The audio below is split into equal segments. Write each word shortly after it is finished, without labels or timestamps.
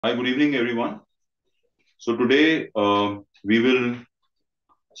Hi, good evening, everyone. So today we will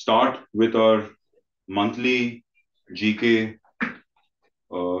start with our monthly GK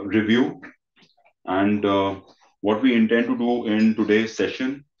review, and what we intend to do in today's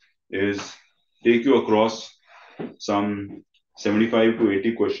session is take you across some 75 to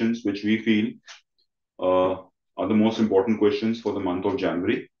 80 questions, which we feel uh, are the most important questions for the month of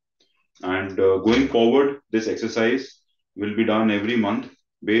January. And going forward, this exercise will be done every month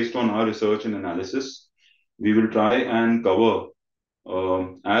based on our research and analysis. We will try and cover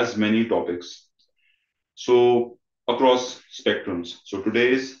as many topics. So across spectrums. So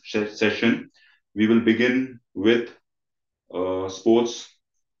today's session, we will begin with sports,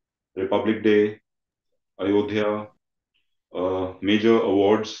 Republic Day, Ayodhya, major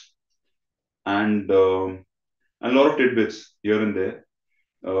awards, and a lot of tidbits here and there.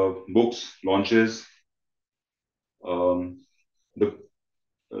 Books, launches, um, the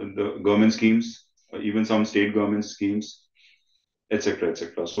the government schemes, even some state government schemes, etc.,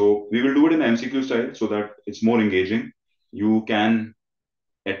 etc. So we will do it in MCQ style so that it's more engaging. You can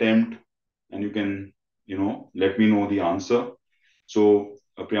attempt and you can, let me know the answer. So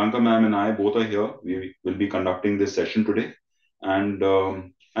Priyanka ma'am and I both are here. We will be conducting this session today, and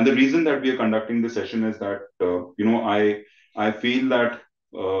the reason that we are conducting this session is that I feel that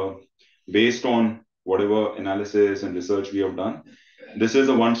based on whatever analysis and research we have done, this is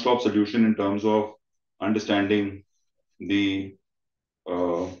a one-stop solution in terms of understanding the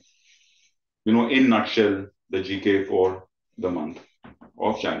uh, in nutshell the GK for the month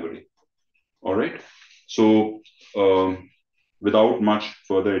of January. All right. So, without much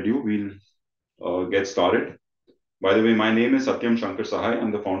further ado, we'll get started. By the way, my name is Satyam Shanker Sahai.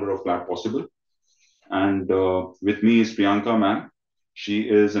 I'm the founder of Clat Possible. And with me is Priyanka ma'am. She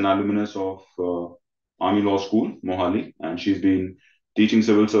is an alumnus of Army Law School, Mohali, and she's been teaching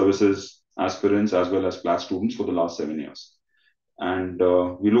civil services aspirants as well as Clat students for the last 7 years. And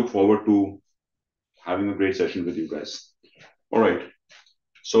we look forward to having a great session with you guys. All right.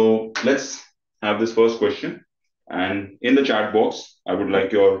 So let's have this first question. And in the chat box, I would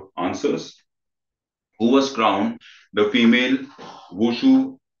like your answers. Who was crowned the female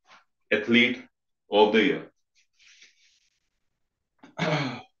Wushu athlete of the year?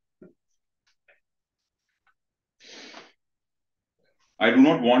 I do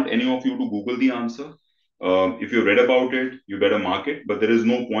not want any of you to Google the answer. If you read about it, you better mark it. But there is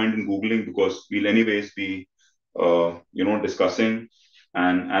no point in Googling because we'll anyways be, discussing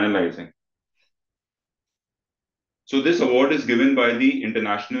and analyzing. So this award is given by the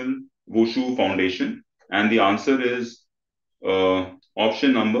International Wushu Foundation, and the answer is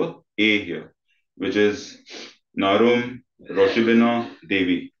option number A here, which is Narum Roshibina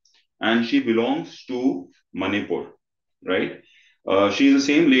Devi, and she belongs to Manipur, right? She's the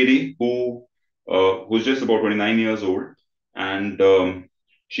same lady who's just about 29 years old, and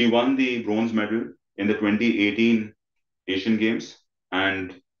she won the bronze medal in the 2018 Asian Games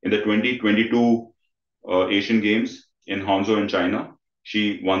and in the 2022 Asian Games in Hangzhou in China.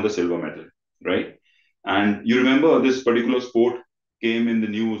 She won the silver medal, right? And you remember this particular sport came in the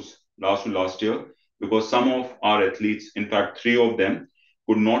news last year because some of our athletes, in fact, three of them,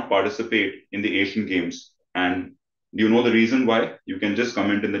 could not participate in the Asian Games. And do you know the reason why? You can just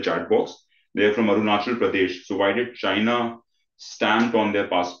comment in the chat box. They're from Arunachal Pradesh. So why did China stamped on their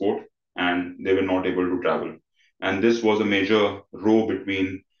passport and they were not able to travel? And this was a major row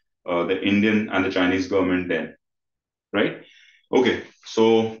between the Indian and the Chinese government then, right? Okay,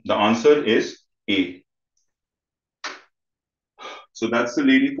 so the answer is A. So that's the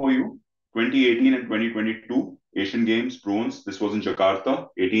lady for you. 2018 and 2022 Asian Games bronze. This was in Jakarta.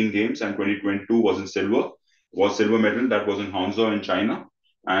 18 games and 2022 was in silver medal. That was in Hangzhou in China.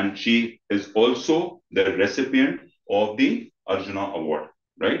 And she is also the recipient of the Arjuna Award,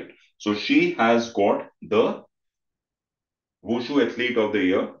 right? So she has got the Wushu Athlete of the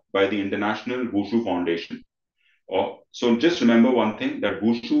Year by the International Wushu Foundation. So just remember one thing that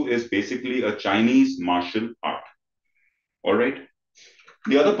Wushu is basically a Chinese martial art. All right.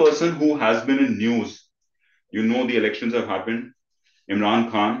 The other person who has been in news, the elections have happened.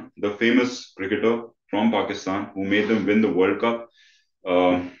 Imran Khan, the famous cricketer from Pakistan who made them win the World Cup.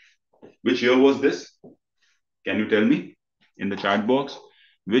 Uh, which year was this? Can you tell me in the chat box?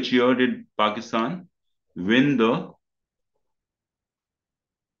 Which year did Pakistan win the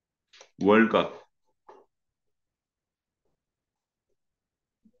World Cup?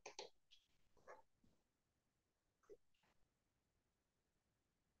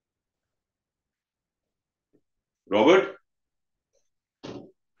 Robert?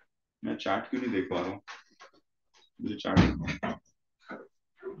 मैं chat क्यों नहीं देख पा रहा हूँ मुझे chat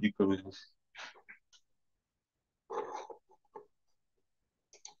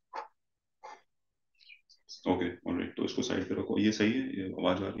okay alright, तो इसको साइड पे रखो, ये सही है, ये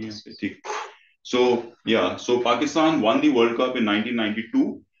आवाज आ रही है यहाँ पे, ठीक. So yeah, so Pakistan won the World Cup in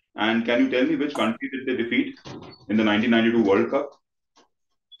 1992, and can you tell me which country did they defeat in the 1992 World Cup?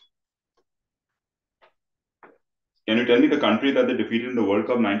 Can you tell me the country that they defeated in the World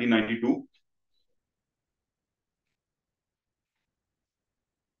Cup 1992?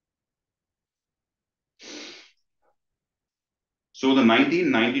 So the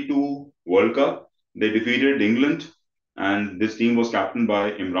 1992 World Cup, they defeated England, and this team was captained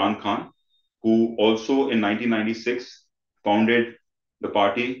by Imran Khan, who also in 1996 founded the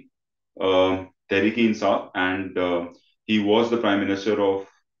party Tehreek-e-Insaf, and he was the Prime Minister of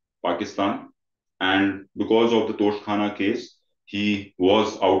Pakistan. And because of the Toshkhana case, he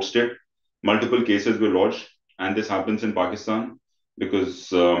was ousted. Multiple cases were lodged, and this happens in Pakistan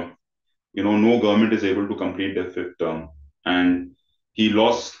because no government is able to complete their fifth term, and he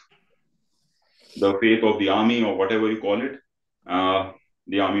lost the faith of the army or whatever you call it.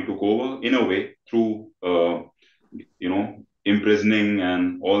 The army took over in a way through imprisoning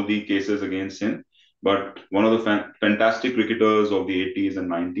and all the cases against him. But one of the fantastic cricketers of the 80s and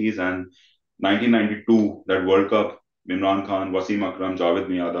 90s, and 1992, that World Cup, Imran Khan, Wasim Akram, Javed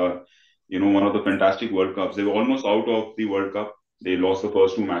Miadar, one of the fantastic World Cups. They were almost out of the World Cup. They lost the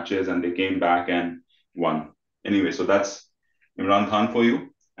first two matches and they came back and won. Anyway, so that's Imran Khan for you.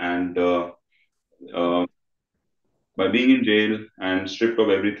 And uh, by being in jail and stripped of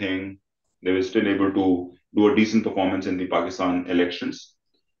everything, they were still able to do a decent performance in the Pakistan elections,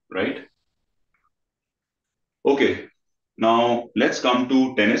 right? Okay, now let's come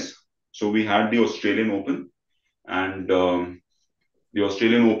to tennis. So we had the Australian Open, and the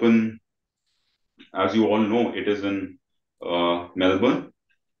Australian Open, as you all know, it is in Melbourne.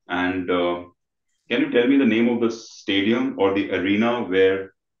 And can you tell me the name of the stadium or the arena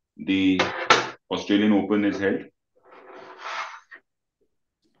where the Australian Open is held?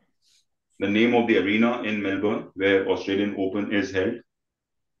 The name of the arena in Melbourne where Australian Open is held.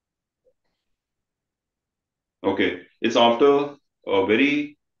 Okay, it's after a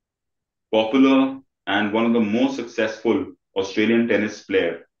very popular and one of the most successful Australian tennis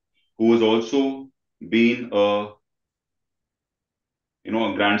player who has also been a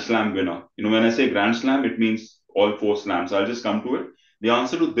Grand Slam winner. When I say Grand Slam, it means all four slams. I'll just come to it. The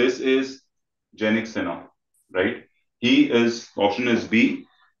answer to this is Jannik Sinner, right? Option is B.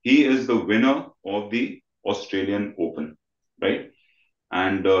 He is the winner of the Australian Open, right?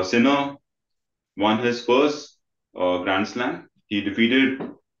 And Sinner won his first Grand Slam. He defeated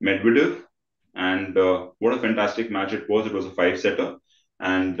Medvedev, and what a fantastic match it was. It was a five-setter,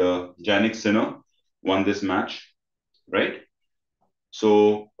 and Jannik Sinner won this match, right?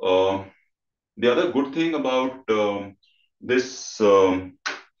 So the other good thing about this Australian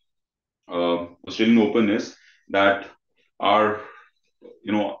Open is that our,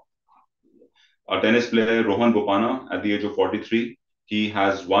 you know, our tennis player Rohan Bopana, at the age of 43, he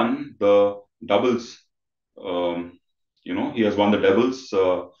has won the doubles. He has won the doubles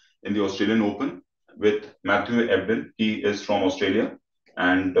in the Australian Open with Matthew Ebden. He is from Australia,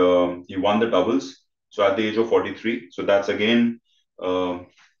 and he won the doubles. So at the age of 43, so that's again, a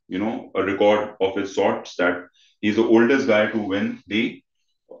record of his sorts, that he's the oldest guy to win the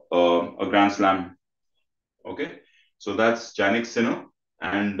a Grand Slam. Okay, so that's Jannik Sinner,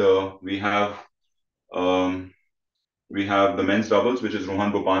 and um, we have the men's doubles, which is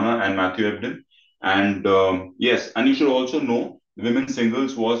Rohan Bopana and Matthew Ebden. And yes, and you should also know the women's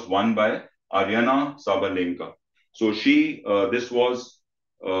singles was won by Ariana Sabalenka. So this was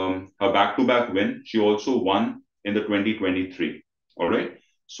her back-to-back win. She also won in the 2023. All right.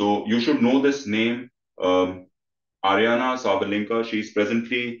 So you should know this name, Ariana Sabalenka. She's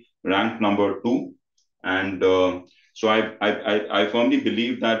presently ranked number 2, and so I firmly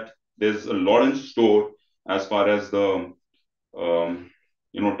believe that there's a lot in store as far as the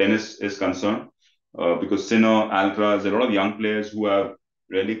tennis is concerned, because Sinner, Alcaraz, there are a lot of young players who have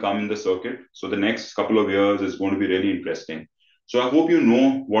really come in the circuit. So the next couple of years is going to be really interesting. So I hope you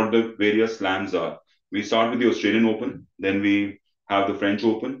know what the various slams are. We start with the Australian Open, then we have the French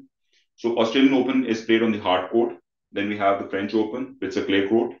Open. So Australian Open is played on the hard court. Then we have the French Open, it's a clay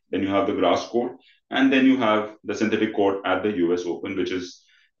court. Then you have the grass court, and then you have the synthetic court at the US Open, which is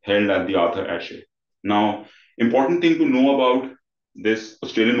held at the Arthur Ashe. Now, important thing to know about this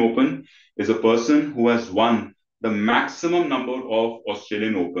Australian Open is a person who has won the maximum number of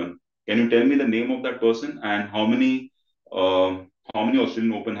Australian Open. Can you tell me the name of that person and how many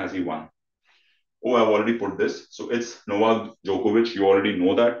Australian Open has he won? Oh, I've already put this. So it's Novak Djokovic. You already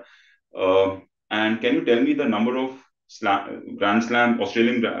know that. And can you tell me the number of Grand Slam,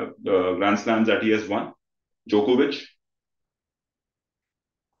 Australian Grand Slams that he has won? Djokovic,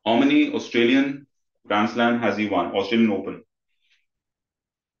 how many Australian Grand Slam has he won? Australian Open.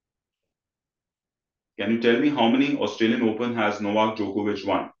 Can you tell me how many Australian Open has Novak Djokovic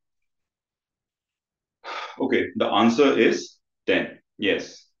won? Okay, the answer is 10.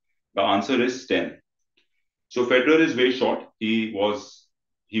 Yes, the answer is 10. So Federer is way short. He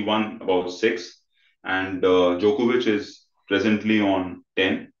won about six, and Djokovic is presently on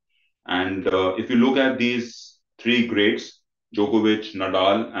 10. And if you look at these three greats, Djokovic,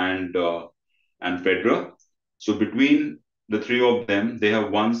 Nadal, and Federer, so between the three of them, they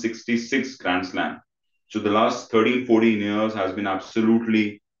have won 66 Grand Slam. So the last 13, 14 years has been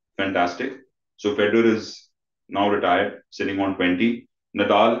absolutely fantastic. So Federer is now retired, sitting on 20.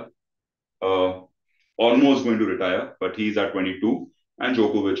 Nadal, uh, almost going to retire, but he's at 22, and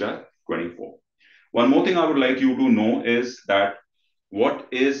Djokovic at 24. One more thing I would like you to know is that what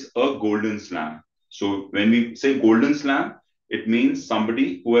is a golden slam? So when we say golden slam, it means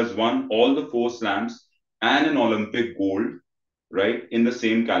somebody who has won all the four slams and an Olympic gold, right, in the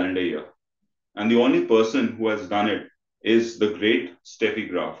same calendar year. And the only person who has done it is the great Steffi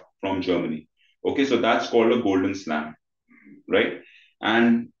Graf from Germany. Okay, so that's called a golden slam, right?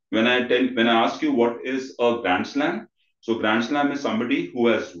 And when I ask you what is a Grand Slam, so Grand Slam is somebody who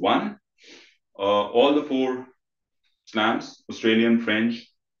has won all the four slams: Australian, French,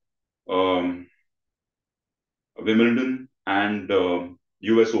 um, Wimbledon, and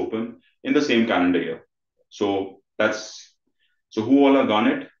US Open in the same calendar year. So that's so who all have done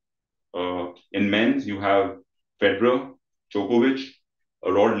it? In men's, you have Federer, Djokovic,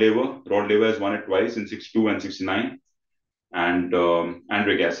 Rod Laver. Rod Laver has won it twice in 62 and 69, and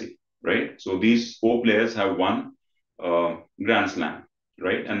Agassi, right? So these four players have won Grand Slam,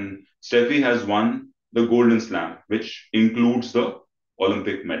 right? And Steffi has won the Golden Slam, which includes the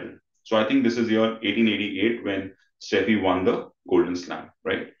Olympic medal. So I think this is year 1888 when Steffi won the Golden Slam,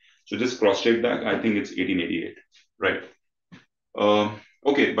 right? So just cross check that. I think it's 1888, right?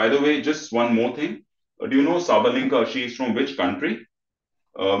 Okay, by the way, just one more thing. Do you know Sabalenka? She is from which country?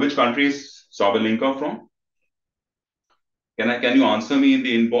 Which country is Sabalenka from? Can you answer me in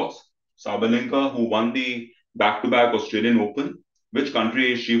the inbox? Sabalenka, who won the back-to-back Australian Open, which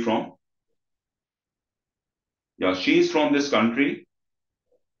country is she from? Yeah, she is from this country,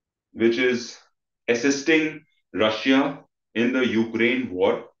 which is assisting Russia in the Ukraine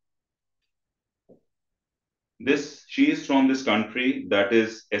war. She is from this country that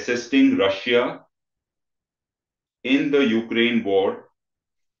is assisting Russia in the Ukraine war,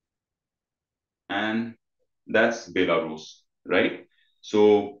 and that's Belarus, right?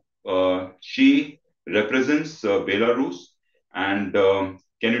 So she represents Belarus, and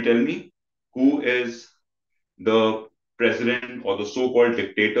can you tell me who is the president or the so-called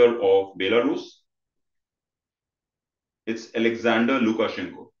dictator of Belarus? It's Alexander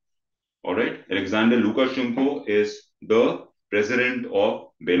Lukashenko. All right, Alexander Lukashenko is the president of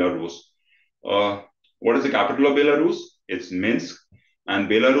Belarus. Uh, what is the capital of Belarus? It's Minsk, and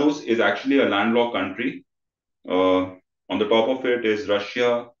Belarus is actually a landlocked country. On the top of it is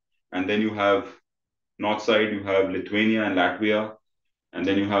Russia, and then you have north side, you have Lithuania and Latvia, and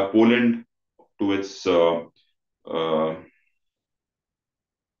then you have Poland to its uh,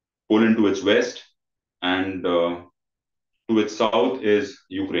 Poland to its west, and to its south is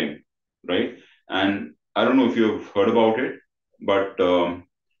Ukraine, right? And I don't know if you've heard about it, but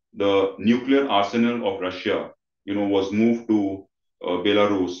the nuclear arsenal of Russia, was moved to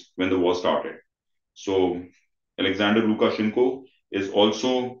Belarus when the war started. So Alexander Lukashenko is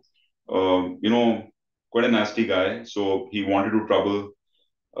also, quite a nasty guy. So he wanted to trouble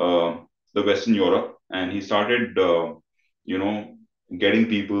uh, the Western Europe, and he started, you know, getting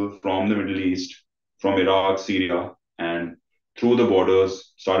people from the Middle East, from Iraq, Syria, and through the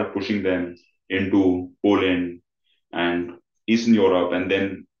borders, started pushing them into Poland and Eastern Europe, and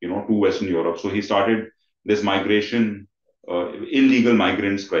then to Western Europe. So he started this migration, illegal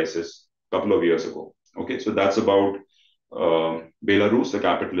migrants crisis a couple of years ago. Okay, so that's about Belarus. The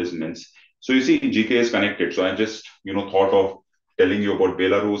capital is Minsk. So you see, GK is connected. So I just thought of telling you about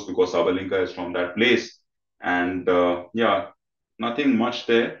Belarus because Sabalenka is from that place. And yeah, nothing much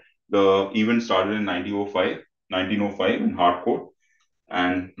there. The event started in 1905 in Harcourt.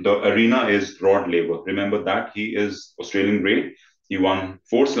 And the arena is Rod Laver. Remember that he is Australian great. He won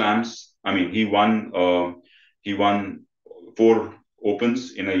four slams. I mean, he won four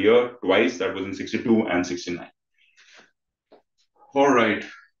opens in a year twice. That was in 62 and 69. All right.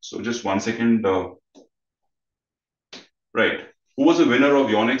 So just 1 second. Right. Who was the winner of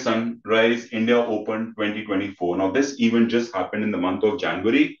Yonex Sunrise India Open 2024? Now, this event just happened in the month of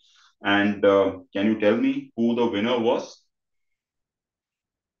January. And can you tell me who the winner was?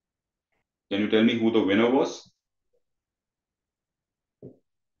 Can you tell me who the winner was?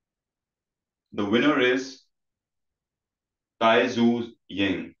 The winner is Tai Zhu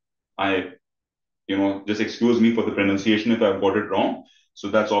Ying. I, just excuse me for the pronunciation if I've got it wrong. So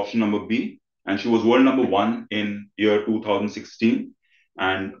that's option number B. And she was world number one in year 2016,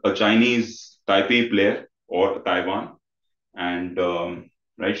 and a Chinese Taipei player or Taiwan. And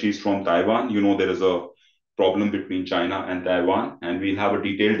right, she's from Taiwan. There is a problem between China and Taiwan, and we'll have a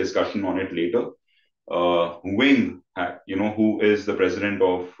detailed discussion on it later. Wing, who is the president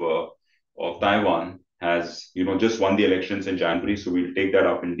of Taiwan, has just won the elections in January, so we'll take that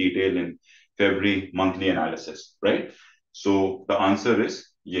up in detail in February monthly analysis, right? So the answer is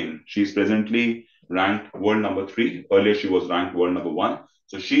Ying. She's presently ranked world number 3. Earlier, she was ranked world number 1.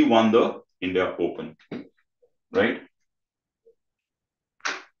 So she won the India Open, right?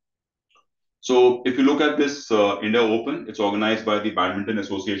 So if you look at this India Open, it's organized by the Badminton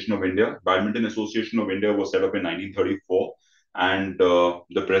Association of India. Badminton Association of India was set up in 1934, and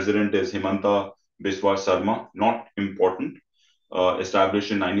the president is Himanta Biswa Sarma. Not important.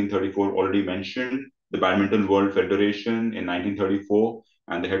 Established in 1934, already mentioned. The Badminton World Federation in 1934,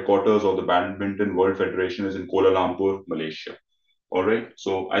 and the headquarters of the Badminton World Federation is in Kuala Lumpur, Malaysia. All right.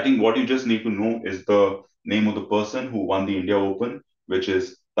 So I think what you just need to know is the name of the person who won the India Open, which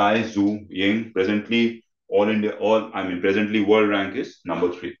is Tai Zhu Ying. Presently, presently world rank is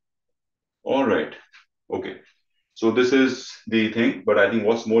number 3. All right. Okay. So this is the thing, but I think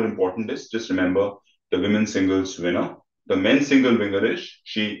what's more important is just remember the women's singles winner. The men's single winner is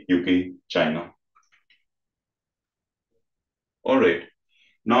Shi Yuki, China. All right.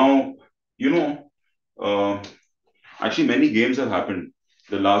 Now, you know, uh, actually, many games have happened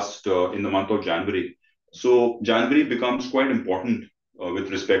the last in the month of January. So January becomes quite important with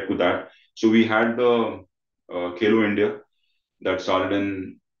respect to that. So we had the Khelo India that started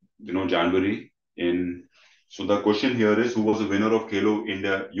in January. So the question here is who was the winner of Khelo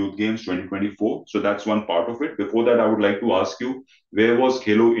India Youth Games 2024? So that's one part of it. Before that, I would like to ask you, where was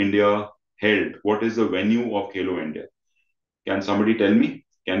Khelo India held? What is the venue of Khelo India? Can somebody tell me?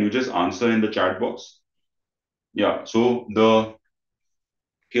 Can you just answer in the chat box? Yeah. So the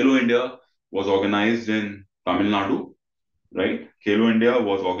Khelo India was organized in Tamil Nadu, right? Khelo India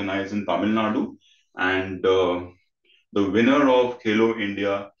was organized in Tamil Nadu, and the winner of Khelo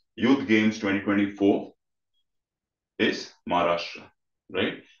India Youth Games 2024 is Maharashtra,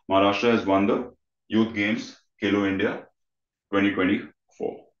 right? Maharashtra has won the Youth Games Khelo India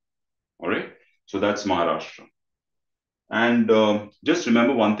 2024. All right, so that's Maharashtra. And just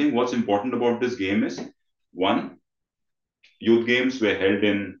remember one thing: what's important about this game is one, Youth Games were held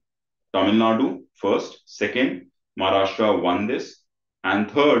in Tamil Nadu first. Second, Maharashtra won this. And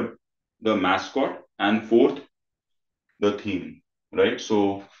third, the mascot. And fourth, the theme, right?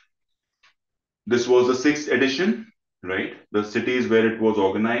 So this was the 6th edition, right? The cities where it was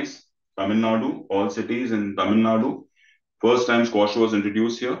organized, Tamil Nadu, all cities in Tamil Nadu. First time squash was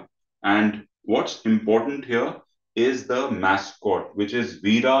introduced here. And what's important here is the mascot, which is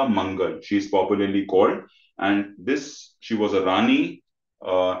Veera Mangal. She's popularly called. And she was a Rani,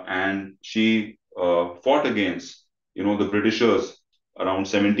 and she fought against, the Britishers around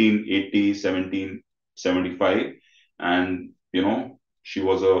 1780, 1775. And, she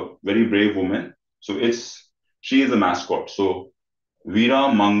was a very brave woman. So she is a mascot. So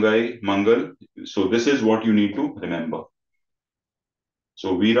Veera Mangal. So this is what you need to remember.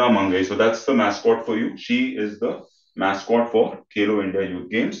 So Veera Mangai. So that's the mascot for you. She is the mascot for Khelo India Youth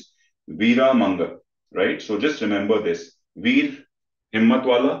Games. Veera Mangal, right? So just remember this. Veer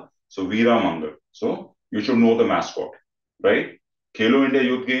Himmatwala. So Veera Mangal. So you should know the mascot, right? Khelo India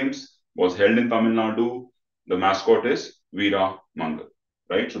Youth Games was held in Tamil Nadu. The mascot is Veera Mangal,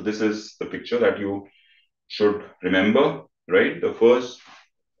 right? So this is the picture that you should remember, right? The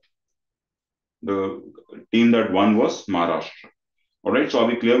team that won was Maharashtra. All right, so are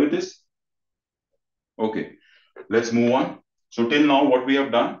we clear with this? Okay, let's move on. So till now, what we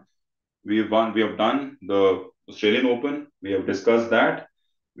have done, we have done the Australian Open, we have discussed that,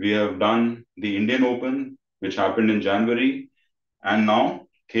 we have done the Indian Open, which happened in January, and now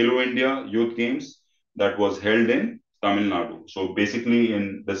Khelo India Youth Games that was held in Tamil Nadu. So basically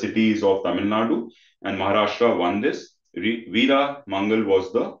in the cities of Tamil Nadu, and Maharashtra won this. Veera Mangal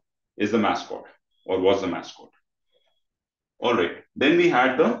is the mascot, or was the mascot. All right. Then we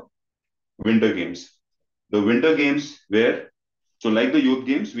had the Winter Games. The Winter Games were So like the youth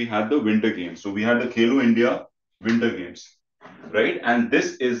games, we had the winter games. So we had the Khelo India winter games, right? And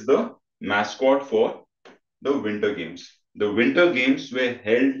this is the mascot for the winter games. The winter games were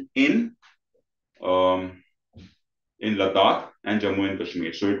held um, in Ladakh and Jammu and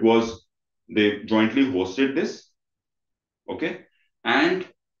Kashmir. So it was, they jointly hosted this, okay? And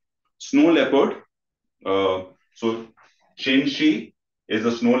snow leopard, so Shinshi is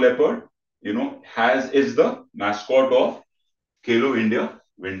a snow leopard, has is the mascot of Khelo India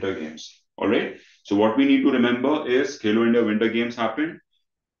Winter Games. All right. So what we need to remember is Khelo India Winter Games happened,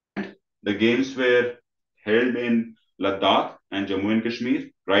 and the games were held in Ladakh and Jammu and Kashmir,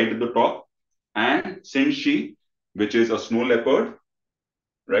 right at the top, and Shinshi, which is a snow leopard,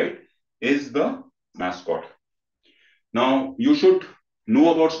 right, is the mascot. Now, you should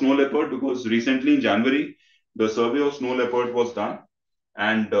know about snow leopard because recently in January, the survey of snow leopard was done,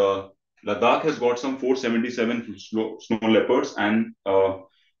 and Ladakh has got some 477 snow leopards, and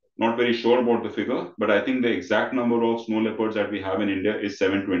not very sure about the figure, but I think the exact number of snow leopards that we have in India is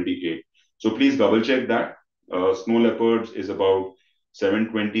 728. So please double check that. Snow leopards is about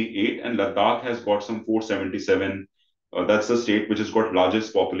 728, and Ladakh has got some 477. That's the state which has got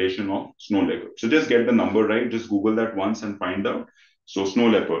largest population of snow leopard. So just get the number right. Just Google that once and find out. So snow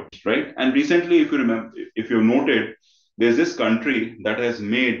leopards, right? And recently, if you remember, if you've noted, there's this country that has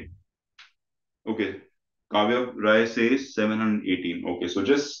made. Okay, Kavya Rai says 718. Okay, so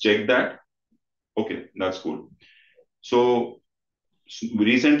just check that. Okay, that's cool. So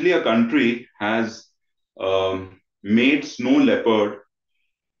recently, a country has made snow leopard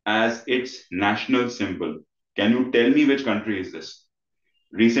as its national symbol. Can you tell me which country is this?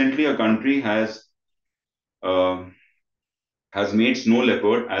 Recently, a country um has made snow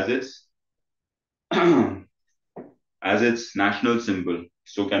leopard as its as its national symbol.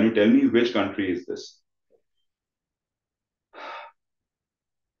 So can you tell me which country is this?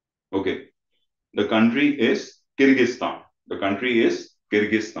 Okay, the country is Kyrgyzstan. The country is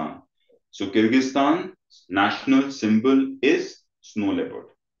Kyrgyzstan. So Kyrgyzstan's national symbol is snow leopard.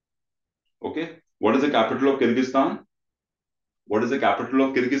 Okay. What is the capital of Kyrgyzstan? What is the capital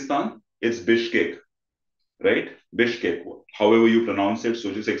of Kyrgyzstan? It's Bishkek, right? Bishkek, however you pronounce it.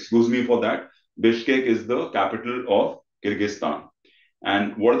 So just excuse me for that. Bishkek is the capital of Kyrgyzstan.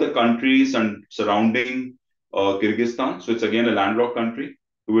 And what are the countries and surrounding Kyrgyzstan? So it's again a landlocked country.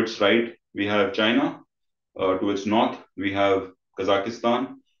 To its right, we have China. To its north, we have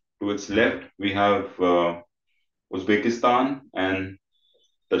Kazakhstan. To its left, we have Uzbekistan and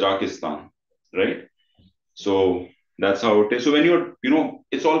Tajikistan, right? So that's how it is. So when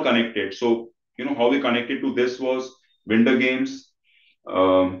it's all connected. So, how we connected to this was Winter Games,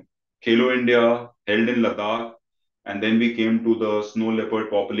 Khelo India held in Ladakh, and then we came to the snow leopard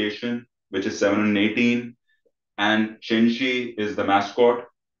population, which is 718, and Shenshi is the mascot.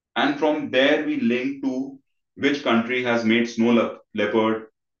 And from there, we link to which country has made snow leopard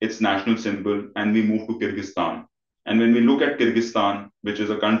its national symbol, and we move to Kyrgyzstan. And when we look at Kyrgyzstan, which is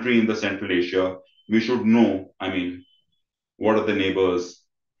a country in the Central Asia, we should know, I mean, what are the neighbors?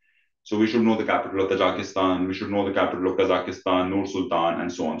 So we should know the capital of Tajikistan, we should know the capital of Kazakhstan, Nur Sultan,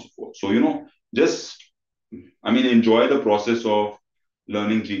 and so on and so forth. So, just, I mean, enjoy the process of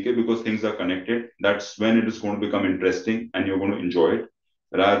learning GK because things are connected. That's when it is going to become interesting and you're going to enjoy it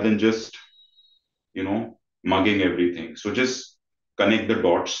rather than just, mugging everything. So just connect the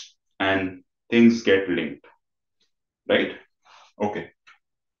dots and things get linked, right? Okay.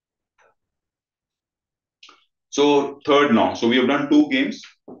 So third now. So we have done two games,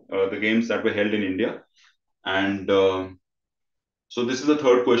 the games that were held in India. And so this is the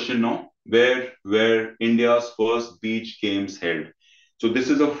third question now. Where were India's first beach games held? So this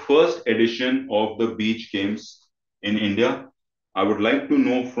is the first edition of the beach games in India. I would like to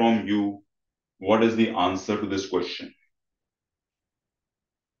know from you what is the answer to this question.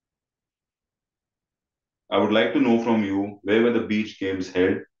 I would like to know from you where were the beach games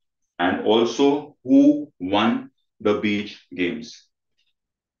held and also who won the beach games.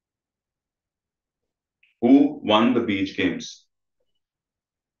 Who won the beach games?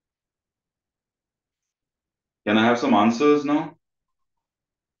 Can I have some answers now?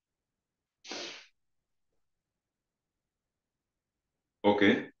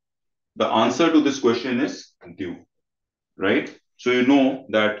 Okay. The answer to this question is due, right? So you know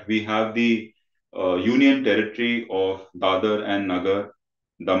that we have the union territory of Dadar and Nagar,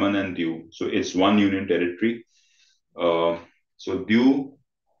 Daman and Diu. So it's one union territory. Uh, so Diu,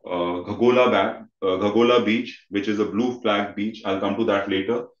 Ghagola Beach, which is a blue flag beach, I'll come to that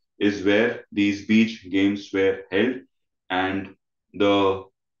later, is where these beach games were held. And the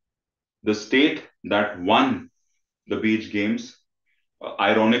state that won the beach games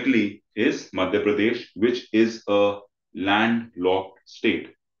ironically, is Madhya Pradesh, which is a landlocked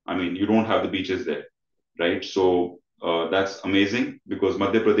state. I mean, you don't have the beaches there, right? So that's amazing because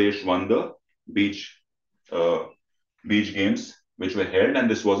Madhya Pradesh won the beach uh, beach games which were held, and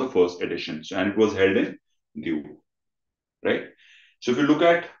this was a first edition. So, and it was held in Diu, right? So if you look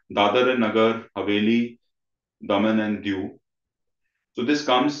at Dadar and Nagar Haveli, Daman and Diu, so this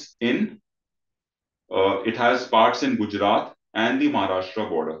comes in. It has parts in Gujarat and the Maharashtra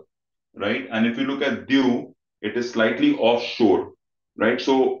border, right? And if you look at Diu, it is slightly offshore, right?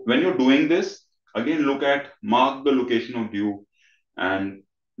 So when you're doing this, again, mark the location of Diu and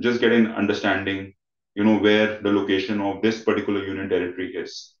just get an understanding, where the location of this particular union territory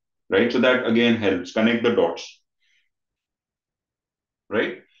is, right? So that again helps connect the dots,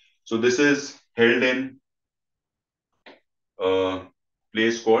 right? So this is held in a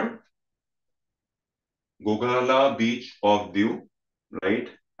place called Gogala Beach of Diu, right?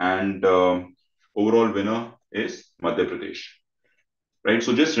 And overall winner is Madhya Pradesh, right?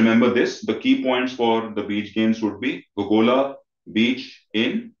 So just remember this. The key points for the beach games would be Gogola Beach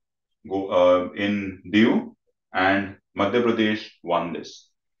in Diu, and Madhya Pradesh won this.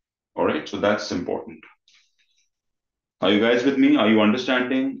 All right, so that's important. Are you guys with me? Are you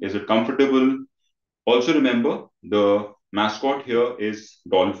understanding? Is it comfortable? Also remember the mascot here is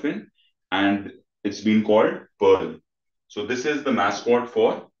dolphin, and it's been called Pearl. So this is the mascot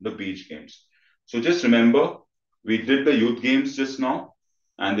for the beach games. So just remember, we did the youth games just now,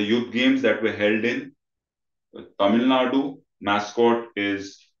 and the youth games that were held in Tamil Nadu, mascot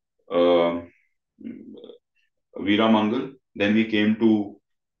is uh, Veeramangal. Then we came to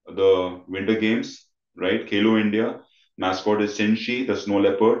the winter games, right? Khelo India, mascot is Chinchi, the snow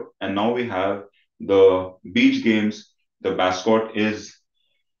leopard. And now we have the beach games. The mascot is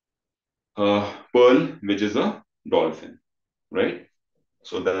Pearl, which is a dolphin, right?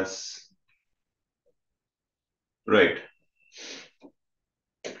 So that's right.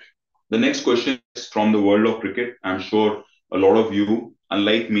 The next question is from the world of cricket. I'm sure a lot of you,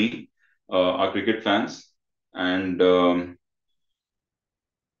 unlike me, are cricket fans. And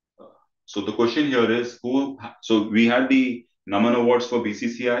so the question here is who? So we had the Naman Awards for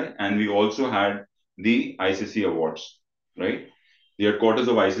BCCI, and we also had the ICC Awards, right? The headquarters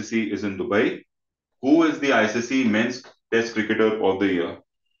of ICC is in Dubai. Who is the ICC Men's Test Cricketer of the Year?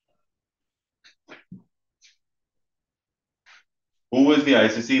 Who is the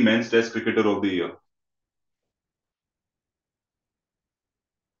ICC Men's Test Cricketer of the Year?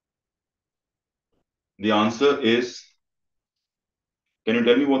 The answer is. Can you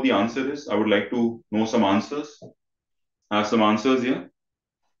tell me what the answer is? I would like to know some answers. Have some answers here.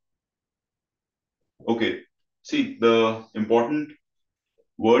 Okay. See, the important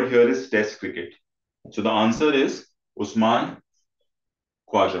word here is Test cricket. So the answer is Usman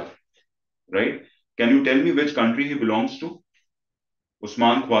Khwaja, right? Can you tell me which country he belongs to?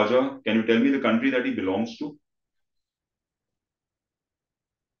 Usman Khwaja, can you tell me the country that he belongs to?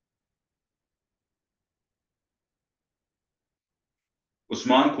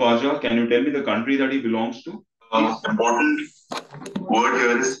 Usman Khwaja, can you tell me the country that he belongs to? Important word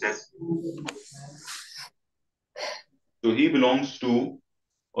here is test. So he belongs to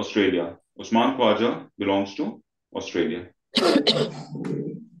Australia. Usman Khwaja belongs to Australia.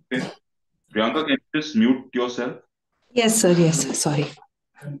 Okay. Priyanka, can you just mute yourself? Yes, sir. Yes, sir. Sorry.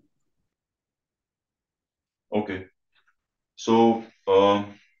 Okay. So,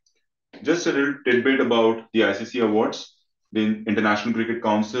 just a little tidbit about the ICC Awards. The International Cricket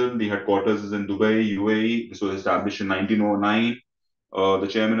Council, the headquarters is in Dubai, UAE. This was established in 1909. The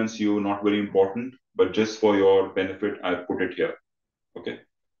chairman and CEO, not very important, but just for your benefit, I put it here. Okay.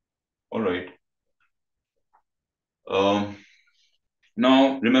 All right. Um,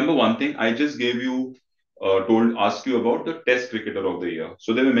 Now, remember one thing. I just gave you, asked you about the Test Cricketer of the Year.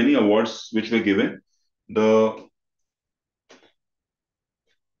 So there were many awards which were given. The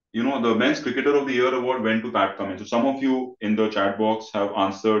the Men's Cricketer of the Year award went to Pat Cummins. So some of you in the chat box have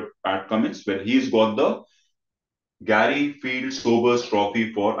answered Pat Cummins, where he's got the Gary Field Sobers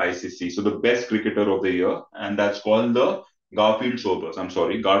Trophy for ICC. So the best cricketer of the year, and that's called the Garfield Sobers. I'm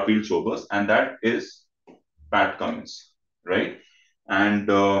sorry, Garfield Sobers, and that is Pat Cummins, right? And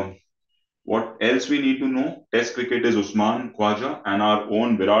what else we need to know? Test cricket is Usman Khwaja, and our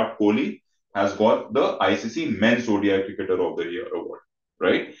own Virat Kohli has got the ICC Men's ODI Cricketer of the Year award,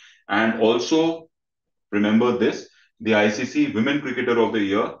 right? And also remember this: the ICC Women Cricketer of the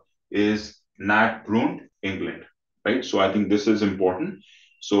Year is Nat Brun, England, right? So I think this is important.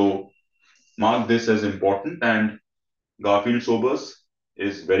 So mark this as important, and Garfield Sobers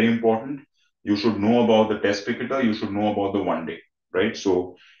is very important. You should know about the Test cricketer. You should know about the one day. right?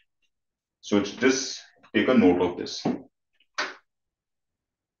 So just take a note of this.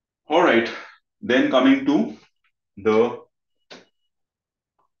 All right. Then coming to the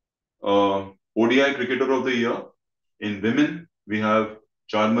ODI Cricketer of the Year. In women, we have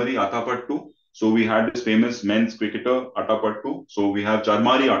Charmari Atapattu. So we had this famous men's cricketer Atapattu. So we have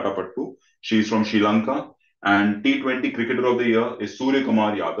Charmari Atapattu. She's from Sri Lanka. And T20 Cricketer of the Year is Surya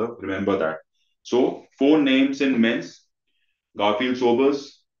Kumar Yadav. Remember that. So four names in men's. Garfield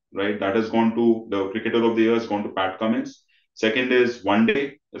Sobers, right? That has gone to the Cricketer of the Year has gone to Pat Cummins. Second is One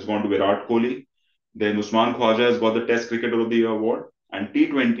Day has gone to Virat Kohli. Then Usman Khwaja has got the Test Cricketer of the Year award, and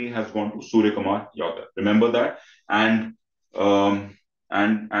T20 has gone to Surya Kumar Yadav. Remember that. And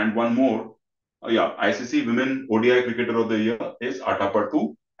and one more, yeah, ICC Women ODI Cricketer of the Year is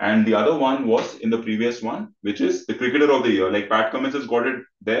Atapattu, and the other one was in the previous one, which is the Cricketer of the Year. Like Pat Cummins has got it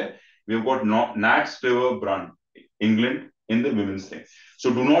there. We've got Nat Stiver Brun, England, in the women's thing.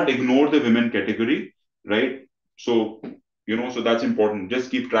 So do not ignore the women category, right? So so that's important. Just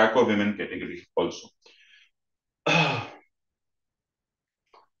keep track of women category also.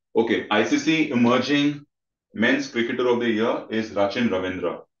 Okay, ICC Emerging Men's Cricketer of the Year is Rachin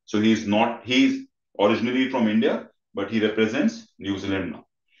Ravindra. So he's originally from India, but he represents New Zealand now.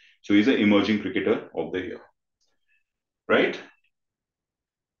 So he's an emerging cricketer of the year. Right?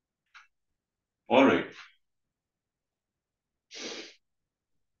 All right.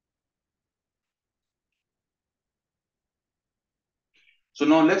 So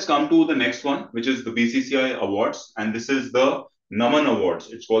now let's come to the next one, which is the BCCI Awards. And this is the Naman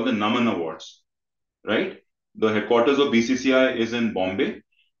Awards. It's called the Naman Awards. Right? The headquarters of BCCI is in Bombay.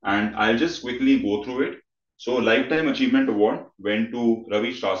 And I'll just quickly go through it. So Lifetime Achievement Award went to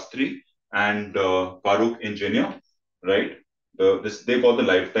Ravi Shastri and Farooq Engineer, right? They got the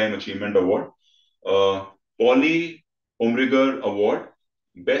Lifetime Achievement Award. Polly Umrigar Award,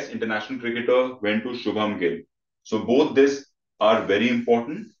 Best International Cricketer went to Shubham Gill. So both this are very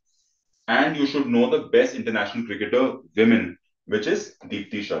important, and you should know the Best International Cricketer Women, which is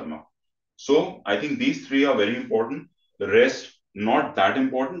Deepti Sharma. So I think these three are very important. The rest not that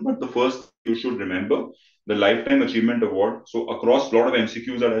important, but the first you should remember the Lifetime Achievement Award. So across a lot of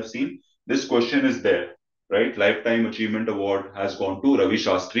MCQs that I've seen, this question is there, right? Lifetime Achievement Award has gone to Ravi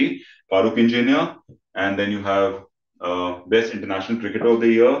Shastri, Farooq Engineer, and then you have Best International Cricketer of the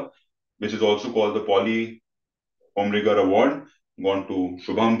Year, which is also called the Polly Umrigar Award, gone to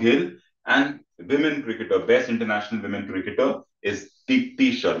Shubham Gill, and Women Cricketer, Best International Women Cricketer is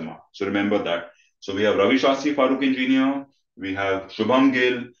Deepti Sharma. So remember that. So we have Ravi Shastri, Farooq Engineer, we have Shubham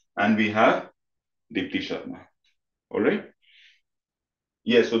Gill, and we have Deepti Sharma. All right.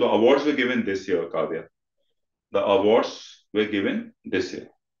 Yes, so the awards were given this year, Kavya. The awards were given this year.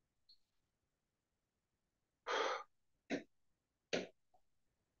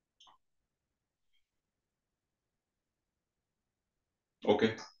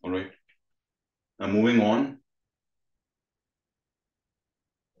 Okay, all right. Now moving on.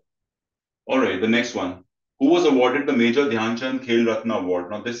 All right, the next one. Who was awarded the Major Dhyan Chand Khel Ratna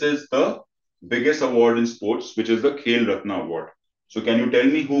Award? Now, this is the biggest award in sports, which is the Khel Ratna Award. So, can you tell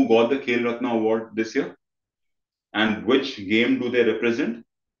me who got the Khel Ratna Award this year? And which game do they represent?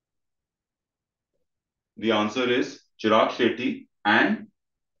 The answer is Chirag Shetty and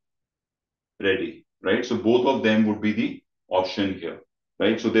Reddy, right? So, both of them would be the option here,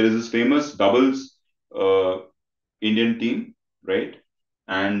 right? So, there is this famous doubles Indian team, right?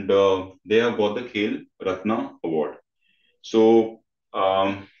 And they have got the Khel Ratna Award. So,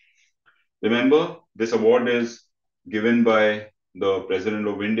 remember, this award is given by the President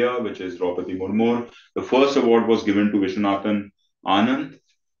of India, which is Draupadi Murmu. The first award was given to Vishwanathan Anand,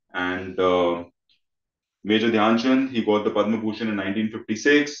 and Major Dhyan Chand, he got the Padma Bhushan in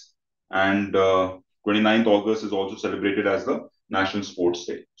 1956, and 29th August is also celebrated as the National Sports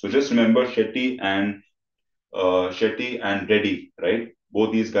Day. So just remember Shetty and Reddy, right?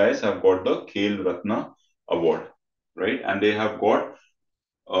 Both these guys have got the Khel Ratna Award, right? And they have got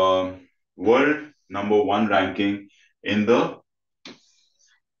world #1 ranking in the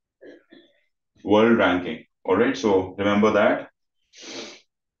world ranking. All right, so remember that.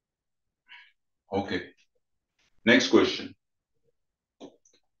 Okay, next question.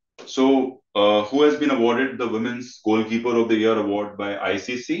 So, who has been awarded the Women's Goalkeeper of the Year award by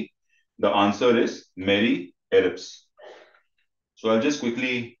ICC? The answer is Mary Earps. So, I'll just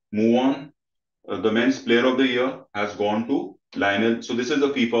quickly move on. The Men's Player of the Year has gone to Lionel. So, this is the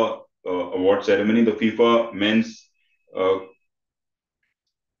FIFA award ceremony. The FIFA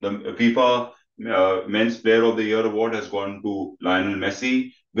uh, Men's Player of the Year award has gone to Lionel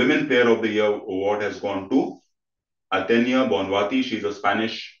Messi. Women Player of the Year award has gone to Altenia Bonvati, she's a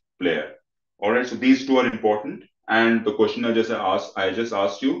Spanish player. All right, so these two are important. And the question I just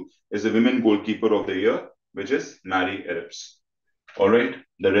asked you is the women goalkeeper of the year, which is Mary Earps. All right,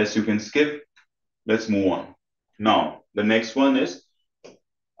 the rest you can skip. Let's move on. Now, the next one is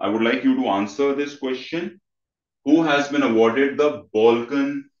I would like you to answer this question. Who has been awarded the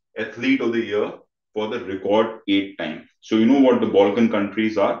Balkan Athlete of the Year for the record 8 times? So, you know what the Balkan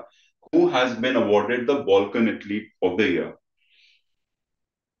countries are. Who has been awarded the Balkan Athlete of the Year?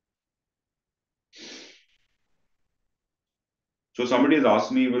 So somebody has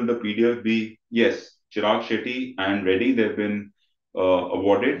asked me, will the PDF be? Yes, Chirag Shetty and Reddy, they've been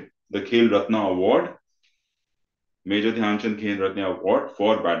awarded the Khel Ratna Award, Major Dhyanchand Khel Ratna Award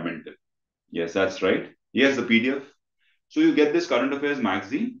for badminton. Yes, that's right. Yes, the PDF. So you get this current affairs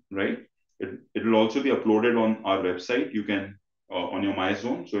magazine, right? It will also be uploaded on our website. You can on your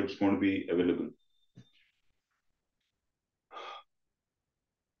MyZone, so it's going to be available.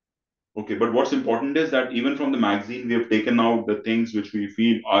 Okay, but what's important is that even from the magazine, we have taken out the things which we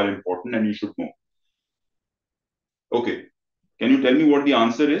feel are important and you should know. Okay, can you tell me what the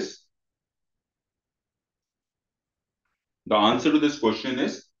answer is? The answer to this question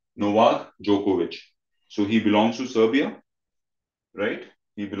is Novak Djokovic. So he belongs to Serbia, right?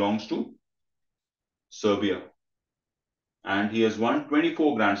 He belongs to Serbia. And he has won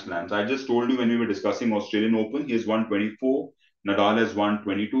 24 Grand Slams. I just told you when we were discussing Australian Open, he has won 24. Nadal has won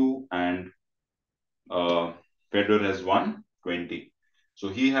 22 and uh, Federer has won 20. So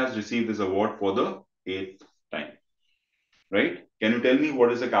he has received this award for the 8th time, right? Can you tell me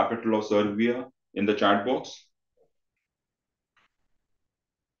what is the capital of Serbia in the chat box?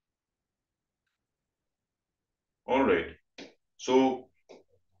 All right. So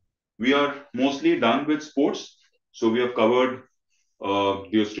we are mostly done with sports. So we have covered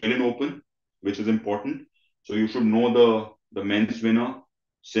the Australian Open, which is important. So you should know the men's winner,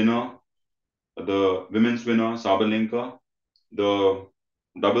 Sinner, the women's winner, Sabalenka, the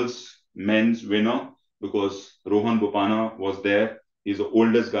doubles men's winner, because Rohan Bopana was there. He's the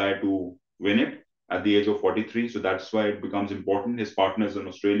oldest guy to win it at the age of 43. So that's why it becomes important. His partner is an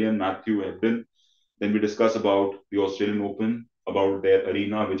Australian, Matthew Ebden. Then we discuss about the Australian Open, about their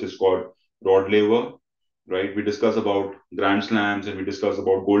arena, which is called Rod Laver, right? We discuss about Grand Slams and we discuss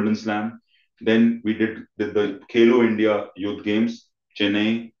about Golden Slam. Then we did the Khelo India Youth Games,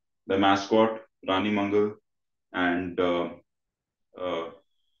 Chennai, the mascot, Rani Mangal, and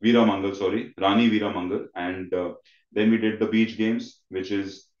Veera Mangal, sorry, Rani Veera Mangal. And then we did the beach games, which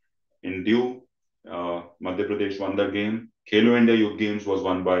is in Diu, Madhya Pradesh won the game. Khelo India Youth Games was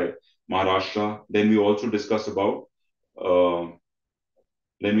won by Maharashtra. Then we also discussed about, uh,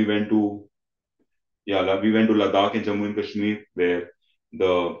 then we went to Ladakh and Jammu and Kashmir, where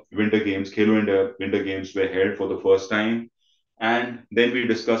the Winter Games, Khelo India Winter Games were held for the first time. And then we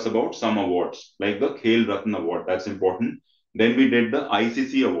discussed about some awards, like the Khel Ratna Award. That's important. Then we did the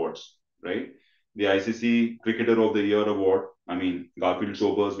ICC awards, right? The ICC Cricketer of the Year award. I mean, Garfield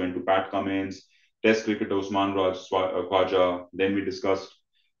Sobers went to Pat Cummins, Test cricketer Usman Khwaja. Then we discussed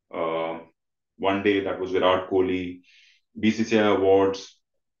uh, one day that was Virat Kohli. BCCI awards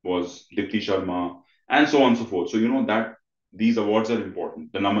was Dipti Sharma, and so on and so forth. So you know that these awards are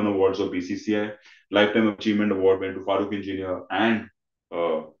important. The Naman Awards of BCCI, Lifetime Achievement Award went to Farooq Engineer and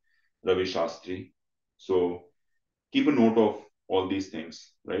uh, Ravi Shastri. So keep a note of all these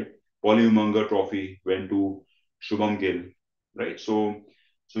things, right? Polly Umaga Trophy went to Shubham Gill, right? So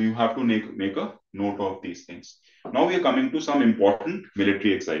you have to make a note of these things. Now we are coming to some important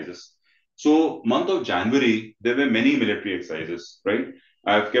military exercises. So month of January, there were many military exercises, right?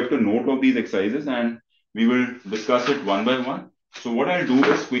 I have kept a note of these exercises and we will discuss it one by one. So what I'll do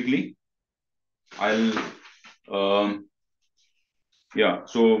is quickly, I'll um, yeah,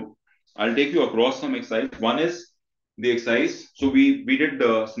 so I'll take you across some exercise. One is the exercise. So we did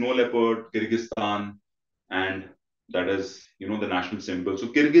the snow leopard, Kyrgyzstan, and that is the national symbol. So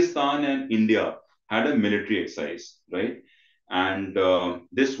Kyrgyzstan and India had a military exercise, right? And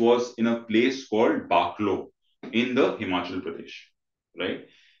this was in a place called Baklo in the Himachal Pradesh, right?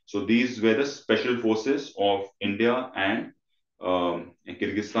 So these were the special forces of India and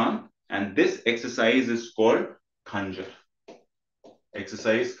Kyrgyzstan, and this exercise is called Khanjar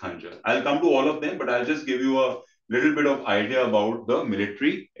exercise Khanjar. I'll come to all of them, but I'll just give you a little bit of idea about the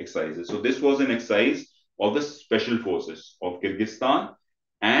military exercises. So this was an exercise of the special forces of Kyrgyzstan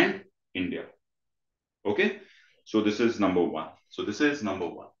and India. Okay, so this is number one. So this is number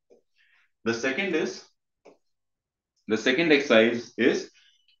one. The second is the second exercise is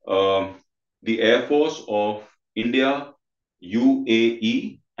the Air Force of India,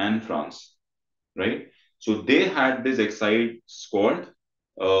 UAE, and France. Right. So they had this exercise called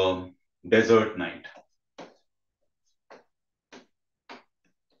Desert Night.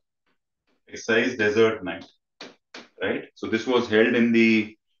 Exercise Desert Night, right? So this was held in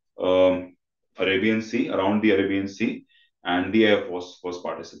the Arabian Sea, around the Arabian Sea, and the Air Force was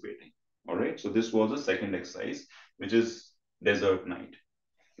participating. All right. So this was the second exercise, which is Desert Night,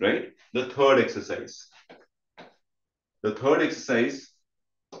 right? The third exercise. The third exercise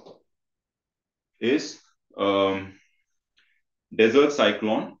is Desert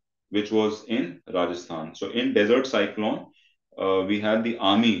Cyclone, which was in Rajasthan. So in Desert Cyclone, we had the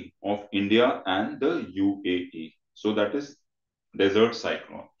Army of India and the UAE. So that is Desert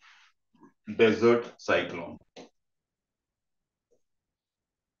Cyclone. Desert Cyclone.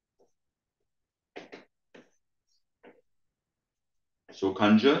 So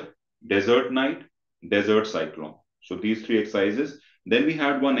Khanjar, Desert Night, Desert Cyclone. So these three exercises. Then we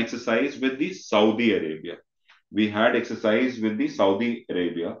had one exercise with the Saudi Arabia. We had exercise with the Saudi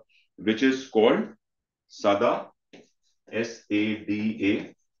Arabia, which is called Sada,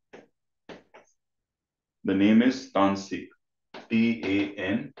 Sada. The name is Tansik,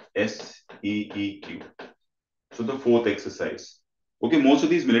 Tanseeq. So the fourth exercise. Okay, most of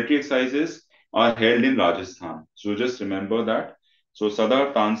these military exercises are held in Rajasthan. So just remember that. So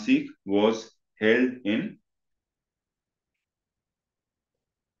Sada Tansik was held in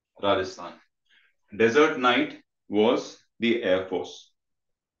Rajasthan. Desert Night was the Air Force.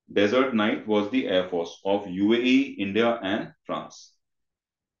 Desert Night was the Air Force of UAE, India, and France.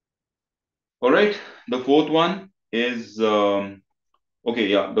 All right. The fourth one is okay.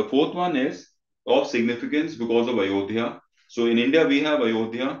 Yeah, the fourth one is of significance because of Ayodhya. So in India we have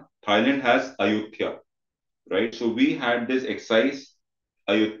Ayodhya. Thailand has Ayutthaya, right? So we had this exercise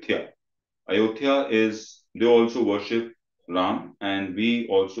Ayutthaya. Ayodhya is they also worship Ram, and we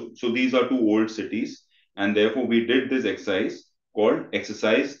also so these are two old cities, and therefore we did this exercise called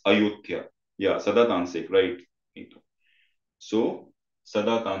exercise Ayodhya. Yeah, Sada Tansik, right? So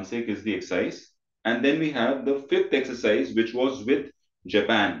Sada Tansik is the exercise, and then we have the fifth exercise, which was with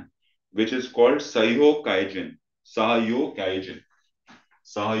Japan, which is called Sahyog Kaijin. Sahyog Kaijin.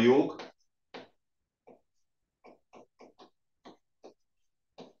 Sahyog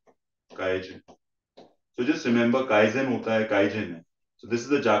Kaijin. So just remember Kaizen hota hai, Kaijin hai. So this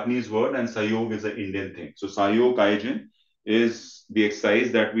is a Japanese word and Sayog is an Indian thing. So Sayog Kaijin is the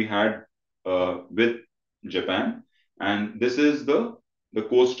exercise that we had with Japan, and this is the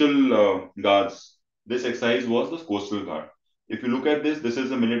coastal guards. This exercise was the coastal guard. If you look at this, this is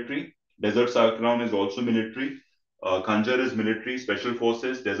the military. Desert Cyclone is also military. Khanjar is military, special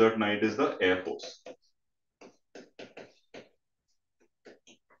forces. Desert Night is the air force.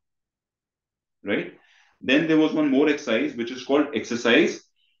 Right? Then there was one more exercise which is called exercise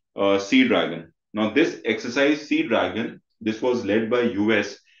Sea Dragon. Now this exercise Sea Dragon, this was led by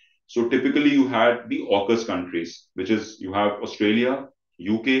US. So typically you had the AUKUS countries, which is you have Australia,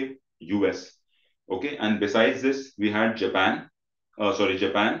 UK, US. Okay, and besides this, we had Japan,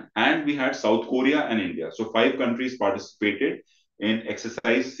 and we had South Korea and India. So five countries participated in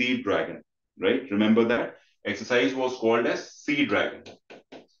exercise Sea Dragon. Right? Remember that exercise was called as Sea Dragon.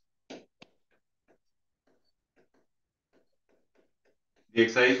 The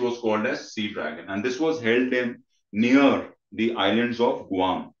exercise was called as Sea Dragon, and this was held in near the islands of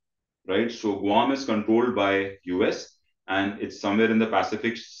Guam, right? So Guam is controlled by US, and it's somewhere in the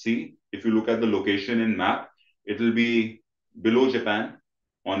Pacific Sea. If you look at the location in map, it will be below Japan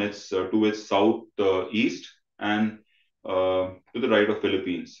on its to its south east, and to the right of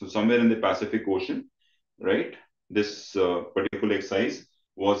Philippines. So somewhere in the Pacific Ocean, right? This particular exercise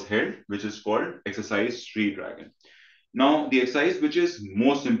was held, which is called exercise Sea Dragon. Now, the exercise which is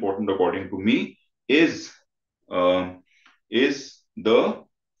most important according to me uh, is the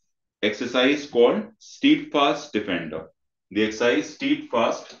exercise called Steadfast Defender. The exercise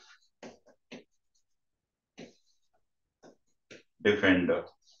Steadfast Defender.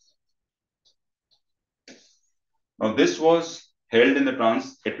 Now, this was held in the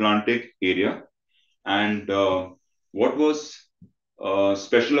transatlantic area, and what was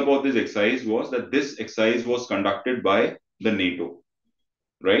special about this exercise was that this exercise was conducted by the NATO,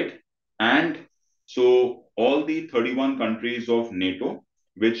 right? And so all the 31 countries of NATO,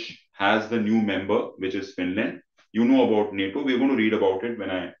 which has the new member, which is Finland, you know about NATO. We're going to read about it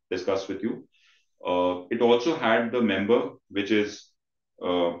when I discuss with you. It also had the member, which is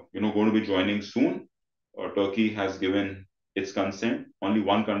going to be joining soon. Turkey has given its consent. Only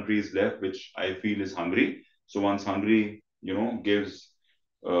one country is left, which I feel is Hungary. So once Hungary, gives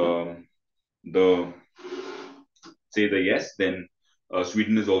the say the yes, then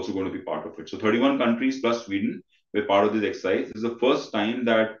Sweden is also going to be part of it. So 31 countries plus Sweden were part of this exercise. This is the first time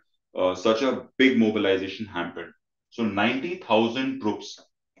that such a big mobilization happened. So 90,000 troops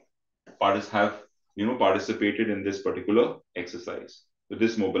have participated in this particular exercise with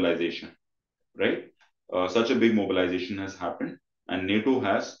this mobilization, right? Such a big mobilization has happened, and NATO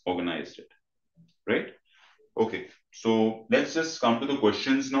has organized it, right? Okay, so let's just come to the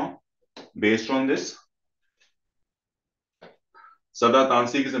questions now based on this. Sada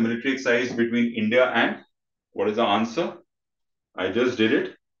Tansik is a military exercise between India and, what is the answer? I just did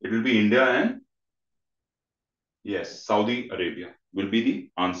it. It will be India and, yes, Saudi Arabia will be the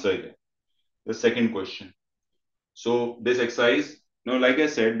answer here. The second question. So this exercise, now like I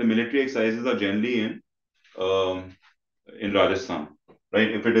said, the military exercises are generally in Rajasthan,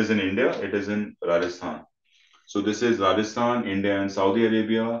 right? If it is in India, it is in Rajasthan. So this is Rajasthan, India, and Saudi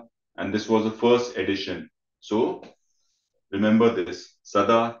Arabia, and this was the first edition. So remember this,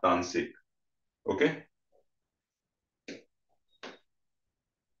 Sada Tansik. Okay.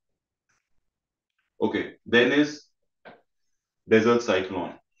 Okay. Then is Desert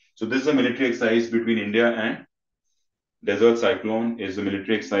Cyclone. So this is a military exercise between India and Desert Cyclone is a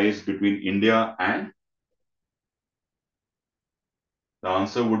military exercise between India and, the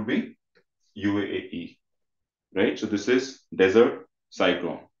answer would be UAE, right? So this is Desert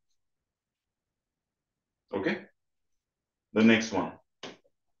Cyclone. Okay. The next one.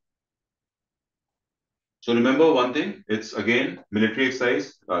 So remember one thing, it's again military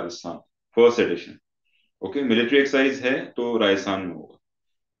exercise Rajasthan, first edition. Okay, military exercise है तो Rajasthan में होगा.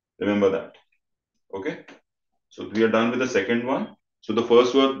 Remember that. Okay. So we are done with the second one. So the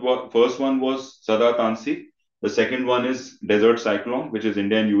first one was Sada Tansik. The second one is Desert Cyclone, which is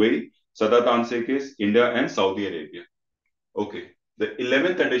India and UAE. Sada Tansik is India and Saudi Arabia. Okay. The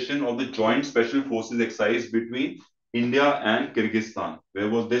 11th edition of the Joint Special Forces exercise between India and Kyrgyzstan. Where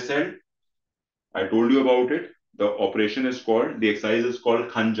was this held? I told you about it. The exercise is called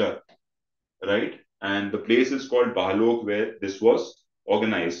Khanjar, right? And the place is called Bahalok where this was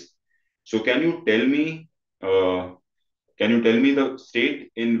organized. So can you tell me the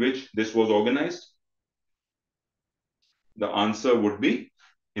state in which this was organized? The answer would be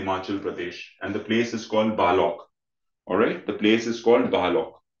Himachal Pradesh, and the place is called Bahalok. All right, the place is called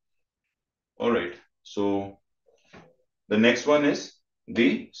Bahalok. All right, so the next one is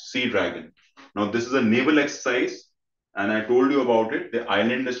the Sea Dragon. Now this is a naval exercise, and I told you about it. The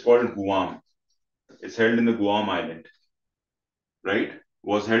island is called Guam. It's held in the Guam Island, right?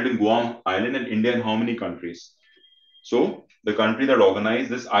 Was held in Guam Island, and India and how many countries? So the country that organized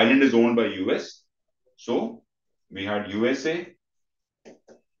this island is owned by US. So we had USA,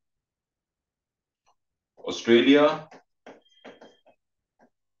 Australia,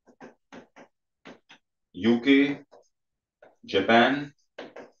 UK, Japan,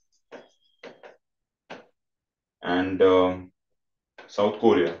 and South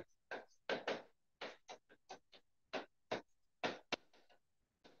Korea.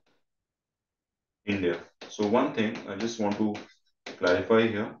 India. So one thing I just want to clarify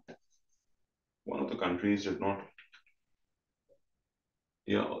here. One of the countries did not.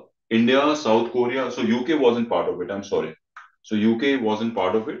 Yeah, India, South Korea. So UK wasn't part of it. I'm sorry. So UK wasn't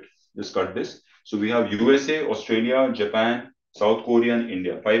part of it. Just cut this. So we have USA, Australia, Japan, South Korea, and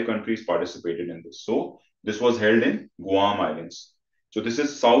India. 5 countries participated in this. So this was held in Guam Islands. So this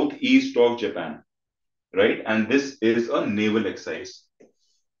is southeast of Japan, right? And this is a naval exercise.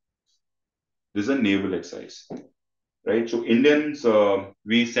 This is a naval exercise, right? So Indians,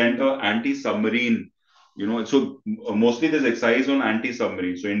 we sent a anti-submarine, mostly this exercise on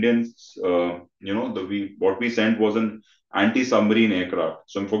anti-submarine. So Indians, what we sent was an anti-submarine aircraft.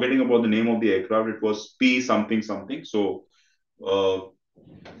 So I'm forgetting about the name of the aircraft. It was P something something. So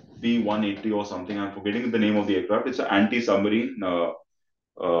P-180 or something. I'm forgetting the name of the aircraft. It's an anti-submarine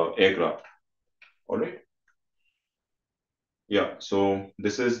aircraft. All right. Yeah. So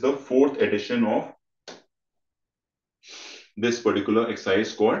this is the 4th edition of this particular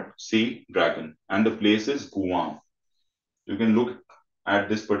exercise called Sea Dragon, and the place is Guam. You can look at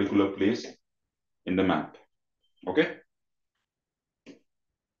this particular place in the map. Okay.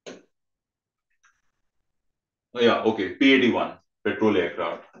 Oh, yeah. Okay. P-81 petrol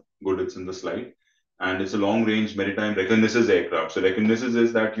aircraft. Good. It's in the slide, and it's a long-range maritime reconnaissance aircraft. So reconnaissance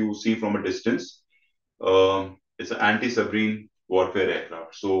is that you see from a distance. It's an anti-submarine warfare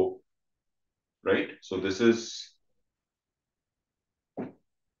aircraft. So, right. So this is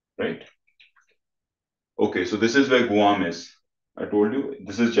right. Okay. So this is where Guam is. I told you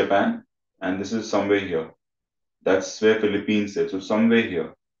this is Japan, and this is somewhere here. That's where Philippines is. So somewhere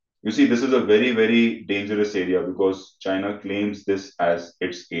here. You see, this is a very, very dangerous area because China claims this as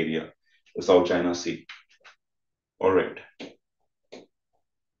its area, the South China Sea. All right.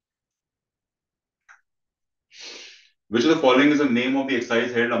 Which of the following is the name of the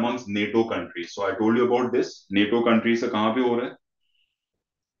exercise held amongst NATO countries? So I told you about this. NATO countries से कहाँ पे हो रहा है?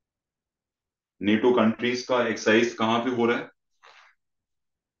 NATO countries का exercise कहाँ पे हो रहा है?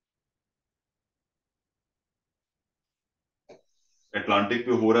 अटलांटिक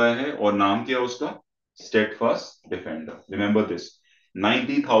पे हो रहा है और नाम क्या है उसका? Steadfast Defender. Remember this.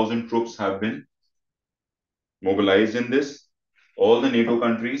 90,000 troops have been mobilized in this. All the NATO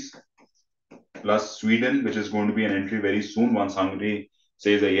countries plus Sweden, which is going to be an entry very soon once Hungary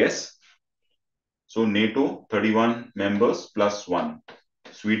says a yes. So NATO, 31 members plus one.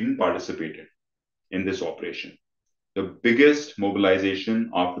 Sweden participated in this operation. The biggest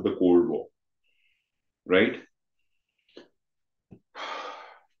mobilization after the Cold War, right?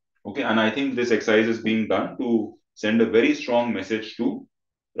 Okay, and I think this exercise is being done to send a very strong message to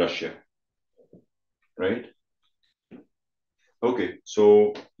Russia, right? Okay,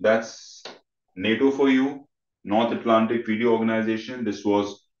 so that's NATO for you, North Atlantic Treaty Organization. This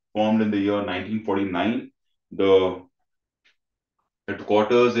was formed in the year 1949. The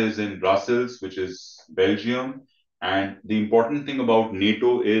headquarters is in Brussels, which is Belgium. And the important thing about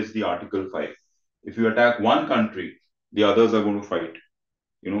NATO is the Article 5. If you attack one country, the others are going to fight,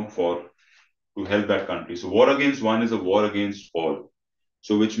 for to help that country. So war against one is a war against all.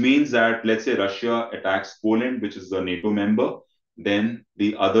 So which means that let's say Russia attacks Poland, which is a NATO member, then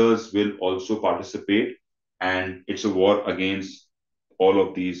the others will also participate, and it's a war against all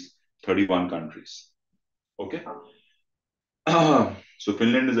of these 31 countries. Okay. So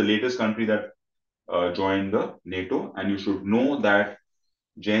Finland is the latest country that joined the NATO, and you should know that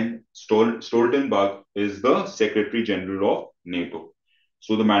Stoltenberg is the Secretary General of NATO.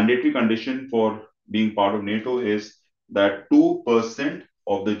 So the mandatory condition for being part of NATO is that 2%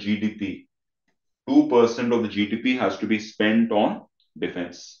 of the GDP, 2% of the GDP has to be spent on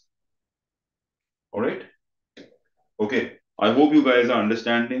defense. All right. Okay. I hope you guys are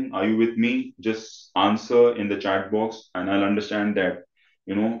understanding. Are you with me? Just answer in the chat box, and I'll understand that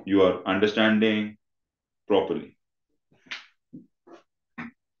you are understanding properly.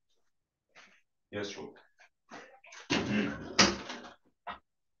 Yes, sure.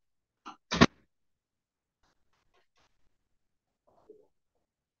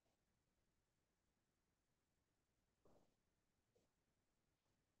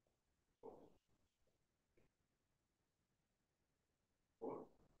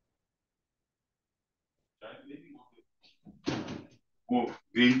 Oh,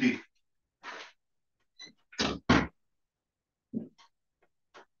 green tea.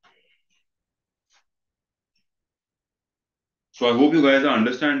 So I hope you guys are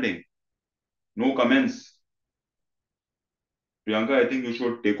understanding. No comments. Priyanka, I think you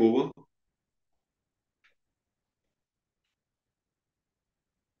should take over.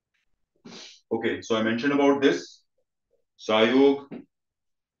 Okay, so I mentioned about this. Sayog,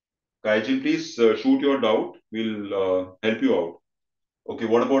 Kaijin, please shoot your doubt. We'll help you out. Okay,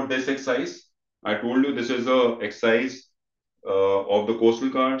 what about this exercise? I told you this is a exercise of the coastal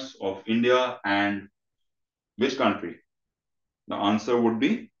guards of India and which country? The answer would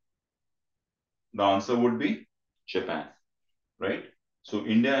be Japan, right? So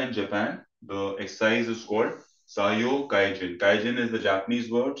India and Japan, the exercise is called Sayo Kaijin. Kaijin is the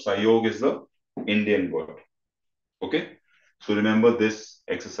Japanese word, Sayog is the Indian word. Okay, so remember this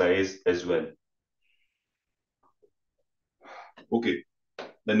exercise as well. Okay,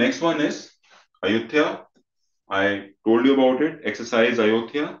 the next one is Ayodhya. I told you about it, exercise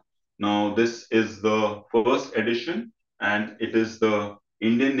Ayodhya. Now, this is the first edition, and it is the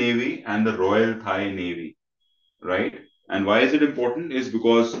Indian Navy and the Royal Thai Navy, right? And why is it important? Is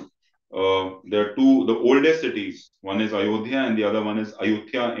because there are the oldest cities. One is Ayodhya, and the other one is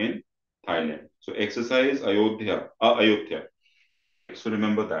Ayutthaya in Thailand. So, exercise Ayodhya. So,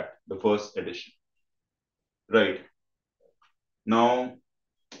 remember that, the first edition. Right. Now,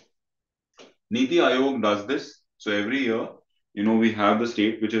 Niti Aayog does this. So every year, we have the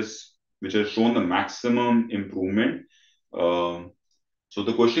state which has shown the maximum improvement. So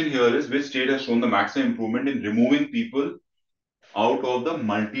the question here is, which state has shown the maximum improvement in removing people out of the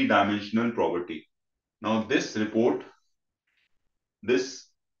multi-dimensional poverty? Now this report,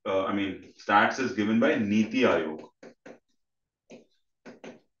 stats is given by Niti Aayog.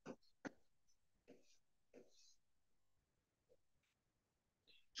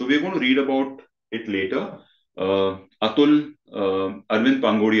 So we're going to read about it later. Arvind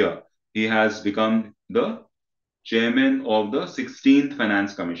Pangodia, he has become the chairman of the 16th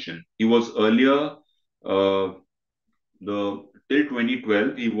Finance Commission. He was earlier, the till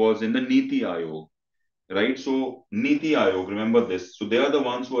 2012, he was in the Niti Aayog, right? So Niti Aayog, remember this. So they are the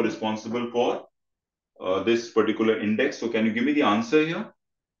ones who are responsible for this particular index. So can you give me the answer here?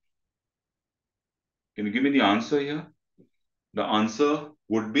 Can you give me the answer here? The answer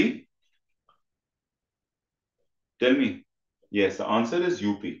would be, tell me. Yes, the answer is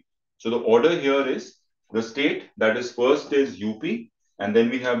UP. So the order here is the state that is first is UP, and then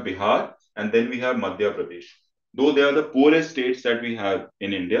we have Bihar, and then we have Madhya Pradesh. Though they are the poorest states that we have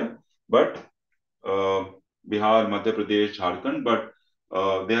in India, but uh, Bihar, Madhya Pradesh, Jharkhand, but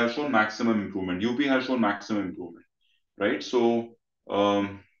they have shown maximum improvement. UP has shown maximum improvement, right?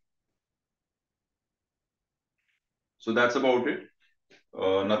 Um, so that's about it.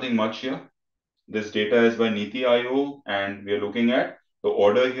 Nothing much here. This data is by Niti Aayog, and we are looking at the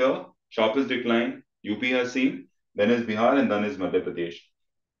order here. Sharpest decline UP has seen, then is Bihar, and then is Madhya Pradesh.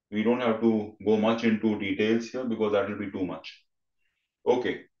 We don't have to go much into details here because that will be too much.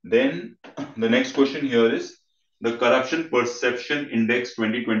 Okay, then the next question here is the Corruption Perception Index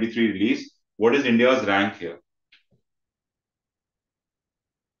 2023 release. What is India's rank here?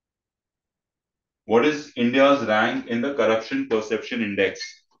 What is India's rank in the Corruption Perception Index?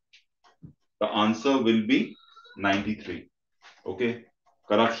 The answer will be 93. Okay,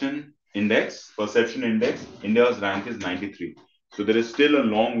 corruption index, perception index, India's rank is 93. So there is still a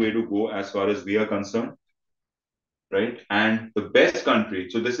long way to go as far as we are concerned, right? And the best country,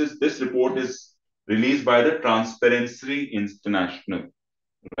 so this report is released by the Transparency International,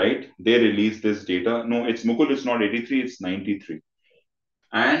 right? They released this data. No, it's Mukul, it's not 83, it's 93.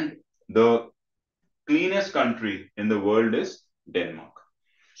 And the cleanest country in the world is Denmark.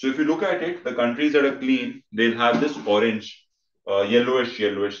 So if you look at it, the countries that are clean, they'll have this orange,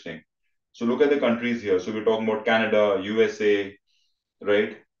 yellowish thing. So look at the countries here. So we're talking about Canada, USA,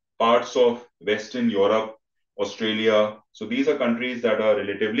 right? Parts of Western Europe, Australia. So these are countries that are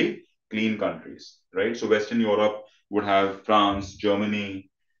relatively clean countries, right? So Western Europe would have France, Germany,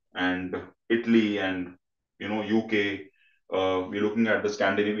 and Italy, and UK. We're looking at the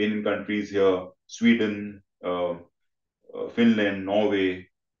Scandinavian countries here, Sweden, Finland, Norway,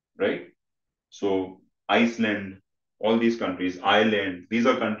 right? So Iceland, all these countries, Ireland, these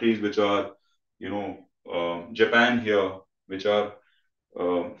are countries which are, Japan here, which are,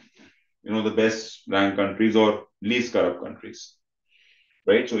 uh, the best ranked countries or least corrupt countries,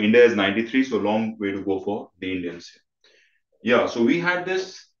 right? So India is 93, so long way to go for the Indians here. Yeah, so we had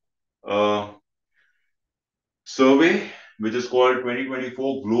this uh, survey, which is called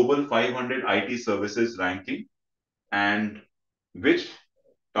 2024 Global 500 IT Services Ranking, and which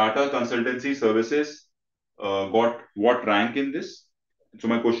Tata Consultancy Services got what rank in this? So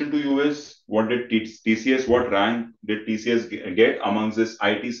my question to you is, what did TCS? What rank did TCS get amongst this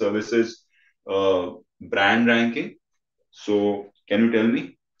IT services brand ranking? So can you tell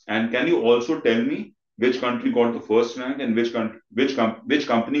me? And can you also tell me which country got the first rank and which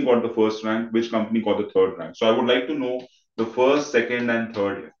company got the first rank, which company got the third rank? So I would like to know the first, second, and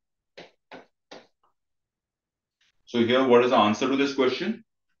third here. So here, what is the answer to this question?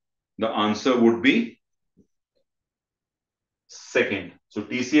 The answer would be second. So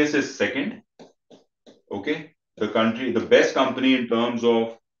TCS is second. Okay, the best company in terms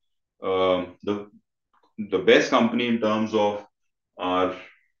of the best company in terms of our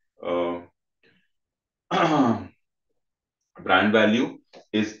uh, brand value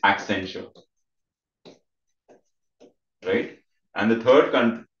is Accenture, right? And the third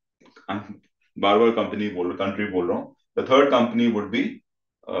country, bar bar country बोल रहा हूँ. The third company would be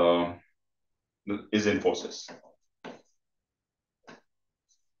is Infosys.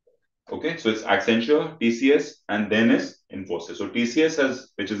 Okay, so it's Accenture, TCS, and then is Infosys. So TCS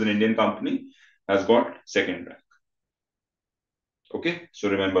has, which is an Indian company, has got second rank. Okay, so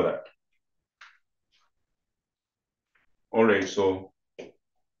remember that. All right, so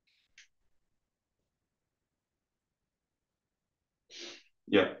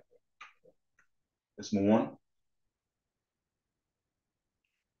yeah, let's move on.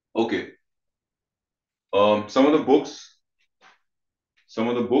 Okay, some of the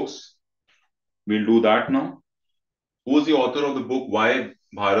books, we'll do that now. Who is the author of the book Why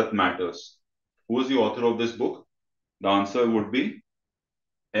Bharat Matters? Who is the author of this book? The answer would be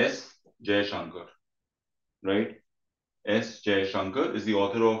S. Jaishankar, right? S. Jaishankar is the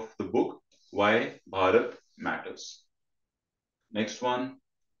author of the book Why Bharat Matters. Next one,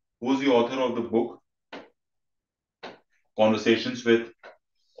 who is the author of the book Conversations with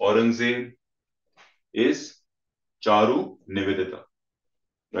Aurangzeb? Is Charu Nivedita,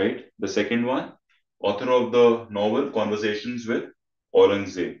 right? The second one, author of the novel Conversations with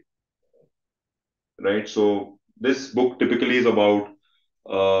Aurangzeb. Right. So this book typically is about,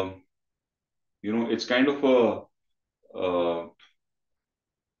 it's kind of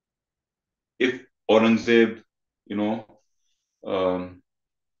if Aurangzeb, you know, um,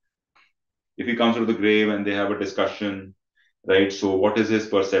 if he comes out of the grave and they have a discussion, right? So what is his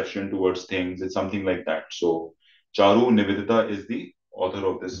perception towards things? It's something like that. So Charu Nivedita is the author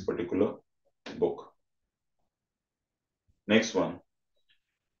of this particular book. Next one.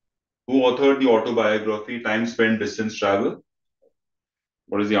 Who authored the autobiography Time Spent, Distance Travel?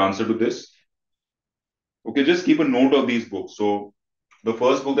 What is the answer to this? Okay, just keep a note of these books. So the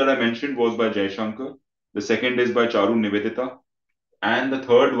first book that I mentioned was by Jaishankar. The second is by Charu Nivedita. And the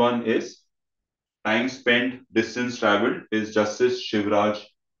third one is Time Spent, Distance Traveled is Justice Shivraj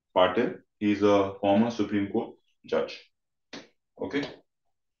Patil. He's a former Supreme Court judge. Okay.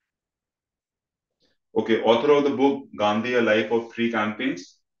 Okay, author of the book Gandhi, A Life of Three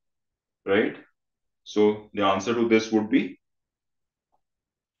Campaigns, right? So the answer to this would be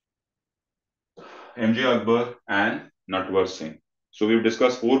M.J. Akbar and Natwar Singh. So we've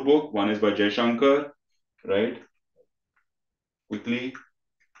discussed four books. One is by Jaishankar, right? Quickly,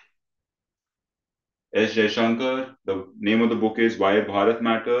 S. Jaishankar. The name of the book is Why Bharat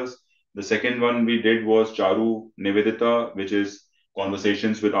Matters. The second one we did was Charu Nivedita, which is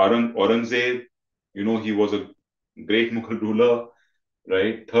Conversations with Aurangzeb. You know, he was a great Mughal ruler,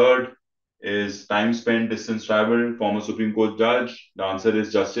 right? Third is Time Spent, Distance Traveled, former Supreme Court judge. The answer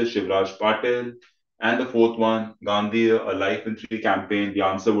is Justice Shivraj Patil. And the fourth one, Gandhi, A Life in Three campaign. The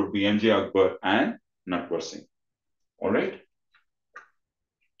answer would be M.J. Akbar and Natwar Singh. All right.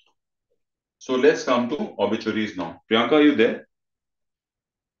 So let's come to obituaries now. Priyanka, are you there?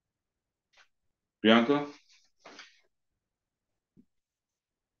 Priyanka?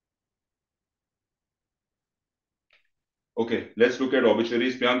 Okay, let's look at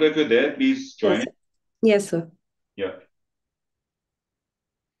obituaries. Priyanka, if you're there, please join Yes, in. yes, sir. Yeah.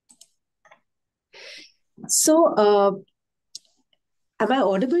 So, am I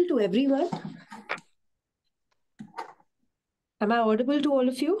audible to everyone? Am I audible to all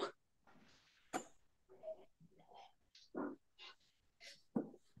of you?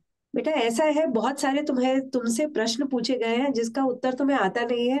 बेटा ऐसा है, बहुत सारे तुमसे प्रश्न पूछे गए हैं जिसका उत्तर तुम्हें आता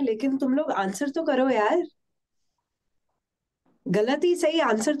नहीं है, लेकिन तुम लोग आंसर तो करो यार. गलत ही सही,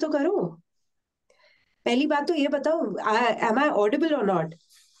 आंसर तो करो. पहली बात तो ये बताओ, am I audible or not?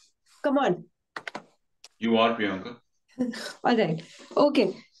 Come on. You are, Priyanka. All right.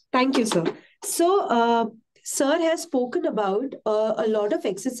 Okay. Thank you, sir. So, Sir has spoken about a lot of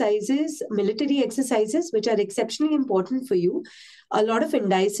exercises, military exercises, which are exceptionally important for you. A lot of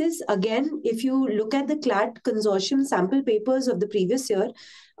indices. Again, if you look at the CLAT consortium sample papers of the previous year,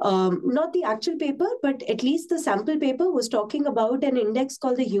 not the actual paper, but at least the sample paper was talking about an index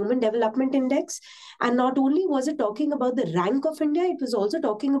called the Human Development Index. And not only was it talking about the rank of India, it was also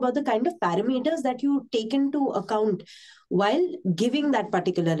talking about the kind of parameters that you take into account while giving that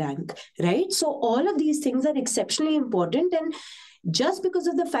particular rank, right? So all of these things are exceptionally important. And just because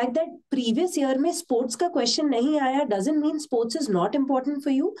of the fact that previous year mein sports ka question nahi aaya doesn't mean sports is not important for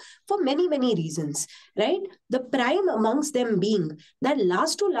you, for many, many reasons, right? The prime amongst them being that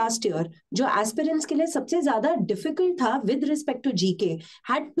last to last year, jo aspirants ke liye sabse zyada difficult tha with respect to GK,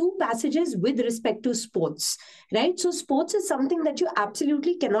 had two passages with respect to sports, right? So sports is something that you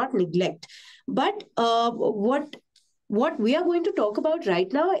absolutely cannot neglect. But what we are going to talk about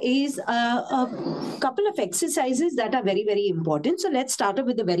right now is a couple of exercises that are very, very important. So let's start off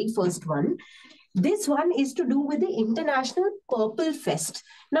with the very first one. This one is to do with the International Purple Fest.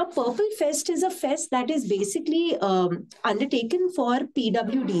 Now, Purple Fest is a fest that is basically undertaken for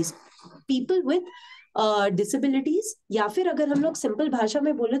PWDs, people with disabilities, या फिर अगर हम लोग simple भाषा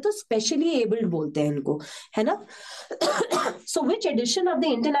में बोले तो specially abled बोलते हैं इनको, है ना? सो which edition of the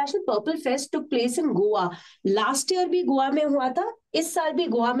international purple fest took place in Goa? Last year भी गोवा में हुआ था, इस साल भी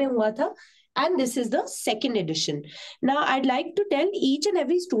गोवा में हुआ था, and this is the second edition. Now I'd like to tell each and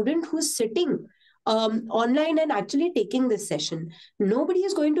every student who's sitting online and actually taking this session, nobody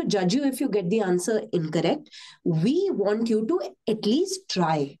is going to judge you if you get the answer incorrect. We want you to at least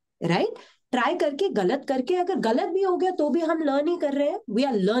try, right? Try करके, गलत करके, अगर गलत भी हो गया तो भी हम लर्न ही कर रहे हैं. We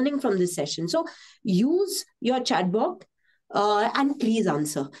are learning from this session. So use your chat box and please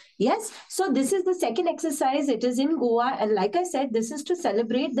answer. Yes, so this is the second exercise. It is in Goa, and like I said, this is to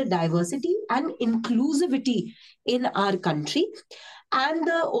celebrate the diversity and inclusivity in our country. And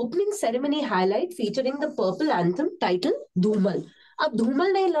the opening ceremony highlight featuring the purple anthem titled Dhumal. अब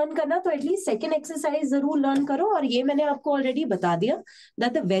धूमल नहीं learn करना तो at least second exercise जरूर learn करो. और ये मैंने आपको ऑलरेडी बता दिया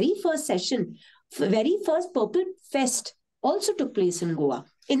that the very first session very first Purple Fest also took place in Goa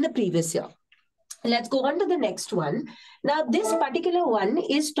in the previous year. Let's go on to the next one. Now, this particular one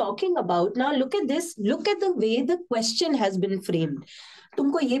is talking about, now look at this, look at the way the question has been framed.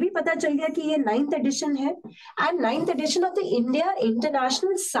 तुमको ये भी पता चल गया कि ये 9th edition है, and 9th edition of the India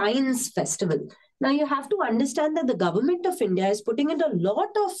International Science Festival. Now, you have to understand that the government of India is putting in a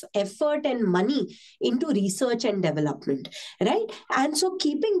lot of effort and money into research and development, right? And so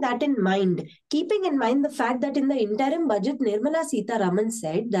keeping that in mind, keeping in mind the fact that in the interim budget, Nirmala Sitharaman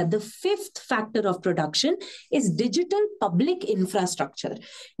said that the 5th factor of production is digital public infrastructure,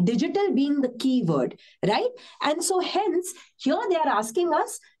 digital being the key word, right? And so hence, here they are asking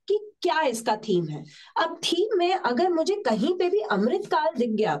us कि क्या इसका theme है. अब theme में अगर मुझे कहीं पे भी अमृत काल दिख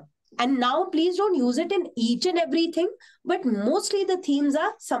गया, and now please don't use it in each and everything, but mostly the themes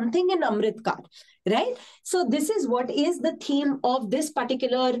are something in Amrit Kal, right? So this is what is the theme of this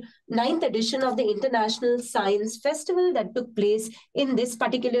particular 9th edition of the International Science Festival that took place in this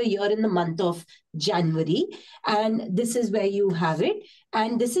particular year in the month of January. And this is where you have it.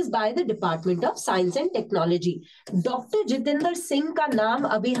 And this is by the Department of Science and Technology. Dr. Jitendra Singh ka naam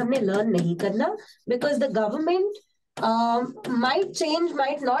abhi humne learn nahi karna because the government might change,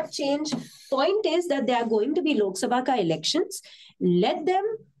 might not change. Point is that there are going to be Lok Sabha ka elections. Let them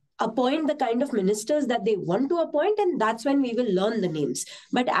appoint the kind of ministers that they want to appoint, and that's when we will learn the names.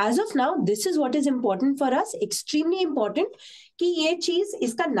 But as of now, this is what is important for us, extremely important, कि ये चीज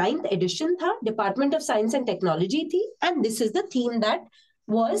इसका 9th edition था, Department of Science and Technology थी, and this is the theme that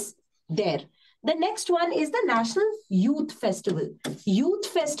was there. The next one is the National Youth Festival. Youth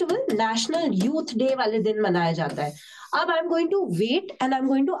Festival, National Youth Day वाले दिन मनाया जाता है. अब I'm going to wait and I'm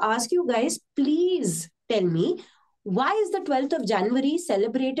going to ask you guys, please tell me, why is the 12th of January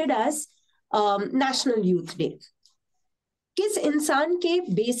celebrated as National Youth Day? किस इंसान के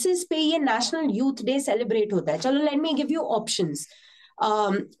basis पे ये नेशनल यूथ डे सेलिब्रेट होता है? चलो, let me give you options.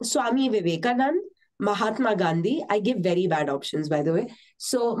 Swami Vivekananda, Mahatma Gandhi. I give very bad options, by the way.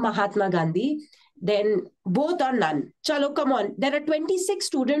 So Mahatma Gandhi, then both or none. Chalo, come on. There are 26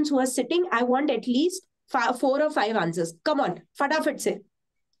 students who are sitting. I want at least 4 or 5 answers. Come on, फटाफट से.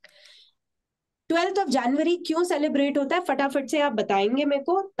 12th of January क्यों celebrate होता है? फटाफट से आप बताएंगे मेरे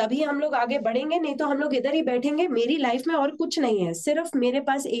को, तभी हम लोग आगे बढ़ेंगे. नहीं तो हम लोग इधर ही बैठेंगे. मेरी लाइफ में और कुछ नहीं है, सिर्फ मेरे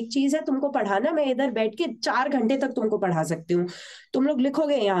पास एक चीज है, तुमको पढ़ाना. मैं इधर बैठ के 4 घंटे तक तुमको पढ़ा सकती हूँ. तुम लोग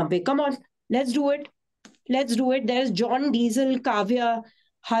लिखोगे यहाँ पे. Come on, let's do it. Let's do it. There's John Diesel, Kavya,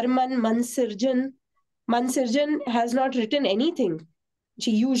 Harman, Mansirjan. Mansirjan has not written anything.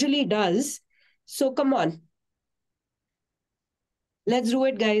 She usually does. So come on. Let's do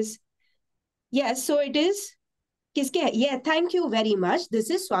it, guys. Yes, so it is. Yeah, thank you very much. This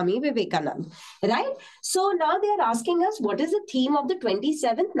is Swami Vivekanand, right? So now they are asking us what is the theme of the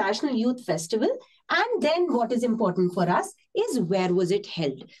 27th National Youth Festival, and then what is important for us is where was it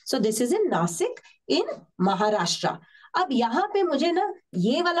held. So this is in Nasik in Maharashtra. अब यहाँ पे मुझे ना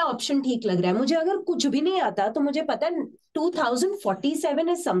ये वाला option ठीक लग रहा है. मुझे अगर कुछ भी नहीं आता तो मुझे पता है 2047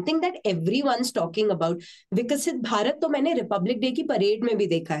 is something that everyone's talking about. विकसित भारत तो मैंने रिपब्लिक डे की परेड में भी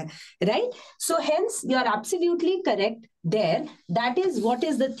देखा है, right? So hence you are absolutely correct there. That is what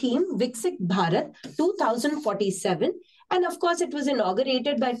is the theme, Viksit Bharat 2047. And of course, it was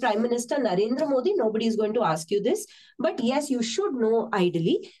inaugurated by Prime Minister Narendra Modi. Nobody is going to ask you this. But yes, you should know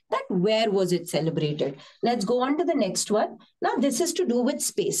ideally that where was it celebrated. Let's go on to the next one. Now, this is to do with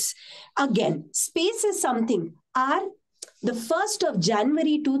space. Again, space is something. The 1st of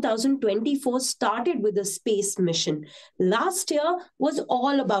January 2024 started with a space mission. Last year was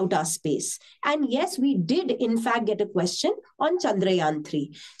all about our space. And yes, we did in fact get a question on Chandrayaan 3.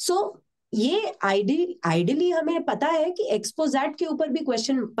 So, ये ideally हमें पता है कि एक्सपोजैट के ऊपर भी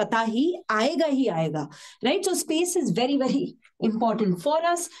question पता ही आएगा, right? So space is very very important for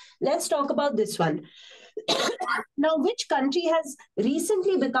us. Let's talk about this one. Now, which country has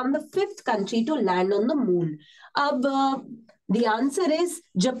recently become the 5th country to land on the moon? The answer is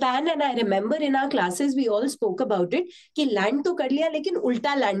Japan, and I remember in our classes we all spoke about it कि land तो कर लिया लेकिन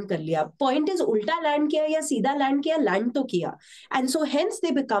उल्टा land कर लिया. Point is उल्टा land किया या सीधा land किया, land तो किया. And so hence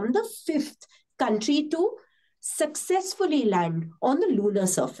they become the 5th country to successfully land on the lunar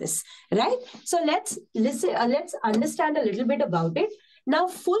surface, right? So let's understand a little bit about it. Now,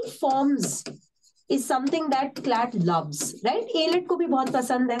 full forms is something that Clat loves, right? A-Lit को भी बहुत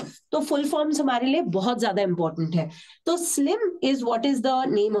पसंद है, तो full forms हमारे लिए बहुत ज़्यादा important है. तो SLIM is what is the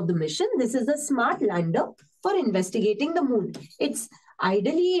name of the mission. This is the smart lander for investigating the moon.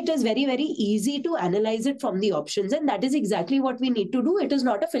 Ideally, it is very, very easy to analyze it from the options, and that is exactly what we need to do. It is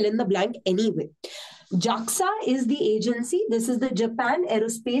not a fill in the blank anyway. JAXA is the agency. This is the Japan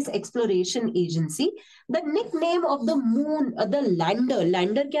Aerospace Exploration Agency. The nickname of the moon, the lander.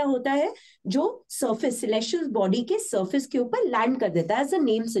 Lander क्या होता है? जो surface, celestial body के surface के ऊपर land कर देता है, as the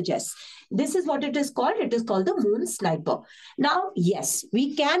name suggests. This is what it is called. It is called the moon sniper. Now, yes,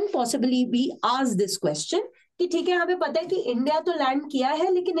 we can possibly be asked this question कि ठीक है, हमें पता है कि इंडिया तो लैंड किया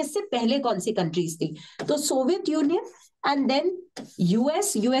है, लेकिन इससे पहले कौन सी कंट्रीज थी? तो Soviet union and then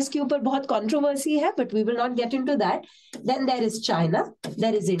US के ऊपर बहुत controversy है, but we will not get into that. Then there is China,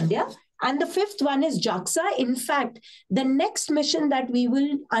 there is India, and the fifth one is JAXA. In fact, the next mission that we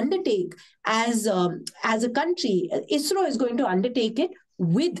will undertake as a country, ISRO is going to undertake it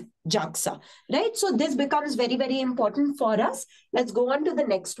with JAXA, right? So this becomes very, very important for us. Let's go on to the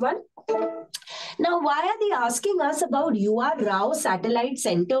next one. Now, why are they asking us about UR Rao Satellite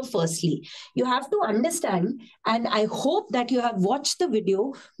Center firstly? You have to understand, and I hope that you have watched the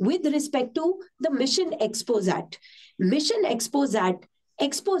video with respect to the Mission Exposat. Mission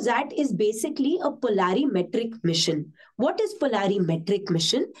Exposat is basically a polarimetric mission. What is polarimetric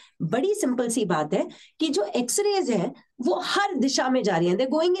mission? बड़ी simple सी बात है कि जो X-rays है वो हर दिशा में जा रही हैं. They're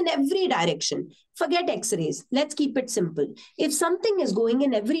going in every direction. Forget X-rays. Let's keep it simple. If something is going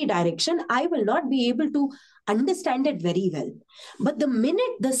in every direction, I will not be able to understand it very well. But the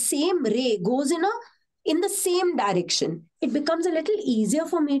minute the same ray goes in the same direction, it becomes a little easier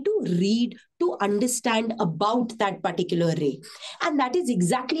for me to read, to understand about that particular ray. And that is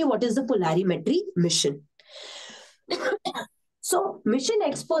exactly what is the polarimetry mission. So Mission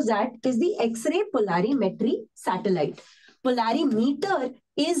Exposat is the X-ray polarimetry satellite. Polarimeter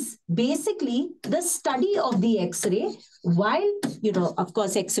is basically the study of the X-ray, while, of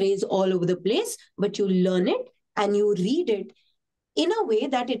course, X-ray is all over the place, but you learn it and you read it in a way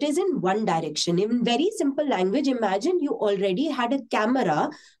that it is in one direction. In very simple language, imagine you already had a camera,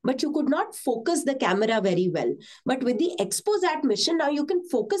 but you could not focus the camera very well. But with the Exposat mission, now you can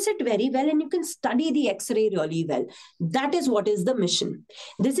focus it very well and you can study the X-ray really well. That is what is the mission.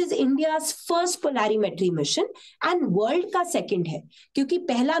 This is India's first polarimetry mission and world ka second hai, kyunki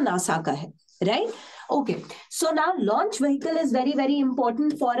pehla NASA ka hai, right? Okay, so now launch vehicle is very, very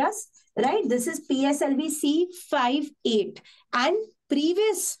important for us. Right, this is PSLV C58 and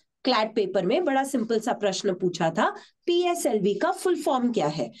previous CLAT paper में बड़ा simple सा प्रश्न पूछा था, PSLV का full form क्या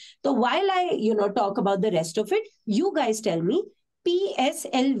है? तो while I talk about the rest of it, you guys tell me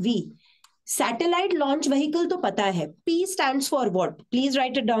PSLV satellite launch vehicle तो पता है. P stands for what? Please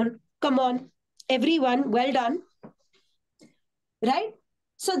write it down. Come on, everyone, well done. Right?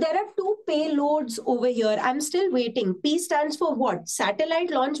 So there are two payloads over here. I'm still waiting. P stands for what? Satellite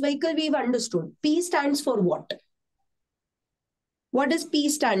launch vehicle, we've understood. P stands for what? What does P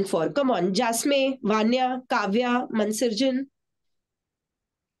stand for? Come on. Jasme, Vanya, Kavya, Mansirjan.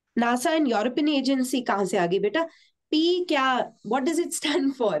 NASA and European Agency, kahan se aage beta? P kya? What does it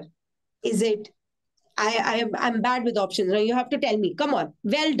stand for? Is it? I'm bad with options. Now you have to tell me. Come on.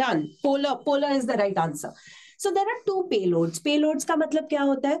 Well done. Polar is the right answer. So there are two payloads. Payloads का मतलब क्या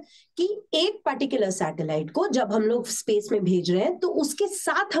होता है कि एक particular satellite को जब हम लोग स्पेस में भेज रहे हैं तो उसके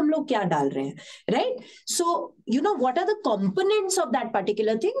साथ हम लोग क्या डाल रहे हैं, right? So what are the components of that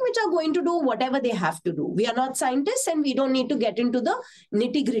particular thing which are going to do whatever they have to do. We are not scientists and we don't need to get into the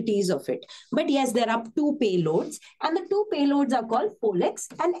nitty-gritties of it. But yes, there are two payloads and the two payloads are called POLEX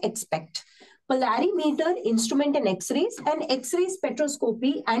and EXPECT. Polarimeter, instrument and X-rays, and X-ray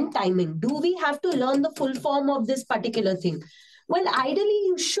spectroscopy and timing. Do we have to learn the full form of this particular thing? Well, ideally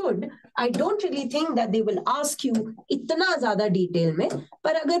you should. I don't really think that they will ask you इतना ज़्यादा detail में,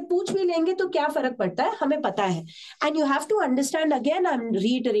 पर अगर पूछ भी लेंगे तो क्या फर्क पड़ता है, हमें पता है. And you have to understand, again I'm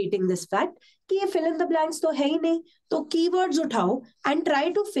reiterating this fact, कि ये fill in the blanks तो है ही नहीं, तो keywords उठाओ and try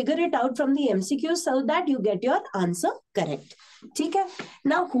to figure it out from the MCQ so that you get your answer correct. ठीक है.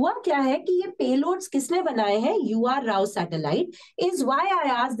 Now हुआ क्या है कि ये payloads किसने बनाए हैं? UR Rao satellite is why I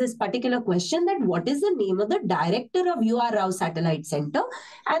asked this particular question, that what is the name of the director of UR Rao Satellite Center?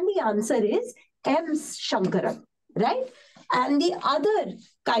 And the answer is M. Shankaran, right? And the other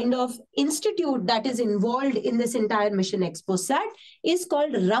kind of institute that is involved in this entire mission Exposat is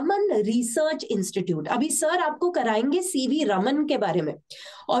called Raman Research Institute. अभी sir आपको कराएंगे CV Raman के बारे में,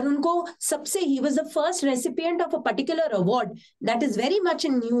 और उनको सबसे he was the first recipient of a particular award that is very much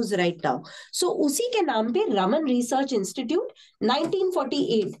in news right now. So उसी के नाम पे Raman Research Institute,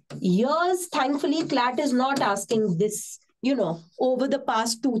 1948 years. Thankfully, CLAT is not asking this, over the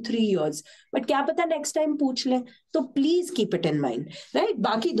past 2-3 years. But क्या पता next time पूछ ले, तो please keep it in mind, right?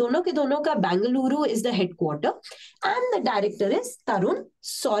 बाकी दोनों के दोनों का Bengaluru is the headquarter and the director is Tarun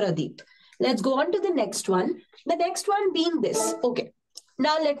Sauradeep. Let's go on to the next one. The next one being this. Okay.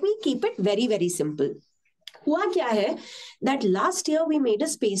 Now let me keep it very very simple. हुआ क्या है that last year we made a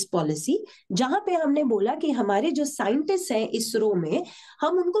space policy जहां पे हमने बोला कि हमारे जो साइंटिस्ट हैं इसरो में,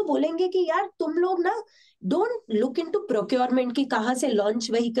 हम उनको बोलेंगे कि यार तुम लोग ना डोंट लुक इनटू प्रोक्योरमेंट की कहां से लॉन्च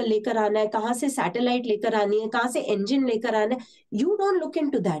व्हीकल लेकर आना है, कहां से सैटेलाइट लेकर आनी है, कहां से इंजन लेकर आना है. You don't look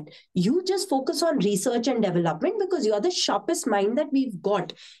into that. You just focus on research and development because you are the sharpest mind that we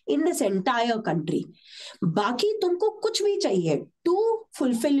got in this entire country. बाकी तुमको कुछ भी चाहिए to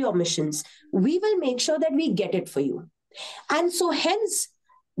fulfill your missions, we will make sure that we get it for you. And so hence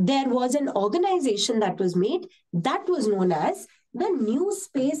there was an organization that was made that was known as the New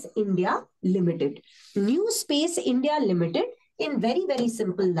Space India Limited. New Space India Limited, in very very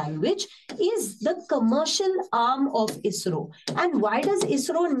simple language, is the commercial arm of ISRO. And why does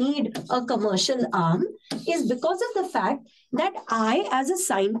ISRO need a commercial arm? Is because of the fact that I as a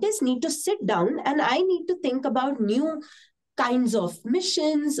scientist need to sit down and I need to think about new kinds of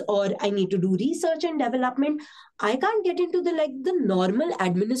missions, or I need to do research and development. I can't get into the normal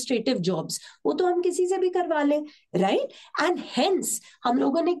administrative jobs. वो तो हम किसी से भी करवा लें, right? And hence हम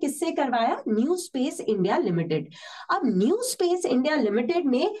लोगों ने किससे करवाया? New Space India Limited. अब New Space India Limited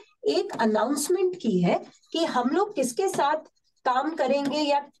ने एक announcement की है कि हम लोग किसके साथ काम करेंगे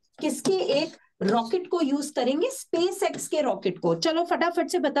या किसके एक रॉकेट को यूज करेंगे. SpaceX के रॉकेट को. चलो फटाफट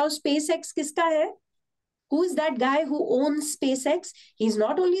से बताओ SpaceX किसका है? Who is that guy who owns SpaceX? He's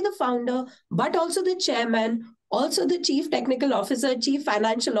not only the founder, but also the chairman, also the chief technical officer, chief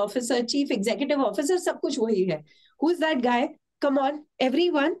financial officer, chief executive officer, सब कुछ वही है. Who is that guy? Come on,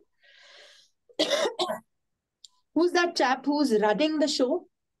 everyone. Who's that chap who's running the show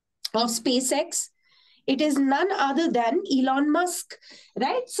of SpaceX? It is none other than Elon Musk,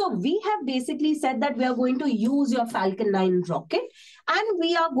 right? So we have basically said that we are going to use your Falcon 9 rocket and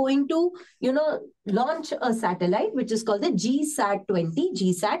we are going to, launch a satellite which is called the GSAT-20,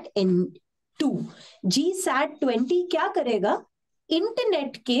 GSAT-N2. GSAT-20 क्या करेगा?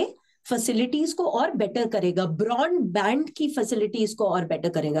 Internet के facilities को और better करेगा, broadband की facilities को और better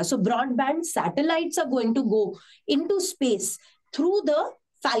करेगा. सो broadband satellites are going to go into space through the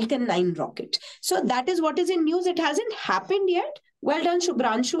Falcon 9 rocket. So that is what is in news. It hasn't happened yet. Well done,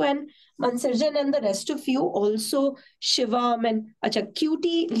 Shubhranshu and Mansarjan and the rest of you. Also, Shivam and अच्छा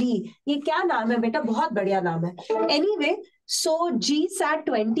Cutie Lee. ये क्या नाम है बेटा? बहुत बढ़िया नाम है. Anyway, so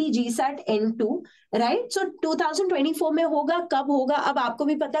GSAT-20, GSAT-N2, right? So 2024 में होगा. कब होगा? अब आपको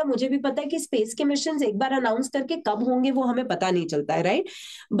भी पता है, मुझे भी पता है कि स्पेस के मिशन एक बार अनाउंस करके कब होंगे वो हमें पता नहीं चलता है, right?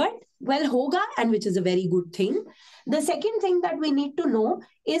 But well होगा, and which is a very good thing. The second thing that we need to know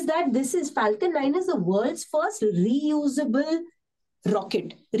is that this is Falcon 9 is the world's first reusable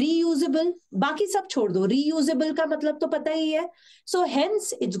rocket. Reusable, बाकी सब छोड़ दो. Reusable का मतलब तो पता ही है. So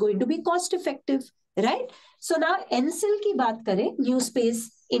hence it's going to be cost effective, right? So now NSIL की बात करें, New Space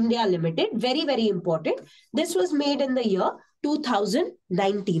India Limited, very very important. This was made in the year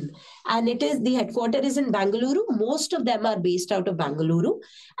 2019 and it is, the headquarters is in Bangalore. Most of them are based out of Bangalore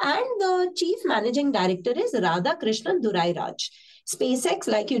and the chief managing director is Radhakrishnan Durairaj. SpaceX,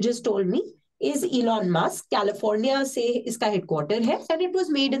 like you just told me, is Elon Musk. California से इसका headquarter है and it was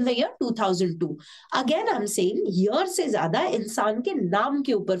made in the year 2002. Again I'm saying year से ज़्यादा इंसान के नाम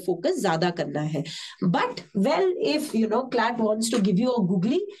के ऊपर focus ज़्यादा करना है. But well, if Clat wants to give you a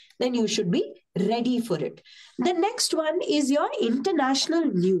googly, then you should be ready for it. The next one is your international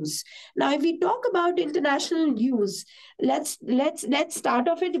news. Now if we talk about international news, let's start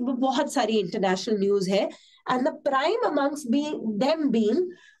off it. बहुत सारी international news है and the prime amongst them being,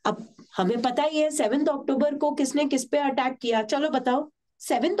 अब हमें पता ही है 7 अक्टूबर को किसने किस पे अटैक किया. चलो बताओ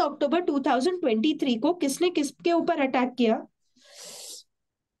 7 अक्टूबर 2023 को किसने किसके ऊपर अटैक किया?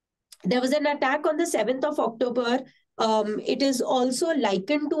 There was an attack on the 7th of October. It is also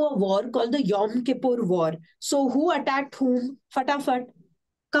likened to a war called the Yom Kippur War. So who attacked whom? Fatafat.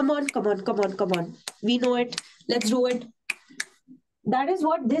 Come on. We know it. Let's do it. That is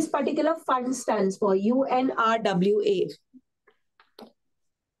what this particular fund stands for, UNRWA.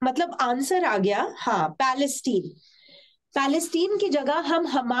 मतलब answer आ गया. हाँ, Palestine की जगह हम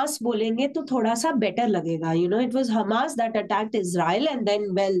Hamas बोलेंगे तो थोड़ा सा बेटर लगेगा. It was Hamas that attacked Israel and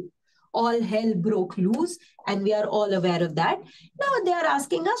then, well, all hell broke loose and we are all aware of that. Now they are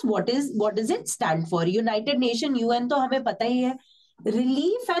asking us what does it stand for? United Nations, UN तो हमें पता ही है.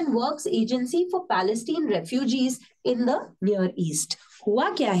 Relief and Works Agency for Palestine Refugees in the Near East. हुआ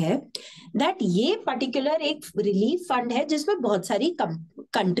क्या है that ये particular एक relief fund है जिसमें बहुत सारी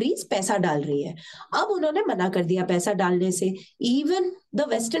कंट्रीज पैसा डाल रही है. अब उन्होंने मना कर दिया पैसा डालने से. Even the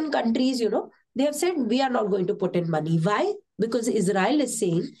Western countries, they have said we are not going to put in money. Why? because Israel is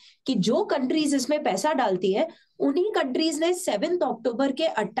saying कि जो countries इसमें पैसा डालती है उन्हीं countries ने 7th October के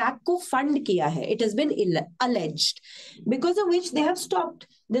attack को fund किया है. It has been alleged, because of which they have stopped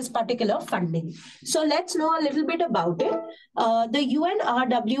this particular funding. So let's know a little bit about it. The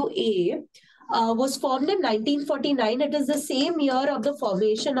UNRWA was formed in 1949. It is the same year of the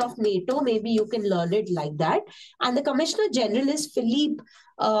formation of NATO. Maybe you can learn it like that. And the Commissioner General is Philippe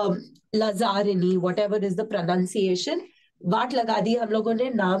Lazzarini, whatever is the pronunciation. वाट लगा दी हम लोगों ने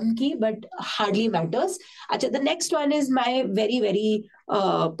नाम की, but hardly matters. अच्छा, the next one is my very, very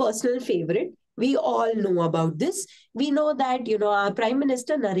personal favorite. We all know about this. We know that, you know, our Prime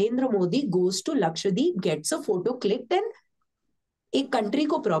Minister Narendra Modi goes to Lakshadweep, gets a photo clicked, and एक country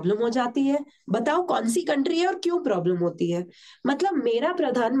को problem हो जाती है. बताओ कौन सी country है और क्यों प्रॉब्लम होती है? मतलब मेरा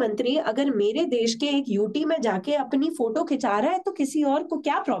प्रधानमंत्री अगर मेरे देश के एक यूटी में जाके अपनी फोटो खिंचा रहा है तो किसी और को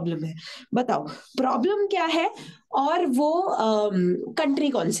क्या प्रॉब्लम है? बताओ प्रॉब्लम क्या है और वो कंट्री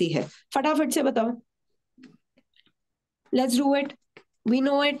कौन सी है? फटाफट से बताओ. Let's do it. We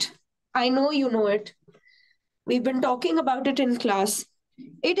know it. I know you know it. We've been talking about it in class.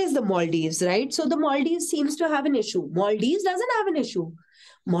 It is the Maldives, right? So the Maldives seems to have an issue. Maldives doesn't have an issue.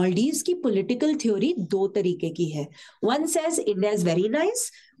 Maldives की political theory दो तरीके की है. One says India is very nice.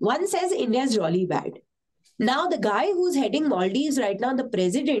 One says India is really bad. Now the guy who's heading Maldives right now, the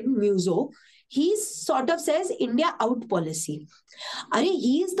president Muzo, he sort of says India out policy.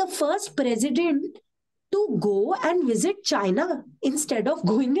 He is the first president to go and visit China instead of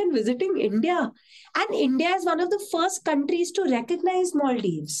going and visiting India. And India is one of the first countries to recognize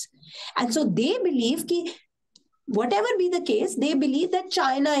Maldives. And so they believe कि whatever be the case, they believe that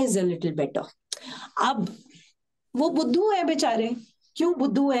China is a little better. अब वो बुद्धू है बेचारे. क्यों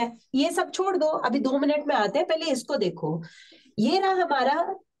बुद्धू है? ये सब छोड़ दो, अभी 2 मिनट में आते हैं. पहले इसको देखो. ये रहा हमारा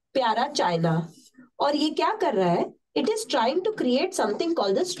प्यारा चाइना, और ये क्या कर रहा है? It is trying to create something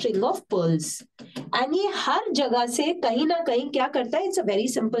called the string of pearls. And ये हर जगह से कहीं ना कहीं क्या करता है? It's a very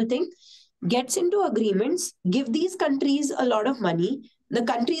simple thing. Gets into agreements, give these countries a lot of money. The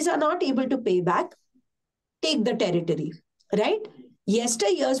countries are not able to pay back. Take the territory, right?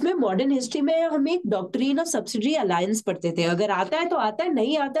 Yesteryears में modern history में हम एक doctrine of subsidiary alliance पढ़ते थे. अगर आता है तो आता है,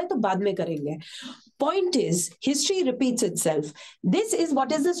 नहीं आता है तो बाद में करेंगे. Point is, history repeats itself. This is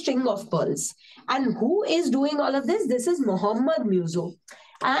what is the string of pearls. And who is doing all of this? This is Mohammad Muzo.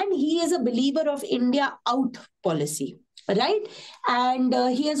 And he is a believer of India out policy, right? And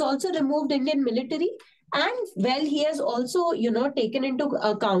he has also removed Indian military. And well, he has also, you know, taken into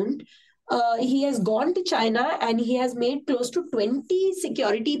account, he has gone to China and he has made close to 20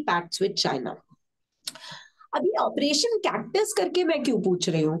 security pacts with China. अभी operation cactus करके मैं क्यों पूछ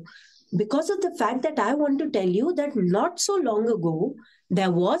रही हूँ? Because of the fact that I want to tell you that not so long ago, there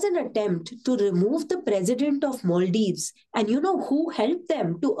was an attempt to remove the president of Maldives. And you know who helped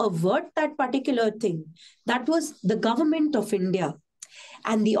them to avert that particular thing? That was the government of India.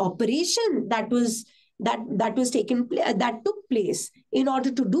 And the operation that took place in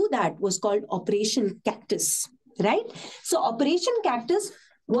order to do that was called Operation Cactus, right? So Operation Cactus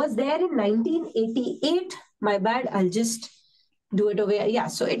was there in 1988. My bad, I'll just do it over here. Yeah,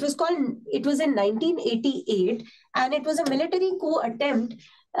 so it was in 1988, and it was a military coup attempt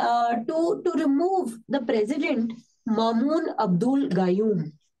to remove the president Mamoon Abdul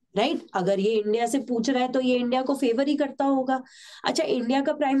Gayoom. Right? अगर ये India से पूछ रहा है तो ये India को favour ही करता होगा. अच्छा, इंडिया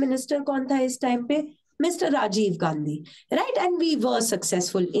का प्राइम मिनिस्टर कौन था इस टाइम पे? Mr. Rajiv Gandhi, right? And we were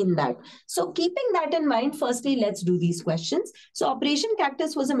successful in that. So keeping that in mind, firstly, let's do these questions. So Operation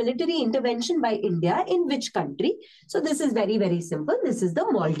Cactus was a military intervention by India in which country? So this is very, very simple. This is the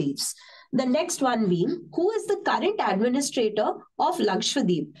Maldives. The next one being, who is the current administrator of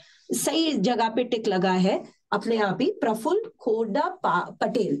Lakshadweep? सही जगह पे टिक लगा है अपने आप ही, Praful Khurda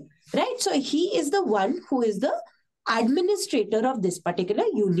Patel, right? So he is the one who is the administrator of this particular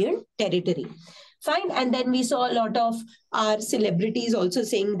union territory. Fine. And then we saw a lot of our celebrities also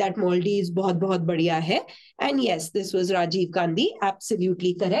saying that Maldives बहुत बहुत बढ़िया है. And yes, this was Rajiv Gandhi.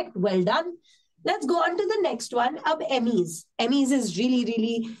 Absolutely correct. Well done. Let's go on to the next one. अब Emmys. Emmys is really,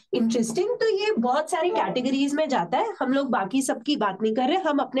 really interesting. तो ये बहुत सारी categories में जाता है. हम लोग बाकी सबकी बात नहीं कर रहे,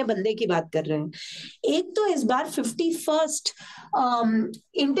 हम अपने बंदे की बात कर रहे हैं. एक तो इस बार 51st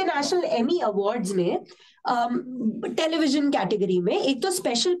International Emmy Awards में टेलीविजन कैटेगरी में एक तो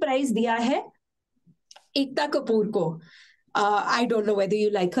स्पेशल प्राइज दिया है Ekta Kapoor ko. I don't know whether you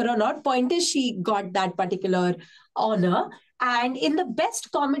like her or not. Point is, she got that particular honor. And in the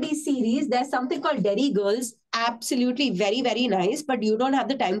best comedy series, there's something called Derry Girls. Absolutely very, very nice. But you don't have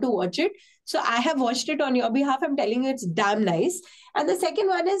the time to watch it. So I have watched it on your behalf. I'm telling you, it's damn nice. And the second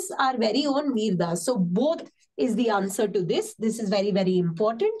one is our very own Veer Das. So both is the answer to this. This is very, very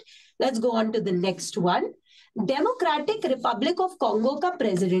important. Let's go on to the next one. Democratic Republic of Congo का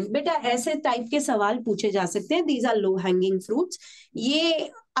president, बेटा ऐसे type के सवाल पूछे जा सकते हैं. These are low hanging fruits,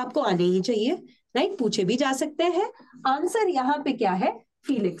 ये आपको आने ही चाहिए, राइट? पूछे भी जा सकते हैं. आंसर यहाँ पे क्या है?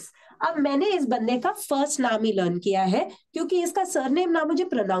 फीलिक्स. अब मैंने इस बंदे का फर्स्ट नाम ही लर्न किया है, क्योंकि इसका सरनेम ना मुझे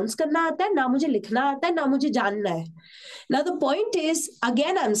प्रोनाउंस करना आता है, ना मुझे लिखना आता है, ना मुझे जानना है. Now the point is,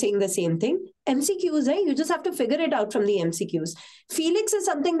 again I'm saying the same thing. MCQs है, you just have to figure it out from the MCQs. Felix is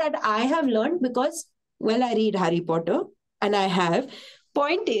something that I have learned because, well, I read Harry Potter and I have.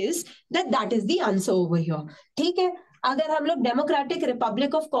 Point is that that is the answer over here. ठीक है. अगर हम लोग democratic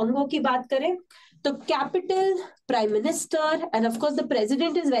Republic of Congo की बात करें, तो capital, prime minister end of course the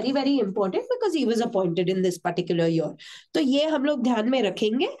president is very very important because he was appointed in this particular year. तो ये हम लोग ध्यान में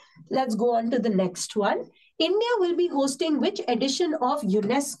रखेंगे. Let's go on to the next one. India will be hosting which edition of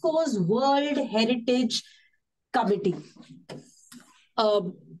UNESCO's World Heritage Committee?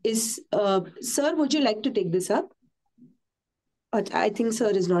 Sir, would you like to take this up? I think sir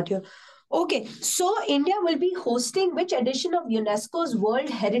is not here. Okay, so India will be hosting which edition of UNESCO's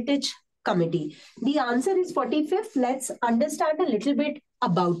World Heritage Committee? The answer is 45th. Let's understand a little bit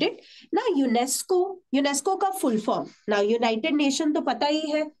about it. Now, UNESCO का full form. Now, United Nation तो पता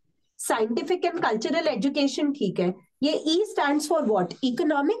ही है. Scientific and cultural education, ठीक है. ये E stands for what?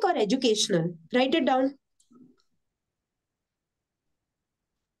 Economic और educational. Right it down.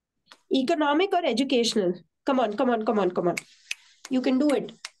 Economic और educational. Come on come on come on come on, you can do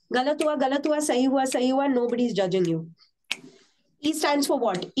it. गलत हुआ, सही हुआ, nobody is judging you. E stands for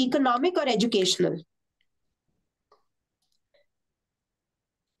what? Economic और educational.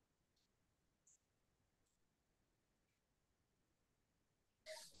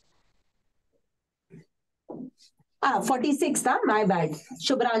 Ah, 46 था, my bad.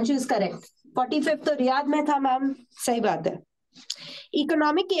 Shubhranshu is correct. 45th तो Riyadh में था मैम, सही बात है.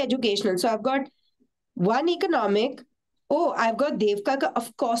 Economic की educational. So I've got one economic. Oh, I've got Devka ka,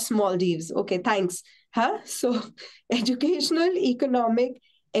 of course, Maldives. Okay, thanks. Huh? So educational, economic,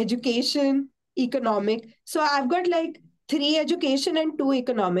 education, economic. So I've got like 3 education and 2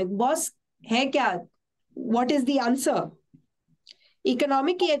 economic. Boss, है क्या? What is the answer?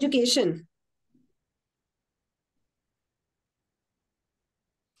 Economic की education.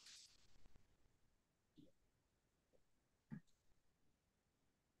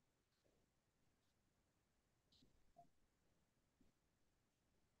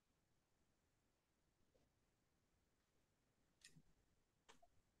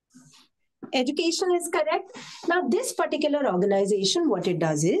 Education is correct. Now, this particular organization, what it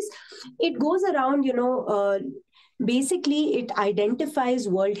does is, it goes around, basically it identifies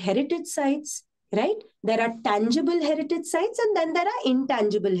World Heritage Sites, right? There are tangible heritage sites and then there are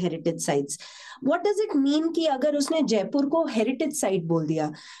intangible heritage sites. What does it mean कि अगर उसने जयपुर को heritage site बोल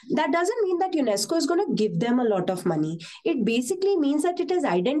दिया? That doesn't mean that UNESCO is going to give them a lot of money. It basically means that it is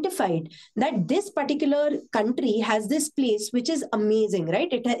identified that this particular country has this place which is amazing,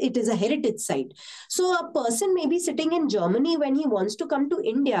 right? It is a heritage site. So a person may be sitting in Germany when he wants to come to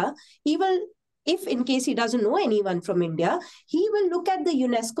India, he will, if in case he doesn't know anyone from India, he will look at the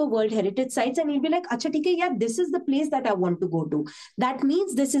UNESCO World Heritage Sites and he'll be like, acha, theek hai, yeah, this is the place that I want to go to. That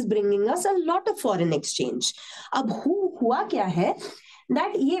means this is bringing us a lot of foreign exchange. Ab hua kya hai?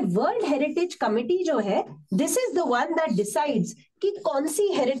 That ye World Heritage Committee jo hai, this is the one that decides ki kaun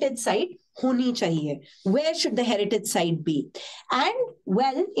si heritage site honi chahiye. Where should the heritage site be? And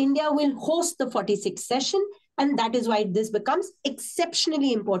well, India will host the 46th session. And that is why this becomes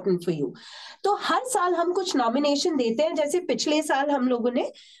exceptionally important for you. तो हर साल हम कुछ nomination देते हैं, जैसे पिछले साल हम लोगों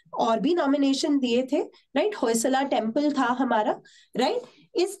ने और भी नॉमिनेशन दिए थे, राइट? होयसला टेम्पल था हमारा, राइट?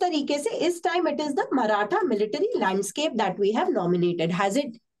 इस तरीके से इस time it is the Maratha military landscape that we have nominated. Has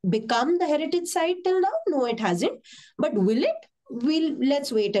it become the heritage site till now? No, it hasn't, but will it?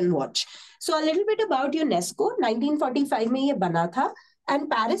 Let's wait and watch. So a little bit about UNESCO. 1945 में ये बना था. And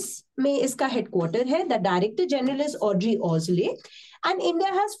Paris में इसका headquarter है. The Director General is Audrey Ausley. And India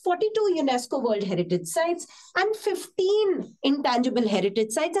has 42 UNESCO World Heritage Sites and 15 intangible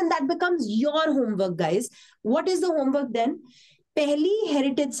heritage sites. And that becomes your homework, guys. What is the homework then? पहली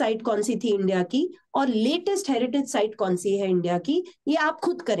heritage site कौन सी थी India की और latest heritage site कौन सी है India की, ये आप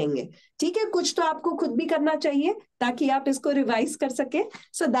खुद करेंगे. ठीक है, कुछ तो आपको खुद भी करना चाहिए ताकि आप इसको रिवाइज कर सके.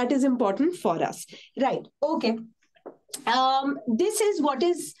 So that is important for us, right? Okay, this is what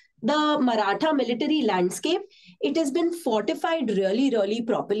is the Maratha military landscape. it has been fortified really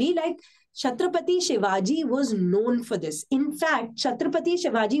properly. Like Chhatrapati Shivaji was known for this. In fact, Chhatrapati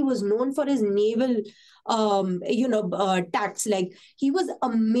Shivaji was known for his naval tacts. Like he was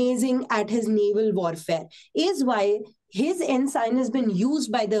amazing at his naval warfare, is why his ensign has been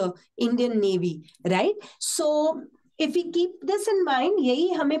used by the Indian Navy, right? So if we keep this in mind,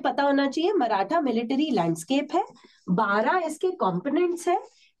 यही हमें पता होना चाहिए, Maratha military landscape है, 12 इसके components है,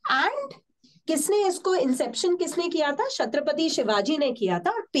 and किसने इसको इंसेप्शन किसने किया था? छत्रपति शिवाजी ने किया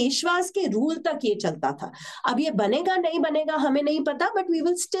था, और पेशवास के रूल तक ये चलता था. अब ये बनेगा नहीं बनेगा हमें नहीं पता, but we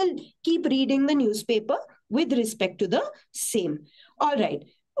will still keep reading the newspaper with respect to the same. All right.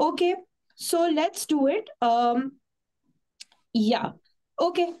 Okay. So let's do it. Yeah.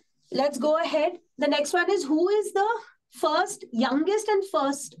 Okay. Let's go ahead. The next one is, who is the youngest and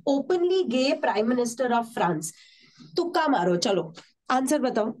first openly gay prime minister of France? Tukka maro, chalo. Answer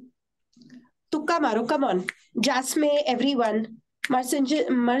batao. Tukka maro, come on. Jasmine, everyone.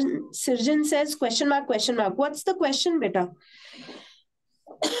 Marsurjan says question mark. What's the question, beta?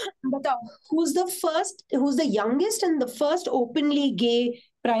 Batao, who's the youngest and the first openly gay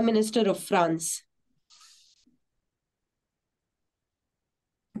prime minister of France?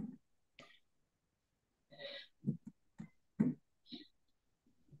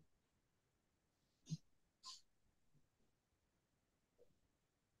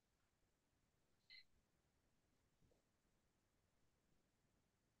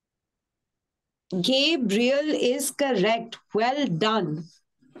 Gabriel is correct. Well done.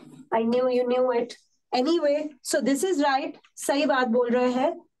 I knew you knew it. Anyway, so this is right. सही बात बोल रहे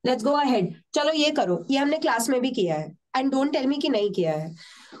हैं. Let's go ahead. चलो ये करो. ये हमने क्लास में भी किया है. And don't tell me कि नहीं किया है.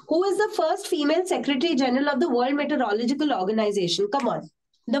 Who is the first female Secretary General of the World Meteorological Organization? Come on.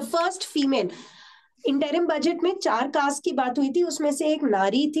 The first female. Interim budget में 4 कास्ट की बात हुई थी, उसमें से एक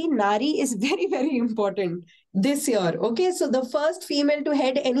नारी थी. नारी is very important this year. Okay, so the first female to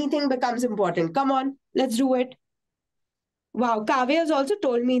head anything becomes important. Come on, let's do it. Wow, Kavya has also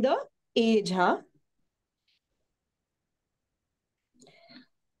told me the age, huh?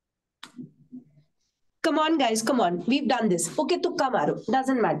 Come on, guys, come on. We've done this. Okay, tukka maro.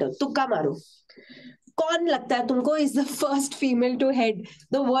 Doesn't matter. Tukka maro. कौन लगता है तुमको is the first female to head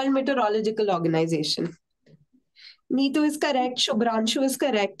the World Meteorological Organization? Neetu is correct. Shubhranshu is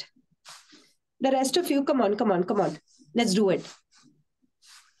correct. The rest of you, come on. Let's do it.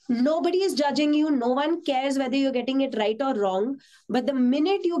 Nobody is judging you. No one cares whether you're getting it right or wrong. But the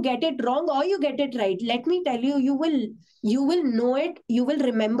minute you get it wrong or you get it right, let me tell you, you will know it. You will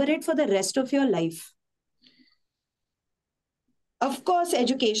remember it for the rest of your life. Of course,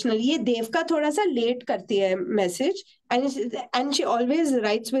 educational. ये देवका थोड़ा सा late करती है message, and she always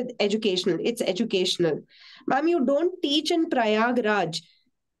writes with educational. It's educational. Ma'am, you don't teach in Prayagraj.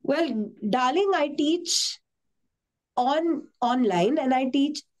 Well, darling, I teach online and I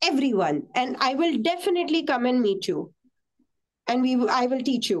teach everyone, and I will definitely come and meet you, and I will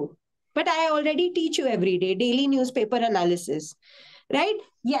teach you. But I already teach you every day, daily newspaper analysis, right?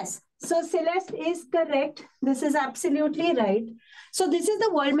 Yes. So Celeste is correct. This is absolutely right. So this is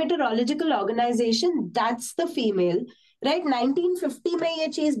the World Meteorological Organization. That's the female, right? 1950 में ये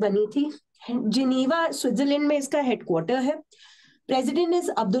चीज बनी थी. Geneva, Switzerland में इसका headquarter है. President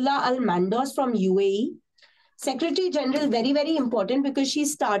is Abdullah Al Mandos from UAE. Secretary General, very important because she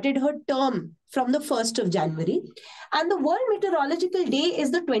started her term from the 1st of January. And the World Meteorological Day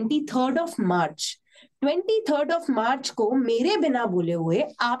is the 23rd of March. 23rd of March को मेरे बिना बोले हुए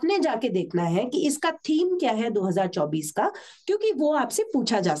आपने जाके देखना है कि इसका थीम क्या है 2024 का, क्योंकि वो आपसे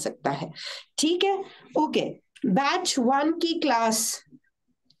पूछा जा सकता है. ठीक है? ओके. बैच 1 की class.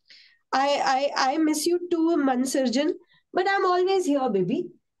 I miss you too, Mansarjan, but I'm always here, baby.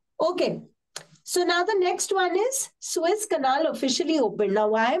 Okay. So now the next one is Suez Canal officially opened. Now,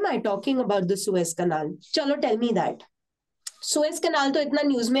 why am I talking about the Suez Canal? Chalo, tell me that. Suez Canal तो इतना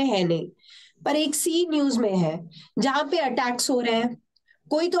news में है नहीं, पर एक सी news में है जहां पे अटैक्स हो रहे हैं.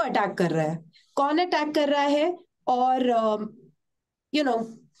 कोई तो अटैक कर रहा है. कौन अटैक कर रहा है? और you know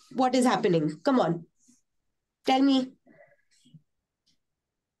what is happening? Come on, tell me.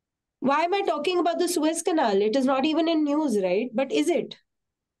 Why am I talking about the Suez Canal? It is not even in news, right? But is it?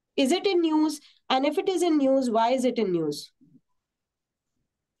 Is it in news? And if it is in news, why is it in news?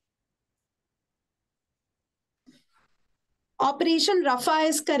 Operation Rafah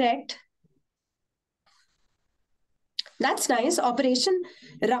is correct. That's nice. Operation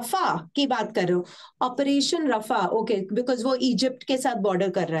Rafah की बात कर रहे हो. Operation Rafah, okay, because वो Egypt के साथ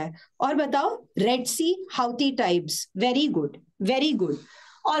border कर रहा है. और बताओ, Red Sea, Houthi tribes. Very good. Very good.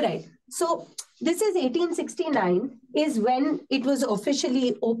 All right. So this is 1869 is when it was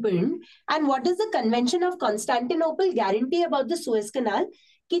officially opened. And what does the Convention of Constantinople guarantee about the Suez Canal?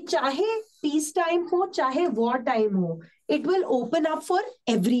 कि चाहे peace time हो चाहे war time हो, it will open up for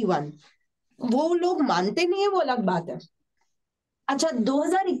everyone. वो लोग मानते नहीं है, वो अलग बात है. अच्छा,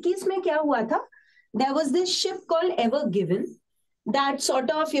 2021 में क्या हुआ था? There was this ship called Ever Given that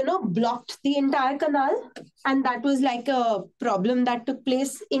sort of, blocked the entire canal, and that was like a problem that took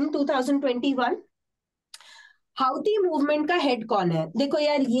place in 2021. हाउती movement का हेड कौन है? देखो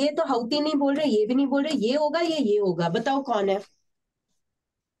यार, ये तो हाउती नहीं बोल रहे, ये भी नहीं बोल रहे, ये होगा ये होगा, बताओ कौन है?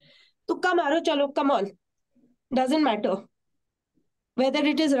 तुक्का मारो, चलो, come on, doesn't matter whether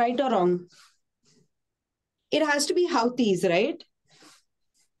it is right or wrong. It has to be Houthis, right?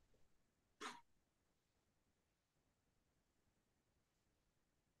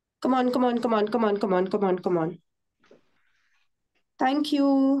 Come on, come on, come on, come on, come on, come on, come on. Thank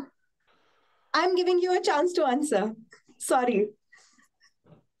you. I'm giving you a chance to answer. Sorry.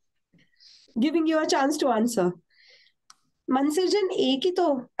 Giving you a chance to answer. मनसर्जन ए की तो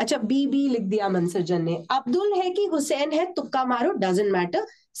अच्छा B लिख दिया मनसर्जन ने. अब्दुल है कि हुसैन है, तुक्का मारो, डजंट मैटर.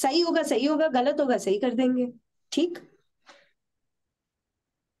 सही होगा, गलत होगा, सही कर देंगे. ठीक.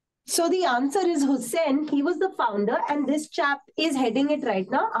 So the answer is Hussain. He was the founder, and this chap is heading it right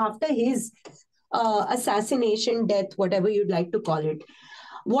now after his assassination, death, whatever you'd like to call it.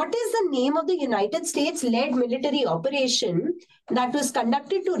 What is the name of the United States-led military operation that was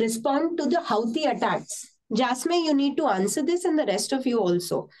conducted to respond to the Houthi attacks? Jasmine, you need to answer this, and the rest of you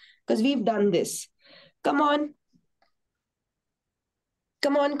also, because we've done this. Come on.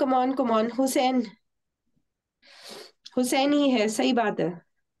 Come on, come on, come on. Hussain. Hussain ही है, सही बात है.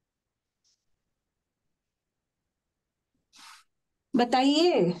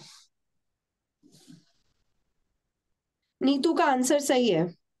 बताइए. नीतू का answer सही है.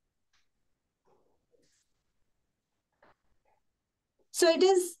 So it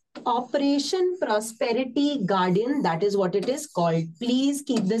is Operation Prosperity Guardian. That is what it is called. Please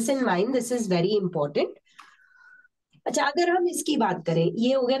keep this in mind. This is very important. अच्छा, अगर हम इसकी बात करें,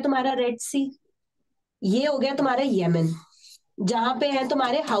 ये हो गया तुम्हारा रेड सी, ये हो गया तुम्हारा येमन, जहां पे है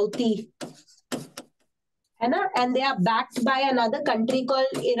तुम्हारे हाउती, है ना? And they are backed by another country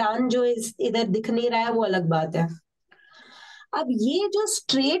called Iran, जो इधर दिख नहीं रहा है, वो अलग बात है. अब ये जो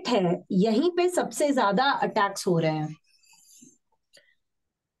स्ट्रेट है, यहीं पे सबसे ज्यादा अटैक्स हो रहे हैं.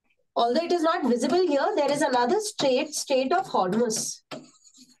 Although it is not visible here, there is another Strait of Hormuz,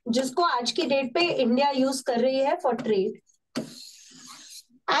 जिसको आज की डेट पे इंडिया यूज कर रही है for trade.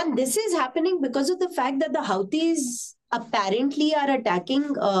 And this is happening because of the fact that the Houthis apparently are attacking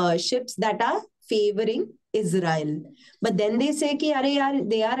ships that are favoring Israel. But then they say that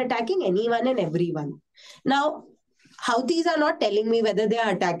they are attacking anyone and everyone. Now, Houthis are not telling me whether they are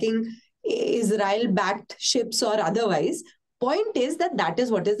attacking Israel-backed ships or otherwise. Point is that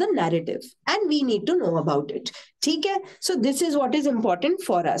is what is the narrative, and we need to know about it. Okay? So this is what is important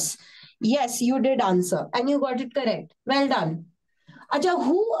for us. Yes, you did answer, and you got it correct. Well done. Acha,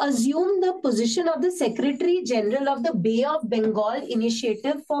 who assumed the position of the Secretary General of the Bay of Bengal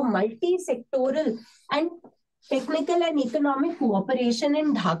Initiative for Multi-Sectoral and Technical and Economic Cooperation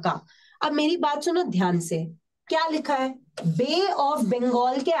in Dhaka? अब मेरी बात सुनो ध्यान से. क्या लिखा है? बे of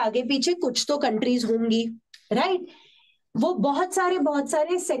Bengal के आगे पीछे कुछ तो कंट्रीज होंगी, राइट? वो बहुत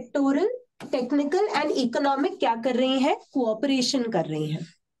सारे सेक्टोरल, टेक्निकल एंड इकोनॉमिक क्या कर रही हैं? कोऑपरेशन कर रही हैं.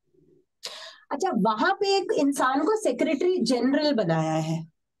 अच्छा, वहां पे एक इंसान को सेक्रेटरी जनरल बनाया है.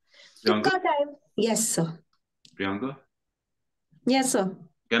 तुक्का time. Yes sir. Priyanka? Yes sir.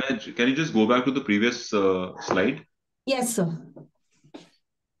 Can you just go back to the previous slide? Yes sir.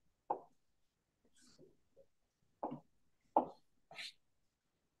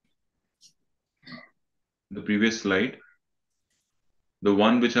 The previous slide, the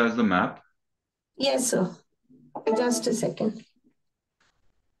one which has the map. Yes sir. Just a second.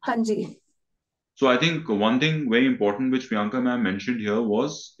 Hanji. So I think one thing very important which Priyanka ma'am mentioned here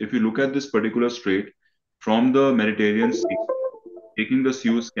was, if you look at this particular strait from the Mediterranean Sea, taking the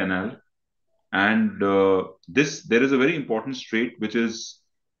Suez Canal, and there is a very important strait which is,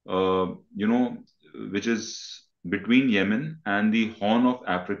 which is between Yemen and the Horn of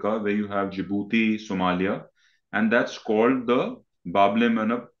Africa, where you have Djibouti, Somalia, and that's called the Bab el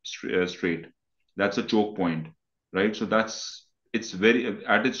Mandeb Strait. That's a choke point, right? So it's very,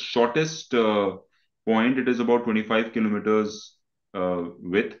 at its shortest point, it is about 25 kilometers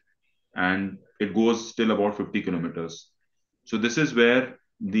width, and it goes till about 50 kilometers. So this is where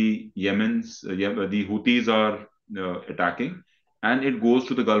the the Houthis are attacking, and it goes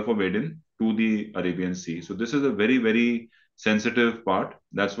to the Gulf of Aden, to the Arabian Sea. So this is a very, very sensitive part.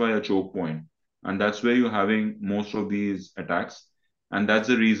 That's why a choke point, and that's where you're having most of these attacks, and that's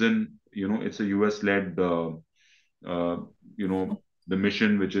the reason, it's a US led uh, the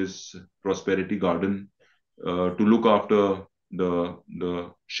mission, which is Prosperity Garden, to look after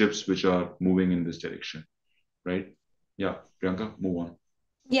the ships which are moving in this direction, right? Yeah, Priyanka, move on.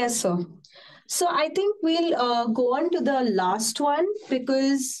 Yes, sir. So I think we'll go on to the last one,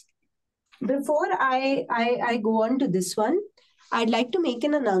 because before I go on to this one, I'd like to make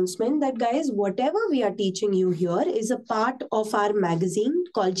an announcement that, guys, whatever we are teaching you here is a part of our magazine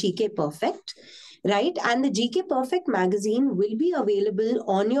called GK Perfect, right? And the GK Perfect magazine will be available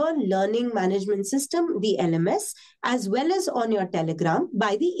on your learning management system, the LMS, as well as on your Telegram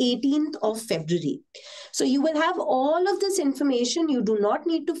by the 18th of February. So you will have all of this information. You do not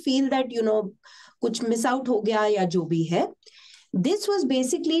need to feel that, kuch miss out ho gaya ya jo bhi hai. This was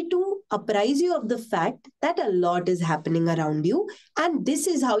basically to apprise you of the fact that a lot is happening around you, and this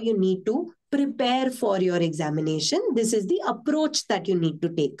is how you need to prepare for your examination. This is the approach that you need to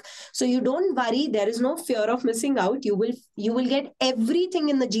take. So you don't worry, there is no fear of missing out. You will get everything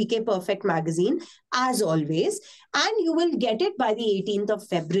in the GK Perfect magazine as always, and you will get it by the 18th of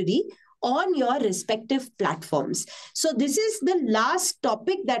February on your respective platforms. So this is the last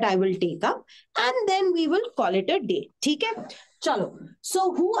topic that I will take up, and then we will call it a day. ठीक है? चलो.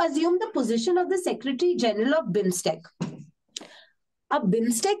 So who assumed the position of the Secretary General of BIMSTEC? अब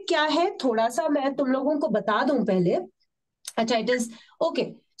BIMSTEC क्या है, थोड़ा सा मैं तुम लोगों को बता दूं पहले. अच्छा, it is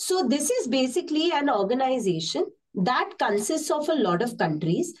okay. So this is basically an organization that consists of a lot of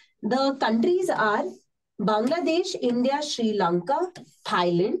countries. The countries are Bangladesh, India, Sri Lanka,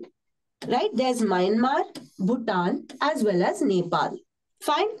 Thailand, right? There's Myanmar, Bhutan, as well as Nepal.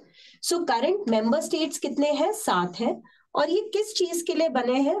 Fine. So current member states कितने हैं? 7 हैं. और ये किस चीज के लिए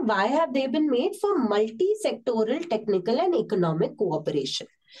बने हैं? Why have they been made? For multi-sectoral, technical and economic cooperation.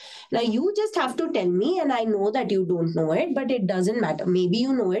 Now you just have to tell me, and I know that you don't know it, but it doesn't matter. Maybe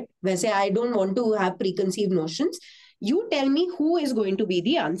you know it. वैसे I don't want to have preconceived notions. You tell me who is going to be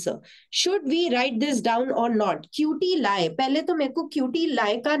the answer. Should we write this down or not? Cutie lie. पहले तो मेरे को cutie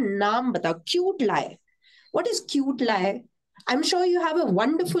lie का नाम बताओ. Cute lie. What is cute lie? I'm sure you have a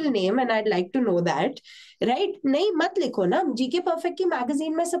wonderful name and I'd like to know that. Right? नहीं मत लिखो ना. GK Perfect की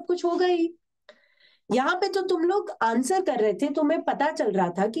मैगजीन में सब कुछ होगा ही. यहाँ पे तो तुम लोग आंसर कर रहे थे, तुम्हें पता चल रहा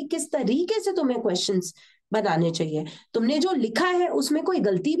था कि किस तरीके से तुम्हें क्वेश्चंस बनाने चाहिए. तुमने जो लिखा है उसमें कोई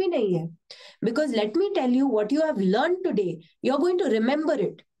गलती भी नहीं है. Because let me tell you, what you have learned today, you're going to remember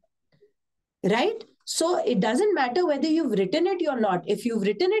it. Right? So it doesn't matter whether you've written it or not. If you've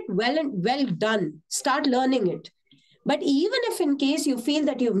written it, well done. Start learning it. But even if in case you feel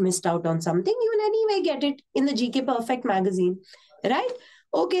that you've missed out on something, you will anyway get it in the GK Perfect magazine. Right?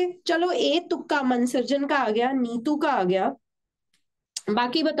 Okay, चलो ए तुक्का मनसर्जन का आ गया, नीतू का आ गया.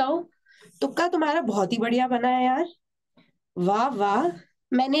 बाकी बताओ. तुक्का तुम्हारा बहुत ही बढ़िया बना है यार. वाह वाह,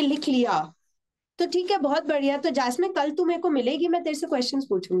 मैंने लिख लिया. तो ठीक है, बहुत बढ़िया. तो जैस्मिन, कल तू मेरे को मिलेगी, मैं तेरे से क्वेश्चंस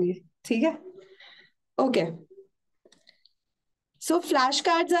पूछूंगी. ठीक है? Okay. So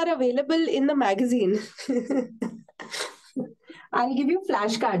flashcards are available in the magazine. I'll give you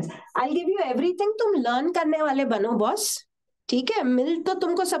flashcards. I'll give you everything. तुम learn करने वाले बनो बॉस. ठीक है? मिल तो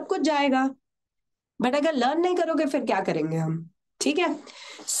तुमको सब कुछ जाएगा. बट अगर लर्न नहीं करोगे फिर क्या करेंगे हम? ठीक है?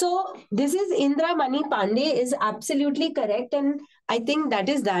 So this is Indra Mani Pandey is absolutely correct, and I think that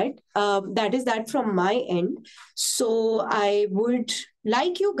is that from my end. So I would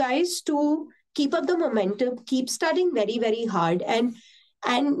like you guys to keep up the momentum, keep studying very, very hard,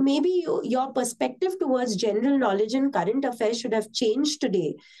 and maybe your perspective towards general knowledge and current affairs should have changed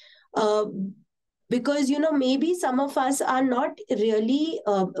today. Because maybe some of us are not really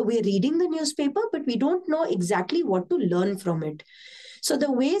we're reading the newspaper, but we don't know exactly what to learn from it. So the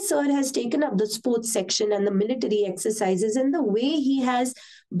way sir has taken up the sports section and the military exercises, and the way he has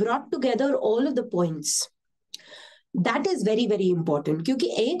brought together all of the points, that is very, very important.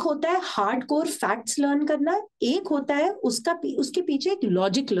 क्योंकि एक होता है hardcore facts learn करना, एक होता है उसके पीछे एक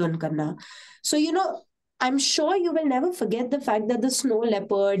logic learn करना. So I'm sure you will never forget the fact that the snow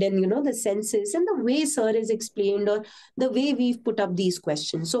leopard and the census and the way sir is explained, or the way we've put up these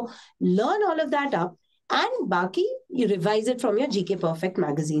questions. So learn all of that up, and baki you revise it from your GK Perfect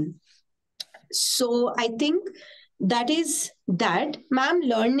magazine. So I think that is that. Ma'am,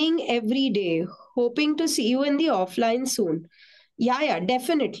 learning every day. Hoping to see you in the offline soon. Yeah,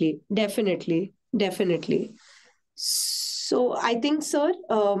 definitely. So I think, sir.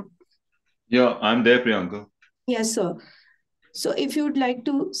 Yeah, I'm there, Priyanka. Yes, sir. So if you'd like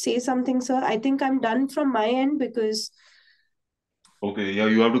to say something, sir, I think I'm done from my end because. Okay, yeah,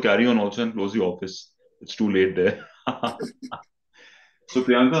 you have to carry on also and close the office. It's too late there. So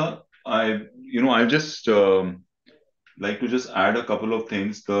Priyanka, I just like to just add a couple of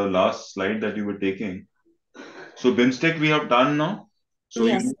things. The last slide that you were taking. So BIMSTEC we have done now. So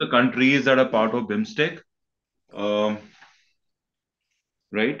you Yes. know the countries that are part of BIMSTEC, um,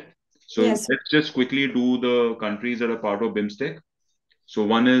 right? So Yes. let's just quickly do the countries that are part of BIMSTEC. So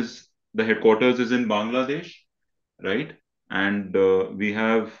one is the headquarters is in Bangladesh, right? And we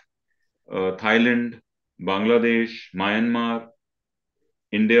have Thailand, Bangladesh, Myanmar,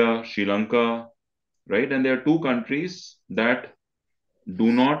 India, Sri Lanka, right? And there are two countries that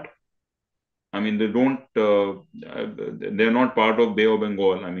do not, I mean, they don't, they're not part of Bay of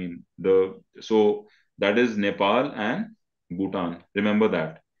Bengal. I mean, so that is Nepal and Bhutan. Remember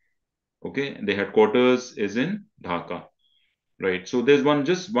that. Okay. The headquarters is in Dhaka, right? So there's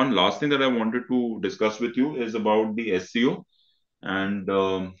just one last thing that I wanted to discuss with you is about the SCO. And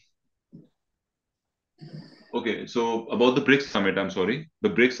okay, so about the BRICS summit, I'm sorry. The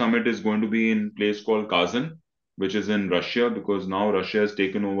BRICS summit is going to be in place called Kazan, which is in Russia, because now Russia has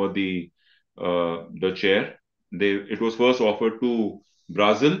taken over the chair. It was first offered to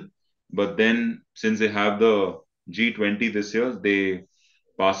Brazil, but then since they have the G20 this year, they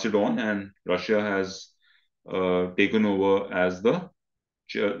passed it on, and Russia has taken over as the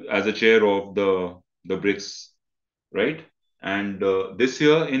as a chair of the BRICS, right? And this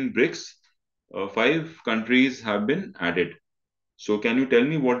year in BRICS, five countries have been added. So can you tell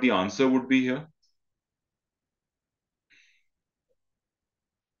me what the answer would be here?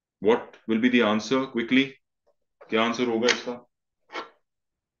 What will be the answer quickly? क्या answer होगा इसका?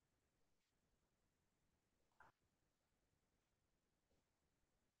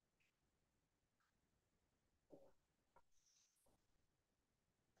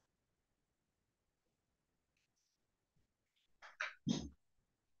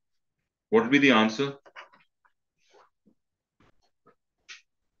 What will be the answer?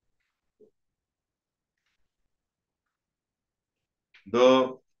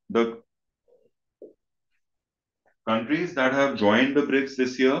 The countries that have joined the BRICS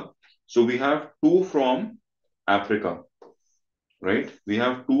this year. So we have two from Africa, right? We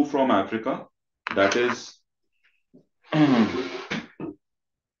have two from Africa. That is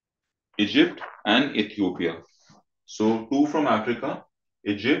Egypt and Ethiopia. So two from Africa,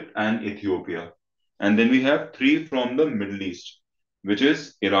 Egypt and Ethiopia. And then we have three from the Middle East, which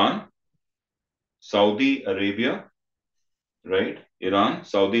is Iran, Saudi Arabia, right? Iran,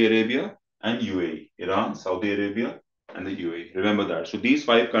 Saudi Arabia, and UAE. Iran, Saudi Arabia, and the UAE. Remember that. So these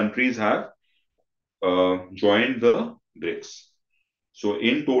five countries have joined the BRICS. So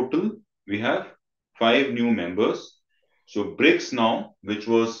in total, we have five new members. So BRICS now, which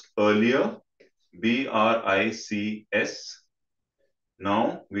was earlier BRICS,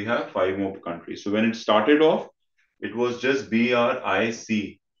 now we have five more countries. So when it started off, it was just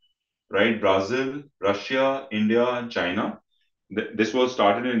BRIC, right? Brazil, Russia, India, and China. This was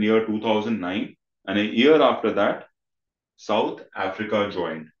started in year 2009, and a year after that, South Africa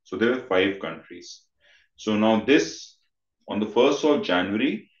joined. So there were five countries. So now this, on the 1st of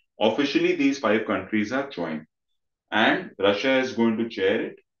January, officially these five countries have joined, and Russia is going to chair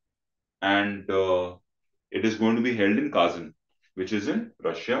it, and it is going to be held in Kazan, which is in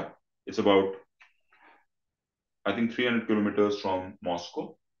Russia. It's about, I think, 300 kilometers from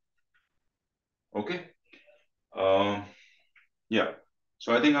Moscow. Okay. Um, Yeah.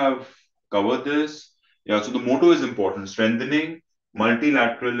 So I think I've covered this. Yeah. So the motto is important: strengthening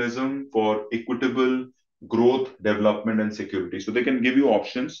multilateralism for equitable growth, development, and security. So they can give you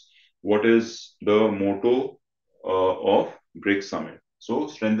options. What is the motto of BRICS Summit? So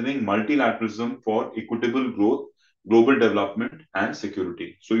strengthening multilateralism for equitable growth, global development, and security.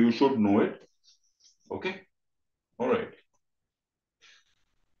 So you should know it. Okay. All right.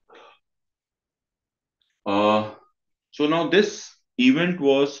 Uh, So now this event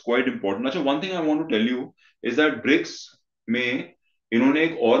was quite important. अच्छा, one thing I want to tell you is that BRICS में इन्होंने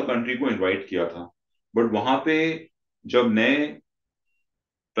एक और country को invite किया था, but वहां पे जब नए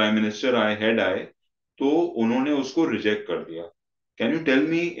प्राइम मिनिस्टर आए, हेड आए, तो उन्होंने उसको रिजेक्ट कर दिया. Can you tell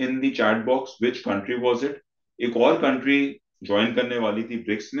me in the chat box which country was it? एक और कंट्री ज्वाइन करने वाली थी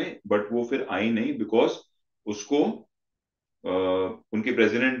ब्रिक्स में, बट वो फिर आई नहीं बिकॉज उसको उनके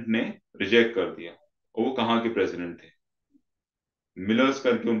प्रेसिडेंट ने रिजेक्ट कर दिया. वो कहाँ के प्रेसिडेंट थे? मिलर्स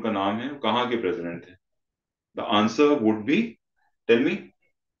करके उनका नाम है, कहाँ के प्रेसिडेंट थे? The answer would be, tell me,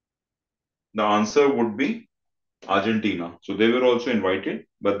 the answer would be Argentina. So they were also invited,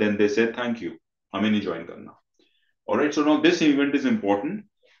 but then they said thank you, हमें नहीं ज्वाइन करना. Alright, so now this event is important,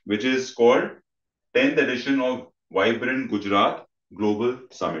 which is called 10th edition of Vibrant Gujarat Global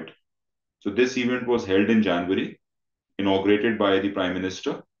Summit. So this event was held in January. inaugurated by the Prime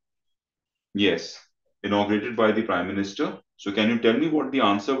Minister? Yes, inaugurated by the Prime Minister. So can you tell me what the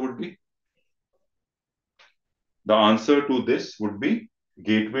answer would be? The answer to this would be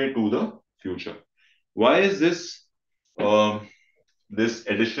Gateway to the Future. Why is um, this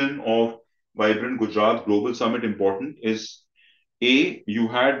edition of Vibrant Gujarat Global Summit important? Is A, you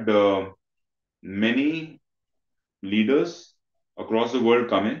had many leaders across the world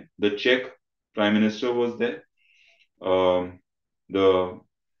coming. The Czech Prime Minister was there. The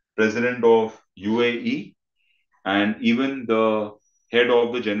President of UAE, and even the head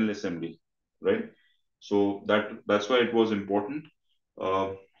of the General Assembly, right? So that's why it was important.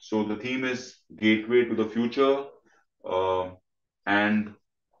 So the theme is Gateway to the Future, uh, and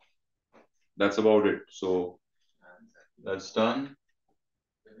that's about it. So that's done.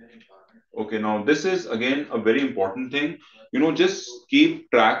 Okay, now this is again a very important thing. Just keep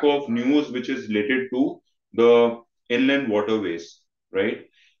track of news which is related to the inland waterways, right?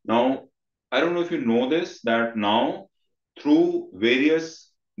 Now, I don't know if you know this, that now through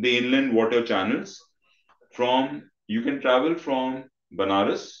various the inland water channels, from you can travel from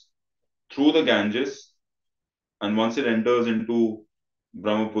Banaras through the Ganges, and once it enters into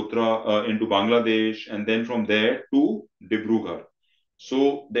Brahmaputra, into Bangladesh, and then from there to Dibrugarh.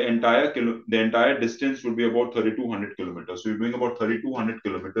 So the entire distance would be about 3,200 kilometers. So you're doing about 3,200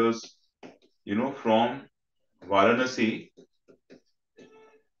 kilometers, from Varanasi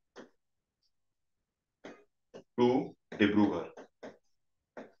to Dibrugarh.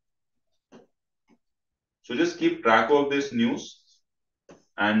 So just keep track of this news.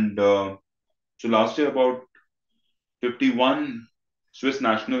 And so last year, about 51 Swiss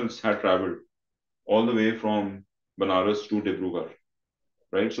nationals had traveled all the way from Banaras to Dibrugarh,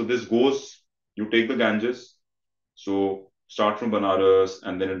 right? So this goes, you take the Ganges, so start from Banaras,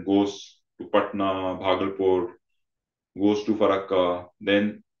 and then it goes to Patna, Bhagalpur, goes to Farakka,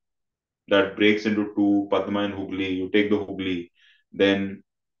 then that breaks into two, Padma and Hooghly. You take the Hooghly, then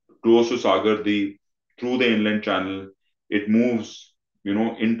close to Sagar Deep, through the inland channel, it moves,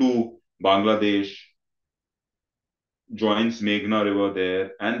 into Bangladesh, joins Meghna River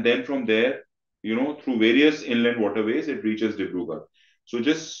there, and then from there, through various inland waterways, it reaches Dibrugarh. So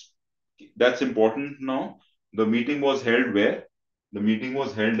just that's important now. The meeting was held where? The meeting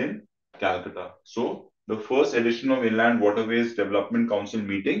was held in Calcutta. So the first edition of Inland Waterways Development Council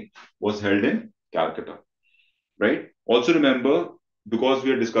meeting was held in Calcutta, right? Also remember, because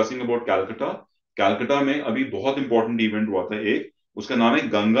we are discussing about Calcutta, Calcutta में अभी बहुत important event हुआ था एक, उसका नाम है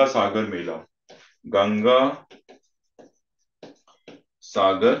गंगा सागर मेला. गंगा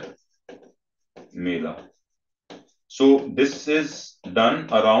सागर मेला. So this is done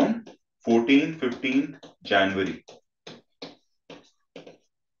around 14-15 January,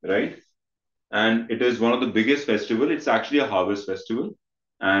 right? And it is one of the biggest festival. It's actually a harvest festival,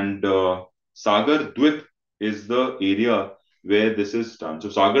 and Sagar Dwip is the area where this is done. So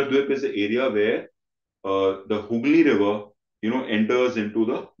Sagar Dwip is the area where the Hooghly River, enters into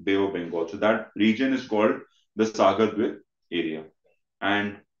the Bay of Bengal. So that region is called the Sagar Dwip area,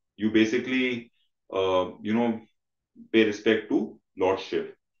 and you basically, pay respect to Lord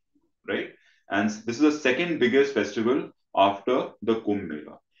Shiv, right? And this is the second biggest festival after the Kumbh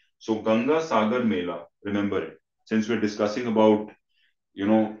Mela. So Ganga Sagar Mela, remember it. Since we're discussing about,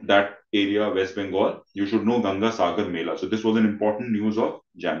 that area, West Bengal, you should know Ganga Sagar Mela. So this was an important news of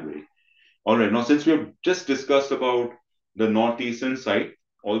January. All right. Now, since we have just discussed about the northeastern side,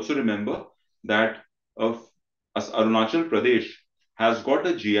 also remember that as Arunachal Pradesh has got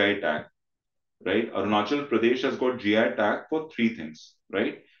a GI tag, right? Arunachal Pradesh has got GI tag for three things,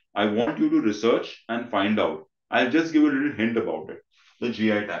 right? I want you to research and find out. I'll just give a little hint about it. The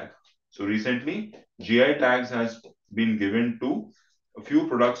GI tag. So recently, GI tags has been given to a few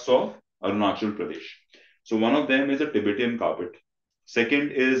products of Arunachal Pradesh. So one of them is a Tibetan carpet.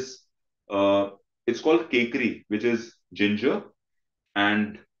 Second is it's called kekri, which is ginger,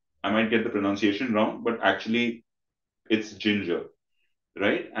 and I might get the pronunciation wrong, but actually it's ginger,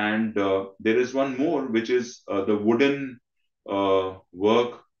 right? And there is one more, which is the wooden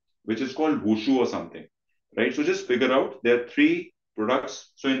work, which is called wushu or something, right? So just figure out there are three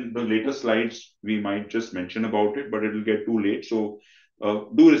products. So in the later slides, we might just mention about it, but it'll get too late. So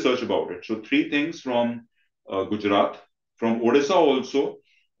do research about it. So three things from Gujarat. From Odisha also,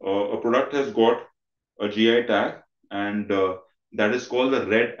 a product has got a GI tag, and that is called the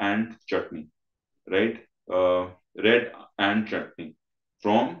red ant chutney, right? Red ant chutney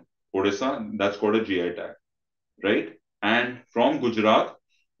from Odisha, that's called a GI tag, right? And from Gujarat,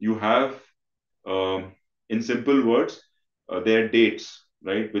 you have, in simple words, their dates,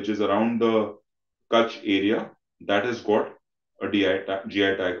 right, which is around the Kutch area. that has got a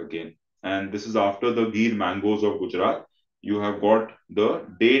GI tag again. And this is after the Gir mangoes of Gujarat. You have got the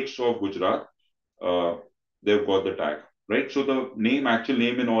dates of Gujarat. Uh, they've got the tag, right? So the name, actual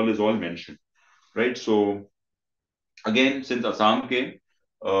name and all is all mentioned, right? So again, since Assam came,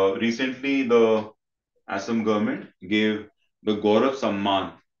 recently the Assam government gave the Gaurav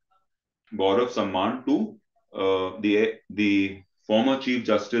Samman to the former Chief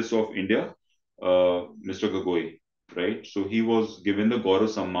Justice of India, Mr. Gogoi, right? So he was given the Gaurav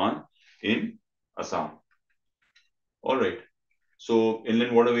Samman in Assam. All right. So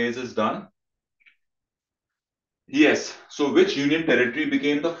inland waterways is done. Yes. So which union territory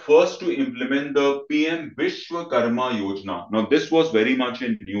became the first to implement the PM Vishwakarma Yojana? Now this was very much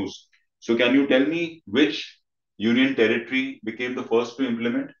in news. So can you tell me which union territory became the first to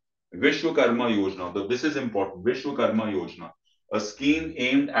implement Vishwakarma Yojana? This is important. Vishwakarma Yojana, a scheme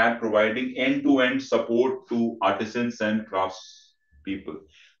aimed at providing end-to-end support to artisans and crafts people.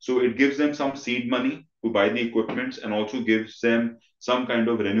 So it gives them some seed money to buy the equipments and also gives them some kind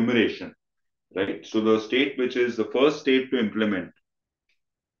of remuneration, right? So the state which is the first state to implement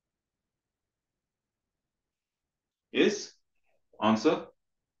is answer.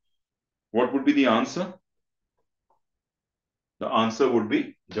 What would be the answer? The answer would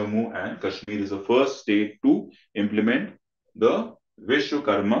be Jammu and Kashmir is the first state to implement the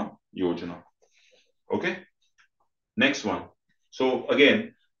Vishwakarma Yojana. Okay. Next one. So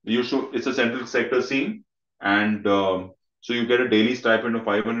again, it's a central sector scheme, and so you get a daily stipend of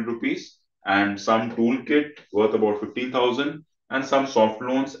 500 rupees and some toolkit worth about 15,000 and some soft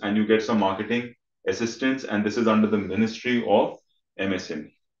loans, and you get some marketing assistance, and this is under the Ministry of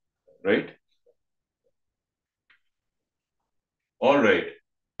MSME, right? All right.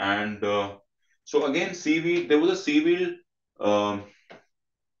 And so again, seaweed, there was a seaweed um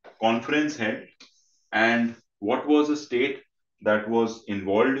conference held, and what was the state that was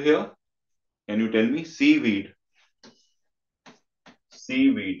involved here? Can you tell me? Seaweed,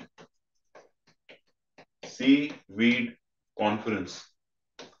 seaweed conference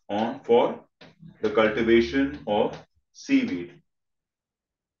on for the cultivation of seaweed.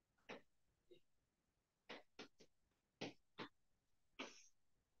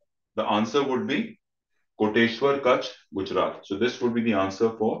 The answer would be Koteshwar, Kutch, Gujarat. So this would be the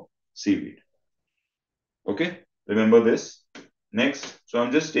answer for seaweed. Okay, remember this. Next, so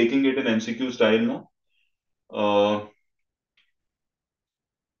I'm just taking it in MCQ style now.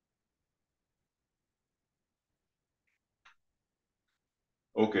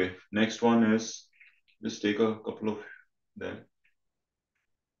 Okay, next one is, just take a couple of them.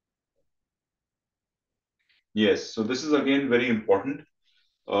 Yes, so this is again very important.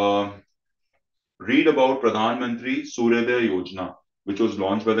 Read about Pradhan Mantri Suryodaya Yojana, which was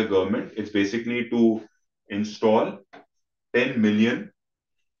launched by the government. It's basically to install 10 million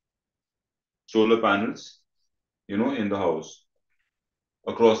solar panels, in the house,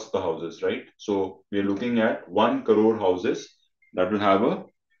 across the houses, right? So we are looking at 1 crore houses that will have a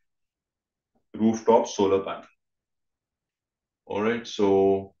rooftop solar panel. All right,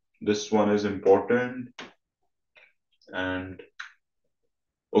 so this one is important. And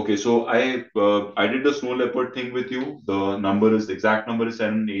okay, so I did the snow leopard thing with you. The exact number is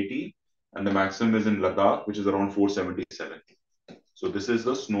 780, and the maximum is in Ladakh, which is around 477. So this is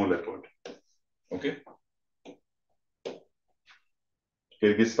the snow leopard. Okay.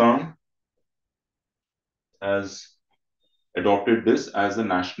 Kyrgyzstan has adopted this as a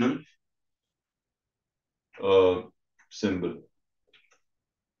national symbol.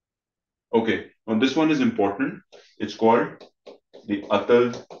 Okay, now this one is important. It's called the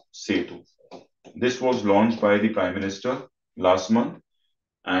Atal Setu. This was launched by the Prime Minister last month,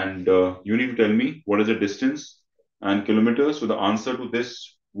 and you need to tell me what is the distance and kilometers. So the answer to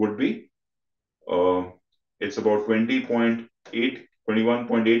this would be it's about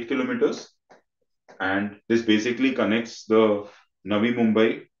 21.8 kilometers, and this basically connects the Navi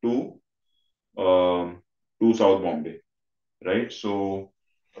Mumbai to South Bombay, right? So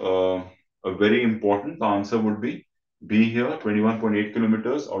a very important, the answer would be B here, 21.8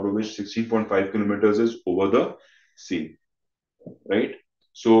 kilometers, out of which 16.5 kilometers is over the sea, right?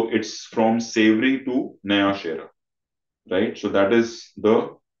 So it's from Savory to Naya Shera, right? So that is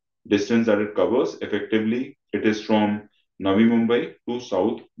the distance that it covers. Effectively, it is from Navi Mumbai to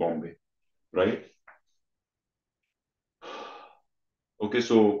South Bombay, right? Okay,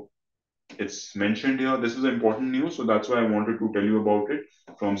 so it's mentioned here. This is important news, so that's why I wanted to tell you about it.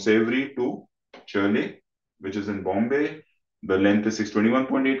 From Savory to Chirle, which is in Bombay, the length is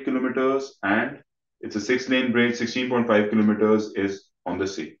 621.8 kilometers, and it's a 6-lane bridge. 16.5 kilometers is on the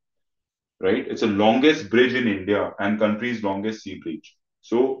sea, right? It's the longest bridge in India and country's longest sea bridge.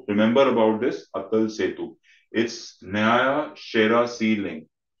 So remember about this Atal Setu. It's Nyaya Shera Sea Link.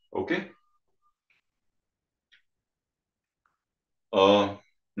 Okay.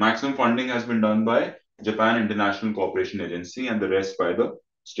 Maximum funding has been done by Japan International Cooperation Agency and the rest by the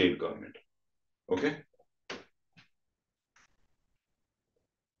state government. Okay.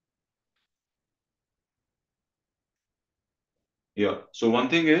 Yeah. So one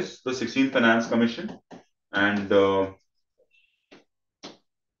thing is the 16th Finance Commission and Mr.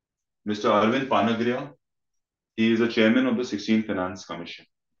 Arvind Panagria. He is the chairman of the 16th Finance Commission.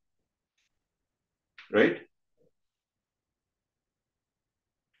 Right?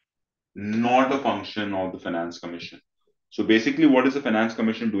 Not a function of the Finance Commission. So basically, what is the Finance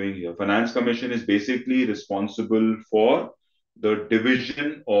Commission doing here? Finance Commission is basically responsible for the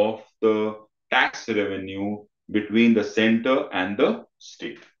division of the tax revenue between the center and the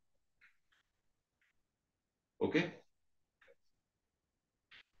state. Okay.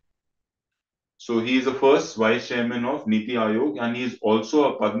 So he is the first vice chairman of Niti Aayog and he is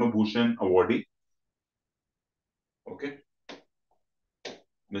also a Padma Bhushan awardee. Okay.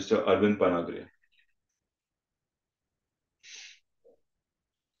 Mr. Arvind Panagre.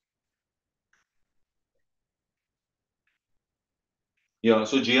 Yeah,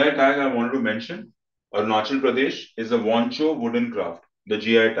 so GI tag I wanted to mention. Arunachal Pradesh is a Wancho wooden craft, the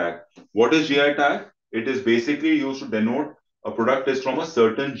GI tag. What is GI tag? It is basically used to denote a product is from a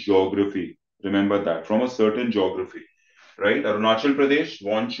certain geography. Remember that, from a certain geography, right? Arunachal Pradesh,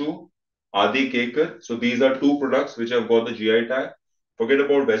 Wancho, Adi Kekar. So these are two products which have got the GI tag. Forget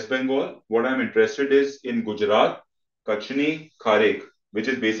about West Bengal. What I'm interested is in Gujarat, Kachni, Kharek, which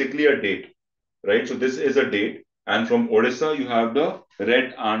is basically a date, right? So this is a date. And from Odisha, you have the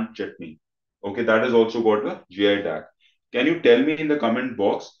red ant chutney. Okay, that has also got a GI tag. Can you tell me in the comment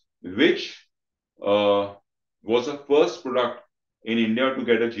box which was the first product in India to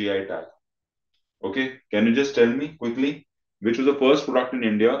get a GI tag? Okay, can you just tell me quickly which was the first product in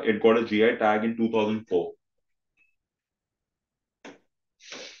India? It got a GI tag in 2004.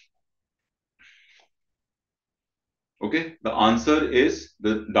 Okay, the answer is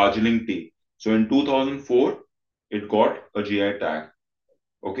the Darjeeling tea. So in 2004, it got a GI tag.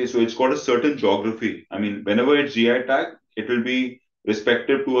 Okay, so it's got a certain geography. I mean, whenever it's GI tag, it will be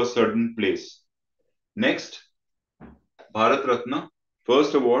respective to a certain place. Next, Bharat Ratna,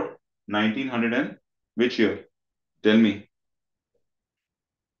 first award, 1900 and which year? Tell me.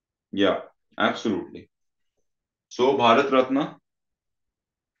 Yeah, absolutely. So Bharat Ratna,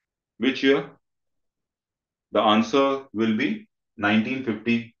 which year? The answer will be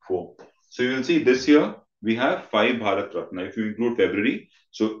 1954. So you will see this year we have 5 Bharat Ratna if you include February.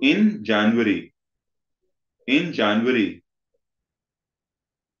 So in January,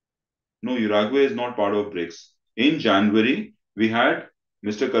 no, Uruguay is not part of BRICS. In January, we had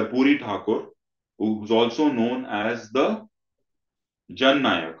Mr. Karpuri Thakur, who's also known as the Jan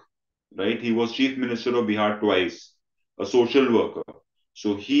Nayak, right? He was Chief Minister of Bihar twice, a social worker.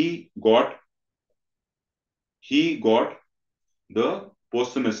 So he got the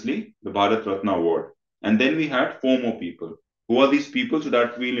posthumously the Bharat Ratna Award. And then we had 4 more people. Who are these people? So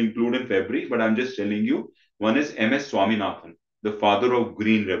that we'll include in February, but I'm just telling you. One is M.S. Swaminathan, the father of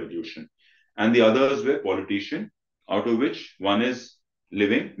Green Revolution. And the others were politicians, out of which one is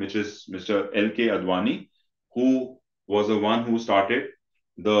living, which is Mr. L.K. Advani, who was the one who started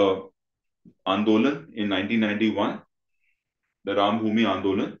the Andolan in 1991, the Ram Bhumi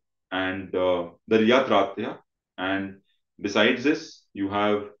Andolan, and the Riyat Ratya. And besides this, you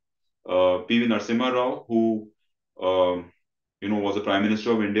have P.V. Narasimha Rao, who was the Prime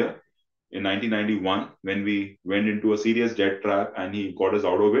Minister of India in 1991 when we went into a serious debt trap and he got us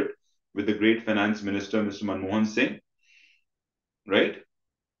out of it with the great finance minister, Mr. Manmohan Singh, right?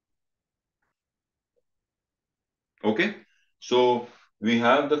 Okay. So we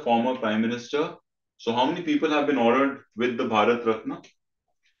have the former Prime Minister. So how many people have been honored with the Bharat Ratna?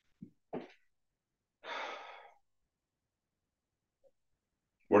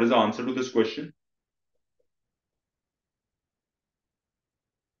 What is the answer to this question?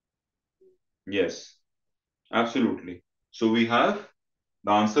 Yes, absolutely. So we have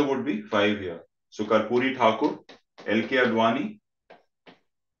the answer would be 5 here. So Karpuri Thakur, L.K. Advani,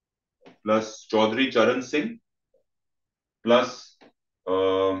 plus Chaudhary Charan Singh, plus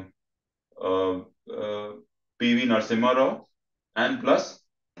uh, uh, uh, P.V. Narasimha Rao, and plus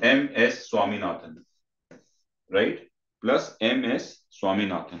M.S. Swaminathan, right? Plus M.S.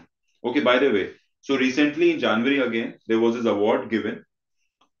 Swaminathan. Okay, by the way, so recently in January again, there was this award given,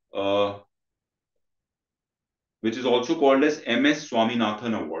 which is also called as M.S.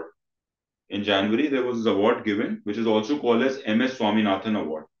 Swaminathan Award. in January, there was this award given, which is also called as MS Swaminathan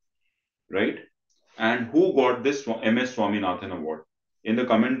Award, right? And who got this MS Swaminathan Award? In the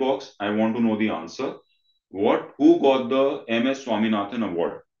comment box, I want to know the answer. Who got the MS Swaminathan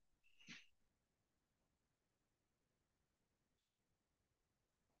Award?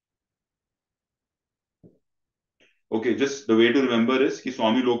 Okay, just the way to remember is कि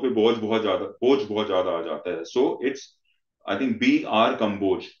स्वामी लोग पे बोझ बहुत ज्यादा आ जाता है. So it's, I think, B.R.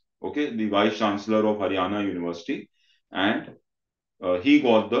 Kamboj, okay, the Vice Chancellor of Haryana University, and he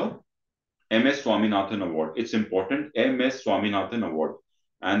got the MS Swaminathan Award. It's important, MS Swaminathan Award.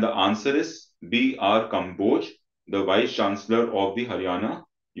 And the answer is B.R. Kamboj, the Vice Chancellor of the Haryana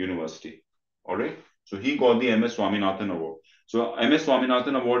University. All right. So he got the MS Swaminathan Award. So MS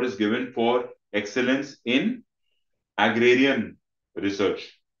Swaminathan Award is given for excellence in agrarian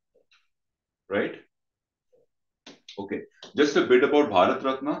research. Right. Okay. Just a bit about Bharat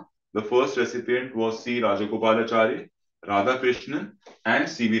Ratna. The first recipient was C. Rajagopalachari, Radhakrishnan, and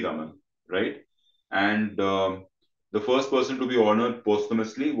C.V. Raman. Right. And the first person to be honored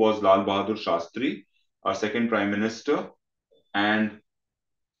posthumously was Lal Bahadur Shastri, our second Prime Minister. And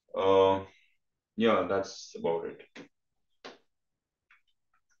yeah, that's about it.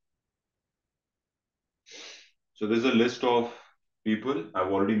 So there's a list of people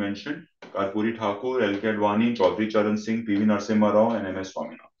I've already mentioned: Karpuri Thakur, L.K. Advani, Chaudhary Charan Singh, P.V. Narasimha Rao, and M.S.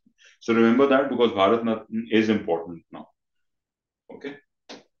 Swaminathan. So remember that, because Bharat Ratna is important now. Okay.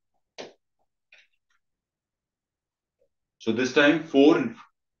 So this time, 4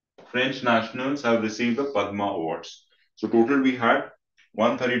 French nationals have received the Padma Awards. So total we had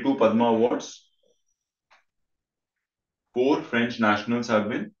 132 Padma Awards. 4 French nationals have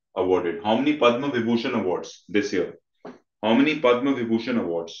been awarded. How many Padma Vibhushan Awards this year? How many Padma Vibhushan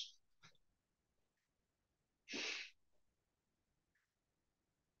Awards?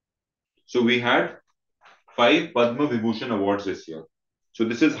 So we had 5 Padma Vibhushan Awards this year. So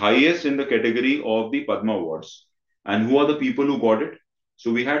this is highest in the category of the Padma Awards. And who are the people who got it?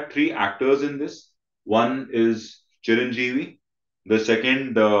 So we had 3 actors in this. One is Chiranjeevi. The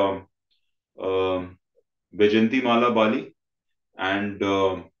second, Vajanti Mala Bali. And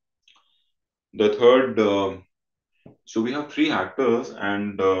the third, so we have 3 actors,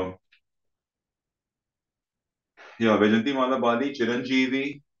 and yeah, Vajanti Mala Bali,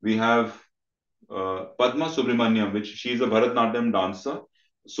 Chiranjeevi. We have Padma Subramaniam, which she is a Bharatanatyam dancer.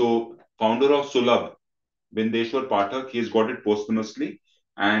 So founder of Sulabh, Bindeshwar Pathak, he's got it posthumously.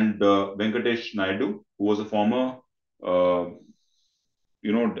 And Venkatesh Naidu, who was a former,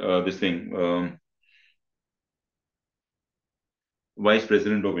 this thing, Vice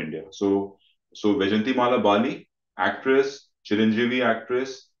President of India. So Vajanti Mala Bali, actress, Chiranjeevi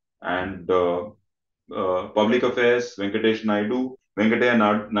actress, and public affairs, Venkataya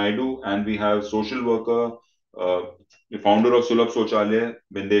Naidu, and we have social worker, the founder of Sulabh Shauchalaya,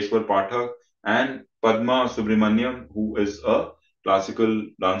 Bindeshwar Pathak, and Padma Subramaniam, who is a classical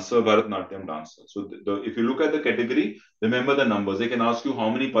dancer, Bharatanatyam dancer. So if you look at the category, remember the numbers. They can ask you how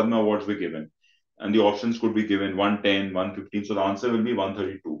many Padma awards were given. And the options could be given 110, 115. So the answer will be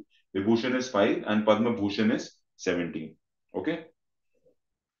 132. Vibhushan is 5 and Padma Bhushan is 17. Okay.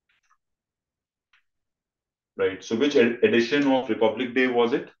 Right. So which edition of Republic Day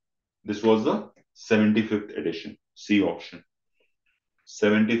was it? This was the 75th edition. C option.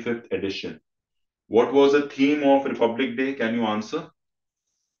 75th edition. What was the theme of Republic Day? Can you answer?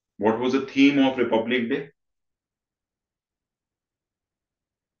 What was the theme of Republic Day?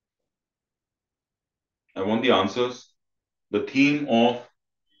 I want the answers. The theme of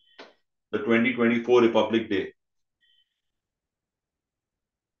the 2024 Republic Day.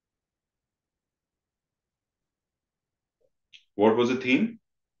 What was the theme?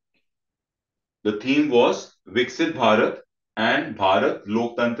 The theme was Viksit Bharat and Bharat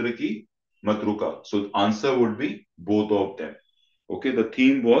Loktantra ki Matruka. So the answer would be both of them. Okay, the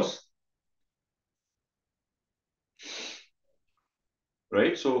theme was,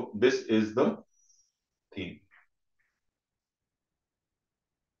 right? So this is the theme.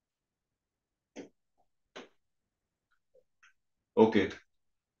 Okay.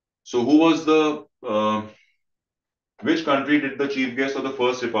 So who was the, which country did the chief guest of the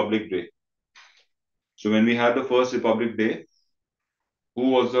first Republic Day? So when we had the first Republic Day, who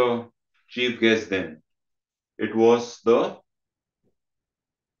was the chief guest then? It was the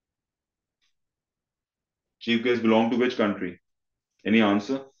chief guest belonged to which country? Any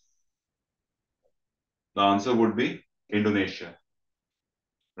answer? The answer would be Indonesia,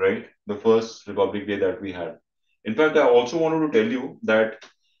 right? The first Republic Day that we had. In fact, I also wanted to tell you that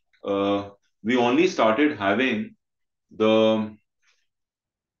we only started having the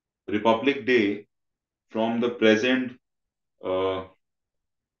Republic Day from the present, uh,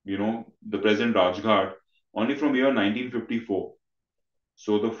 the present Rajghat, only from year 1954.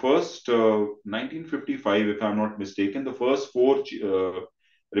 So the first 1955, if I'm not mistaken, the first four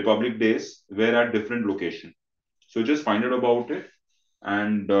Republic Days were at different location. So just find out about it,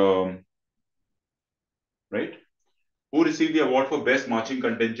 and right, who received the award for best marching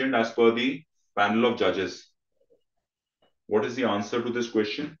contingent as per the panel of judges? What is the answer to this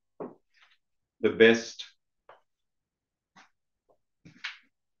question? The best.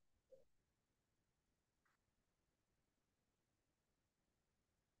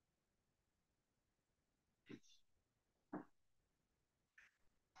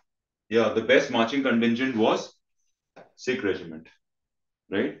 Yeah, the best marching contingent was Sikh Regiment,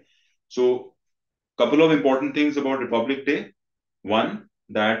 right? So, couple of important things about Republic Day. One,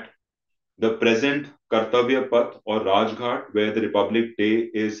 that the present Kartavya Path or Rajghat, where the Republic Day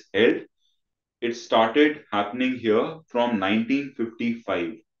is held, it started happening here from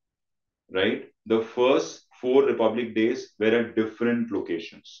 1955, right? The first four Republic Days were at different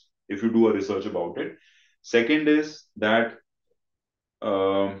locations, if you do a research about it. Second is that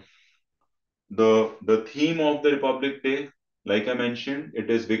um the theme of the Republic Day, like I mentioned, it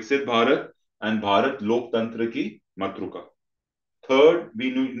is Viksit Bharat and Bharat Loktantra ki Matruka. Third,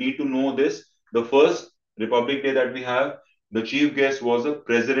 we need to know this. The first Republic Day that we have, the chief guest was a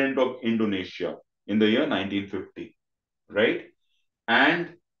president of Indonesia in the year 1950, right?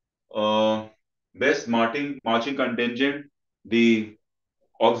 And best marching contingent, the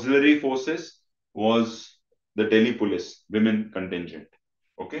auxiliary forces was the Delhi Police women contingent.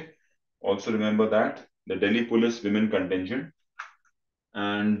 Okay. Also remember that the Delhi Police women contingent.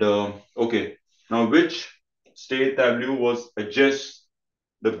 And okay, now which state tableau was adjudged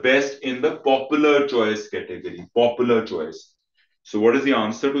the best in the popular choice category? Popular choice. So what is the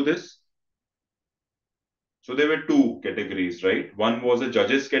answer to this? So there were two categories, right? One was a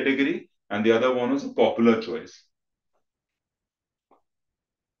judges category and the other one was a popular choice.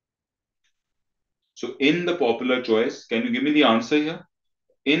 So in the popular choice, can you give me the answer here?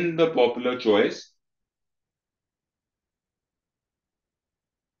 In the popular choice,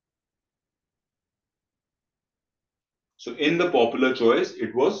 so in the popular choice,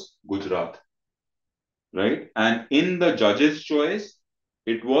 it was Gujarat, right? And in the judges' choice,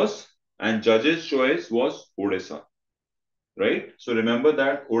 it was, and judges' choice was Odisha, right? So remember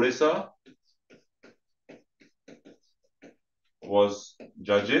that Odisha was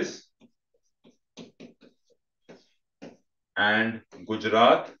judges and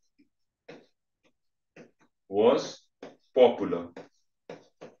Gujarat was popular,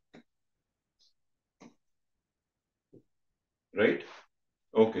 right?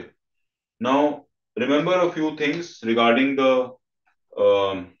 Okay. Now remember a few things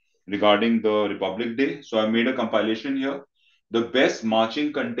um, regarding the Republic Day. So I made a compilation here. The best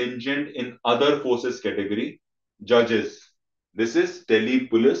marching contingent in other forces category, judges. This is Delhi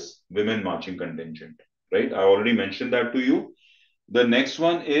Police women marching contingent, right? I already mentioned that to you. The next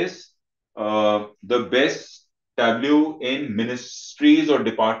one is the best tableau in ministries or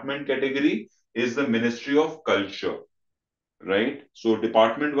department category is the Ministry of Culture, right? So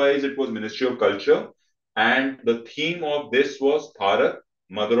department wise, it was Ministry of Culture, and the theme of this was Bharat,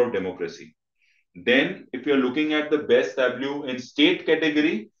 Mother of Democracy. Then, if you're looking at the best tableau in state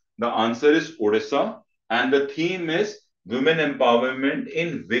category, the answer is Odisha, and the theme is Women Empowerment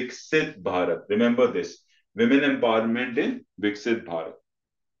in Viksit Bharat. Remember this, Women Empowerment in Viksit Bharat.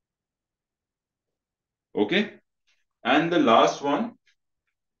 Okay, and the last one,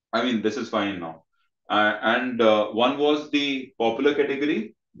 I mean, this is fine now. And one was the popular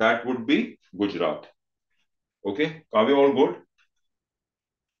category, that would be Gujarat. Okay, are we all good?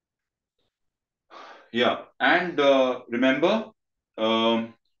 Yeah, and remember,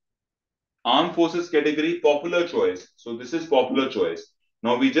 um, armed forces category, popular choice. So this is popular choice.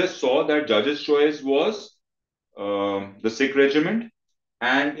 Now we just saw that judge's choice was the Sikh regiment,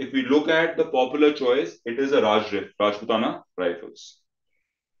 and if we look at the popular choice, it is a Rajputana Rifles.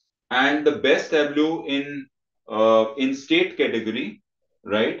 And the best tableau in state category,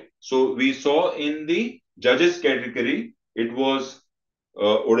 right? So we saw in the judges category, it was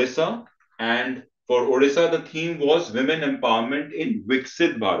Odisha, and for Odisha, the theme was women empowerment in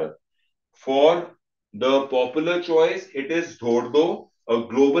Viksit Bharat. For the popular choice, it is Dhoddo, a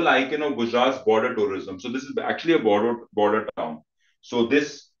global icon of Gujarat's border tourism. So this is actually a border town. So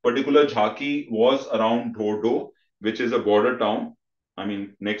this particular jhaki was around Dhoddo, which is a border town. I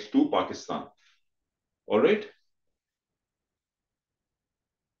mean, next to Pakistan. All right.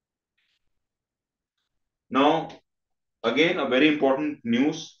 Now, Again, a very important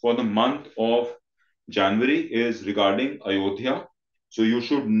news for the month of January is regarding Ayodhya. So you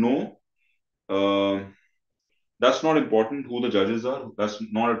should know. Uh, that's not important who the judges are. That's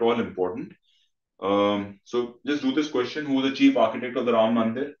not at all important. So just do this question: who is the chief architect of the Ram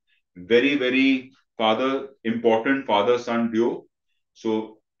Mandir? Very, very important father-son duo.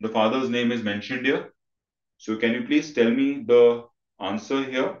 So the father's name is mentioned here. So can you please tell me the answer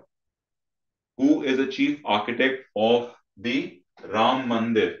here? Who is the chief architect of the Ram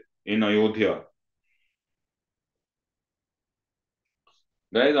Mandir in Ayodhya?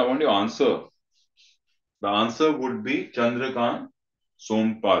 Guys, I want your answer. The answer would be Chandrakant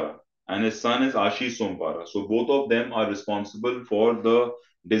Sompara, and his son is Ashish Sompara. So both of them are responsible for the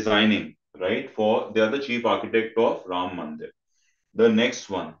designing, right? They are the chief architect of Ram Mandir. The next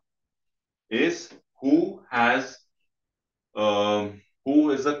one is who is a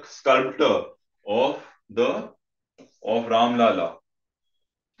sculptor of the of Ram Lala,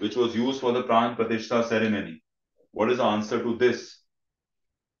 which was used for the Pran Pratishtha ceremony. What is the answer to this?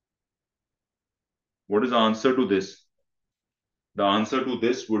 What is the answer to this? The answer to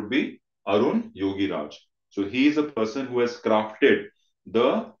this would be Arun Yogiraj. So he is a person who has crafted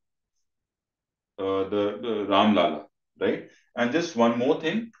the the Ram Lala, right? And just one more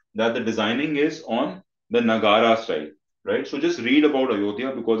thing, that the designing is on the Nagara style, right? So just read about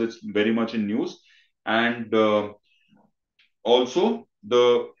Ayodhya because it's very much in news, and also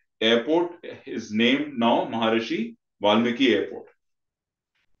the airport is named now Maharishi Valmiki Airport.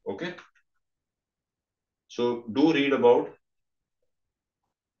 Okay, so do read about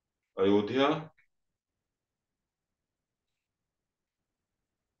Ayodhya.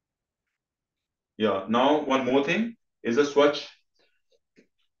 Yeah. Now one more thing is the Swachh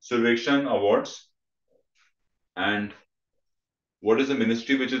Survekshan Awards, and what is the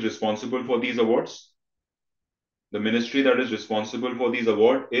ministry which is responsible for these awards? The ministry that is responsible for these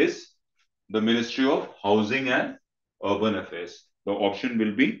awards is the Ministry of Housing and Urban Affairs. The option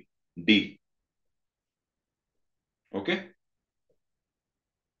will be D. Okay.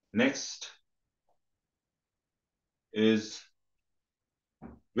 Next is,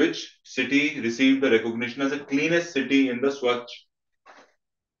 which city received the recognition as the cleanest city in the Swachh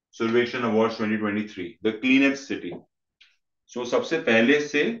Survekshan Awards 2023? The cleanest city. So सबसे पहले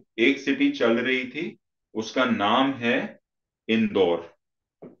से एक city चल रही थी, उसका नाम है इंदौर,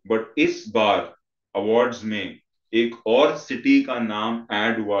 बट इस बार अवार्ड्स में एक और सिटी का नाम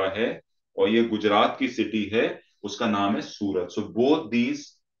ऐड हुआ है और ये गुजरात की सिटी है, उसका नाम है सूरत. So both these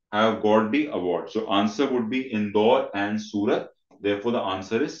have got the award. So answer would be Indore and Surat. Therefore, the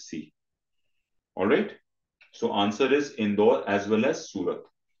answer is C. All right. So answer is Indore as well as Surat.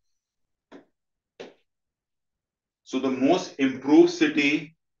 So the most improved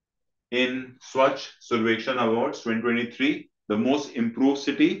city in Swachh Survekshan Awards 2023, the most improved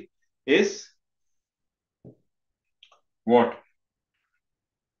city is what?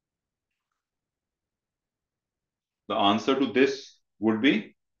 The answer to this would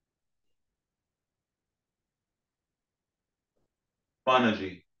be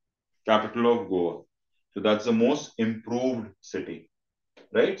Panaji, capital of Goa. So that's the most improved city,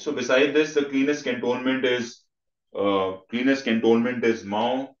 right? So beside this, the cleanest cantonment is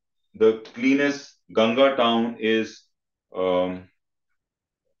Mao. The cleanest Ganga town is um,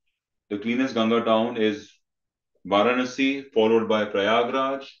 the cleanest Ganga town is Varanasi, followed by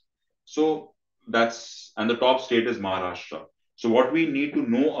Prayagraj. So and the top state is Maharashtra. So what we need to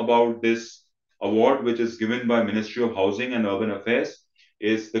know about this award, which is given by Ministry of Housing and Urban Affairs,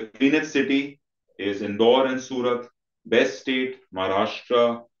 is the cleanest city is Indore and Surat, best state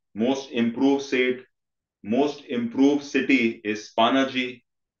Maharashtra, most improved city is Panaji,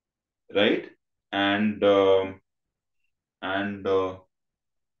 right? And and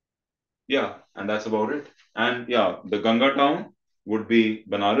yeah, and that's about it. And yeah, the Ganga town would be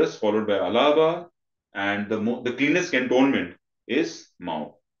Banaras, followed by Alambagh, and the cleanest cantonment is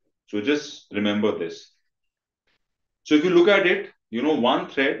Mao. So just remember this. So if you look at it, you know one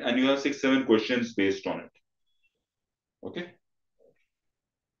thread, and you have 6, 7 questions based on it. Okay.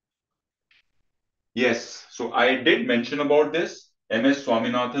 Yes. So I did mention about this MS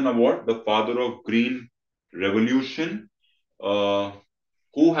Swaminathan Award, the father of Green Revolution.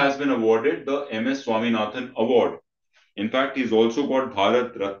 Who has been awarded the MS Swaminathan Award? In fact, he's also got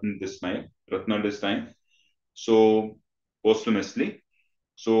Bharat Ratna this time. So posthumously.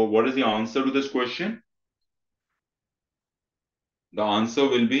 So what is the answer to this question? The answer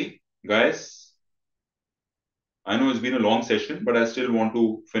will be, guys, I know it's been a long session, but I still want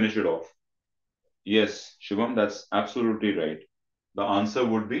to finish it off. Yes, Shivam, that's absolutely right. The answer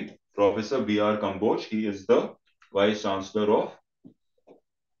would be Professor B.R. Kamboj. He is the Vice Chancellor of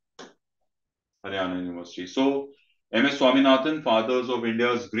Haryana University. So, M.S. Swaminathan, fathers of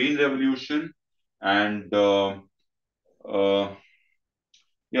India's Green Revolution, and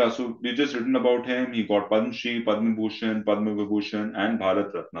yeah, so we just written about him. He got Padma Shri, Padma Bhushan, Padma Vibhushan, and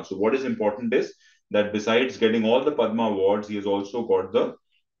Bharat Ratna. So, what is important is that besides getting all the Padma awards, he has also got the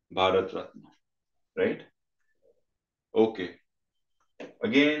Bharat Ratna, right? Okay.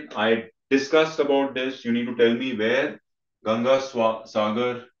 Again, I discussed about this. You need to tell me where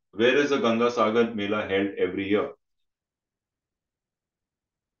Sagar, where is the Ganga Sagar Mela held every year?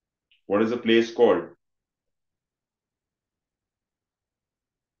 What is the place called?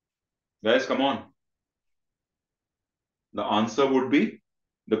 Guys, come on. The answer would be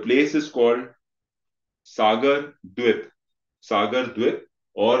the place is called Sagar Dweep,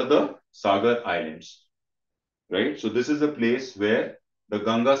 or the Sagar Islands, right? So this is a place where the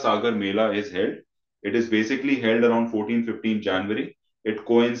Ganga Sagar Mela is held. It is basically held around 14-15 January. It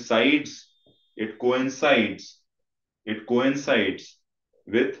coincides, it coincides, it coincides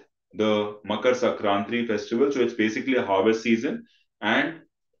with the Makar Sankranti festival. So it's basically a harvest season, and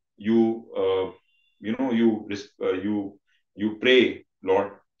you you pray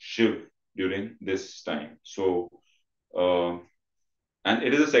Lord Shiv during this time. So uh, and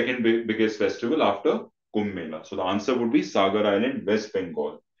it is the second biggest festival after Kumbh Mela. So the answer would be Sagar Island, West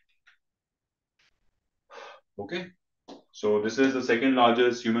Bengal. Okay. So this is the second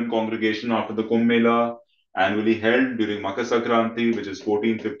largest human congregation after the Kumbh Mela, annually held during Makar Sankranti, which is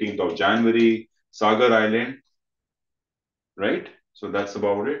 14th, 15th of January, Sagar Island, right? So that's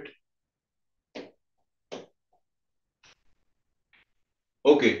about it.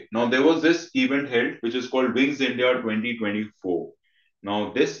 Okay, now there was this event held which is called Wings India 2024.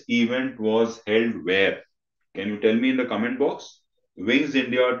 Now this event was held where? Can you tell me in the comment box? Wings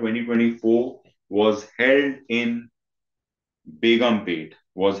India 2024 was held in Begumpet.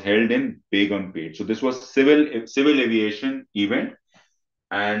 Was held in Begumpet. So this was civil aviation event,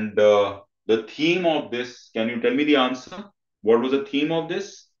 and the theme of this. Can you tell me the answer? What was the theme of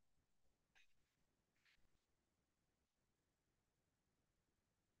this?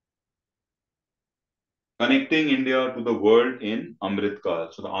 Connecting India to the world in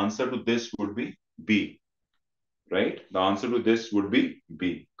Amritkal. So the answer to this would be B, right? The answer to this would be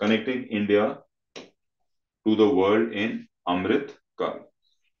B, connecting India to the world in Amritkal.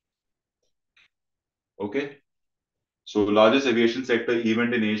 Okay. So largest aviation sector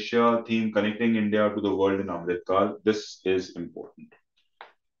event in Asia, theme connecting India to the world in Amritkal. This is important.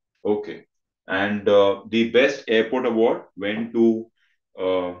 Okay. And the best airport award went to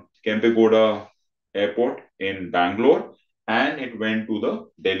Kempegowda Airport in Bangalore, and it went to the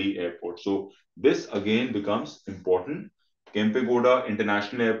Delhi airport. So this again becomes important. Kempegowda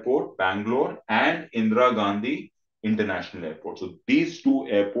International Airport, Bangalore, and Indira Gandhi International Airport. So these two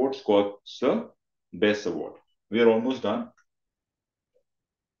airports got the best award. We are almost done.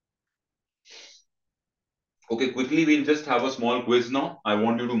 Okay, quickly, we'll just have a small quiz now. I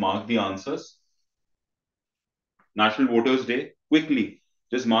want you to mark the answers. National Voters Day, quickly,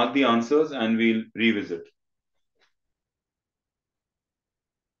 just mark the answers and we'll revisit.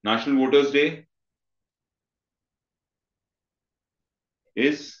 National Voters Day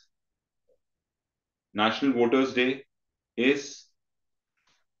is National Voters Day is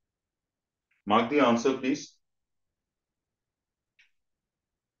mark the answer, please.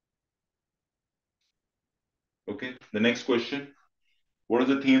 Okay, the next question. What is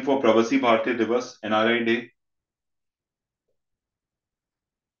the theme for Pravasi Bharatiya Divas NRI Day?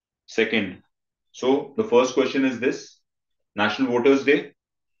 Second. So the first question is this: National Voters Day.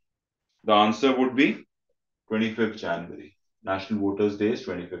 The answer would be 25th January. National Voters Day is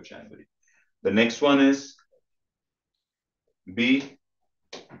 25th January. The next one is B.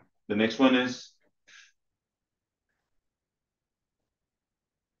 The next one is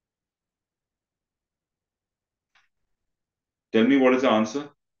tell me what is the answer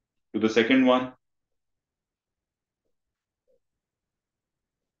to the second one.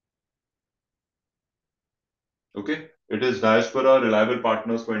 Okay, it is Diaspora Reliable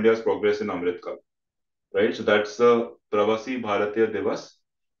Partners for India's Progress in Amritkal, right? So that's the Pravasi Bharatiya Divas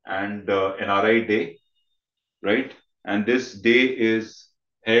and NRI Day, right? And this day is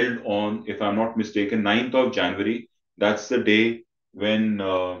held on, if I'm not mistaken, 9th of January. That's the day when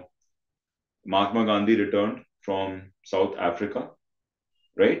Mahatma Gandhi returned from South Africa,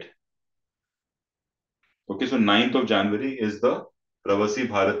 right? Okay, so 9th of January is the Pravasi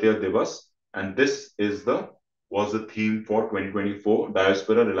Bharatiya Divas, and this is the was the theme for 2024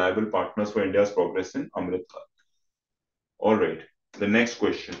 Diaspora Reliable Partners for India's Progress in Amritkal. All right, the next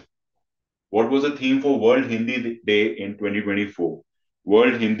question. What was the theme for World Hindi Day in 2024?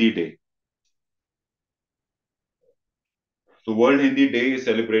 World Hindi Day. So World Hindi Day is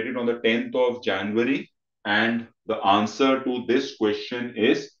celebrated on the 10th of January, and the answer to this question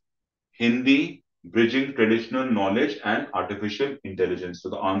is Hindi bridging traditional knowledge and artificial intelligence. So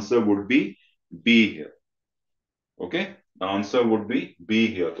the answer would be B here. Okay, the answer would be B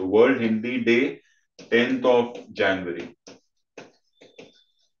here. So World Hindi Day, 10th of January.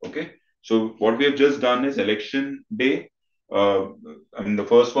 Okay, so what we have just done is election day. I mean, the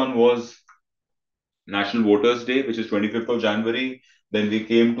first one was National Voters Day, which is 25th of January. Then we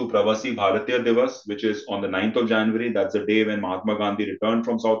came to Pravasi Bharatiya Divas, which is on the 9th of January. That's the day when Mahatma Gandhi returned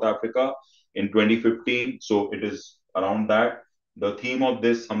from South Africa in 2015. So it is around that. The theme of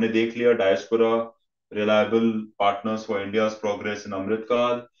this, हमने देख लिया, diaspora, reliable partners for India's progress in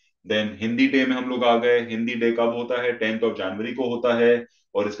Amritkal. Then Hindi Day में हम लोग आ गए. Hindi Day कब होता है? 10th of January को होता है.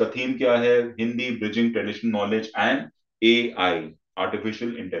 और इसका थीम क्या है? Hindi bridging traditional knowledge and AI,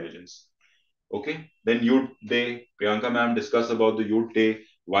 artificial intelligence. Okay, then Youth Day. Priyanka ma'am discussed about the Youth Day.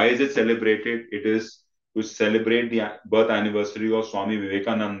 Why is it celebrated? It is to celebrate the birth anniversary of Swami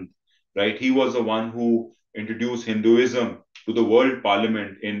Vivekanand. Right, he was the one who introduced Hinduism to the World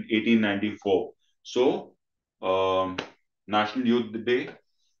Parliament in 1894. So, National Youth Day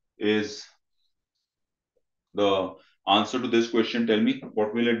is the answer to this question. Tell me,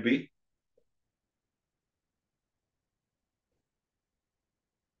 what will it be?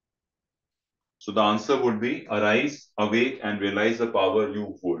 So the answer would be arise, awake, and realize the power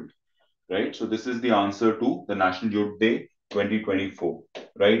you hold. Right? So this is the answer to the National Youth Day 2024.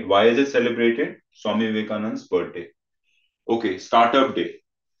 Right? Why is it celebrated? Swami Vivekanand's birthday. Okay, Startup Day.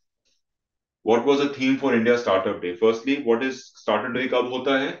 What was the theme for India Startup Day? Firstly, what is Startup Day kab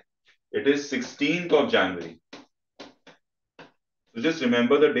hota hai? It is 16th of January. So just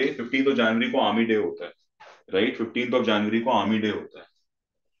remember the day, 15th of January ko Army Day hota hai. Right? 15th of January ko Army Day hota hai.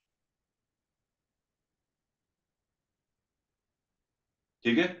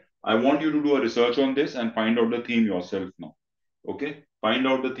 ठीक है? I want you to do a research on this and find out the theme yourself now. Okay? Find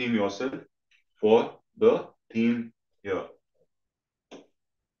out the theme yourself for the theme here.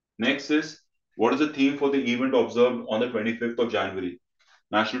 Next is, what is the theme for the event observed on the 25th of January?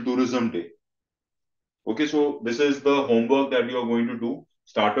 National Tourism Day. Okay, so this is the homework that you are going to do.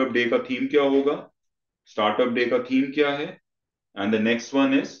 Startup Day का theme क्या होगा? Startup Day का theme क्या है? And the next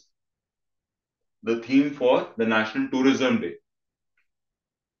one is the theme for the National Tourism Day.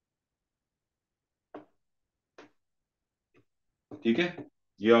 ठीक है?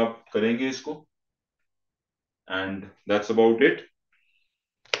 ये आप करेंगे इसको. And that's about it.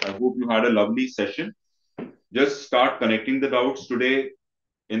 I hope you had a lovely session. Just start connecting the dots today.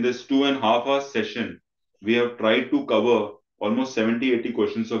 In this 2.5 hour session, we have tried to cover almost 70-80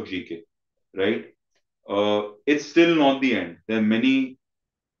 questions of GK, right? It's still not the end. There are many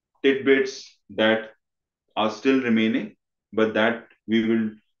tidbits that are still remaining, but that we will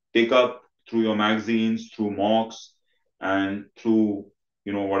take up through your magazines, through mocks, and through,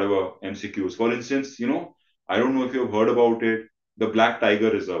 whatever MCQs. For instance, I don't know if you've heard about it, the Black Tiger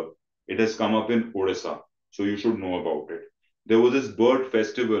Reserve. It has come up in Odisha, so you should know about it. There was this bird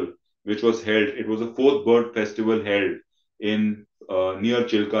festival which was held. It was the fourth bird festival held in near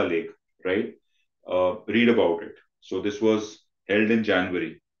Chilka Lake, right? Read about it. So this was held in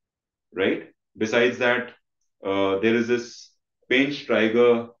January, right? Besides that, there is this Pench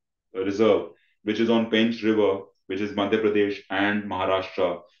Tiger Reserve, which is on Pench River, which is Madhya Pradesh and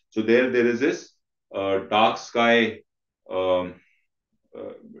Maharashtra. So there is this dark sky, um,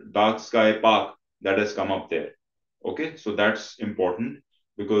 dark sky park that has come up there. Okay, so that's important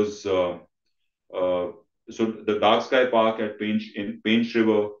because so the dark sky park at Pench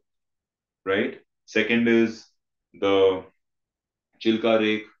River, right? Second is the Chilka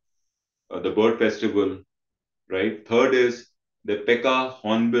Lake, the bird festival, right? Third is the Pekka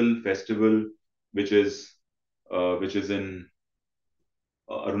Hornbill Festival, which is in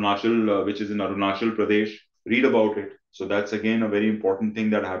Arunachal Pradesh. Read about it. So that's again a very important thing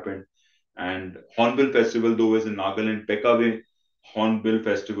that happened. And Hornbill Festival, though, is in Nagaland. Pekka Hornbill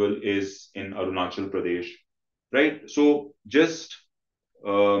Festival is in Arunachal Pradesh, right? So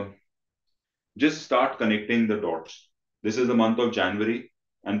uh, just start connecting the dots. This is the month of January,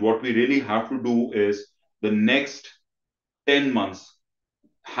 and what we really have to do is the next 10 months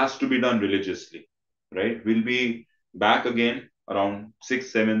has to be done religiously, right? We'll be back again around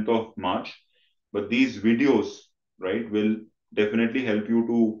 6th, 7th of March. But these videos, right, will definitely help you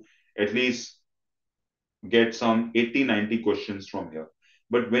to at least get some 80, 90 questions from here.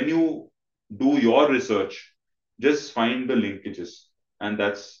 But when you do your research, just find the linkages and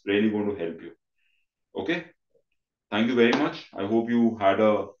that's really going to help you. Okay, thank you very much. I hope you had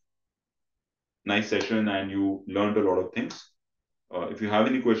a nice session and you learned a lot of things. If you have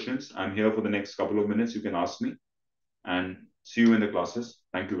any questions, I'm here for the next couple of minutes. You can ask me, and see you in the classes.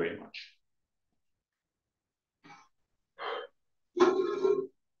 Thank you very much.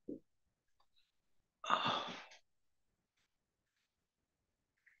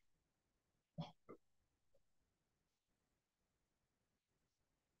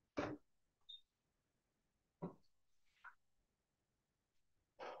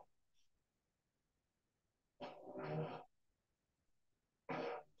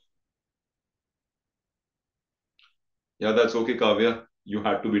 Yeah, that's okay, Kavya. You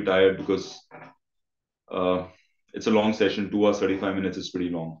had to be tired because uh, it's a long session. 2 hours, 35 minutes is pretty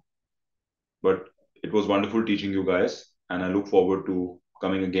long. But it was wonderful teaching you guys, and I look forward to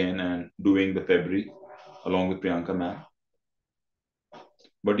coming again and doing the February along with Priyanka ma'am.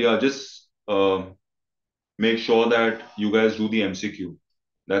 But yeah, just make sure that you guys do the MCQ.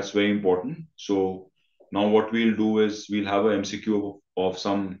 That's very important. So now what we'll do is we'll have a MCQ of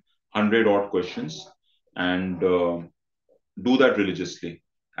some 100 odd questions, and do that religiously.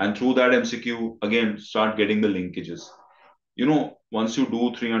 And through that MCQ, again, start getting the linkages. Once you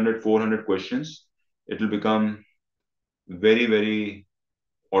do 300, 400 questions, it will become very, very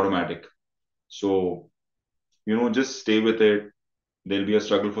automatic. So, just stay with it. There'll be a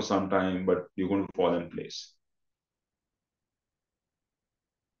struggle for some time, but you're going to fall in place.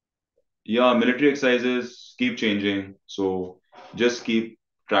 Yeah, military exercises keep changing. So just keep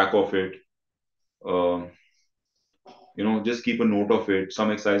track of it. Uh, just keep a note of it.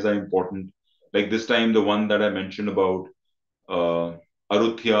 Some exercises are important. Like this time, the one that I mentioned about uh,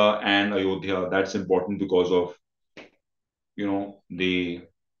 Arutya and Ayodhya, that's important because of, the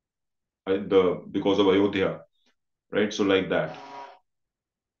because of Ayodhya, right? So like that.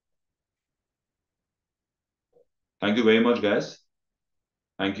 Thank you very much, guys.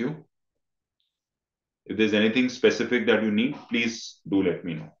 Thank you. If there's anything specific that you need, please do let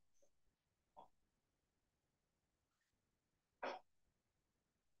me know.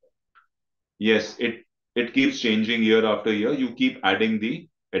 Yes, it keeps changing year after year. You keep adding the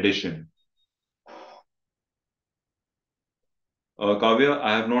addition. Kavya,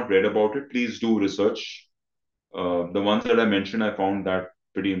 I have not read about it. Please do research. The ones that I mentioned, I found that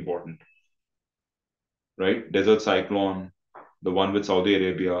pretty important. Right? Desert Cyclone, the one with Saudi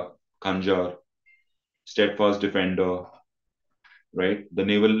Arabia, Khanjar, Steadfast Defender, right? The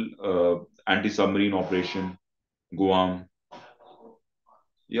naval anti-submarine operation, Guam.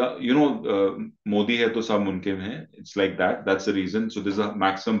 Yeah, Modi hai to sab mumkin hai. It's like that. That's the reason. So there's a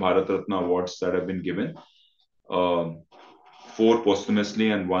maximum Bharat Ratna awards that have been given. Um, 4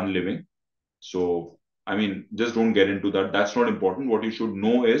 posthumously and 1 living. So, I mean, just don't get into that. That's not important. What you should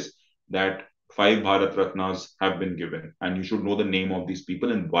know is that 5 Bharat Ratnas have been given, and you should know the name of these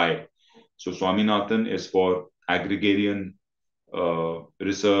people and why. So, Swaminathan is for agrarian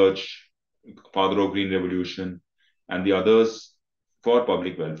research, father of Green Revolution, and the others for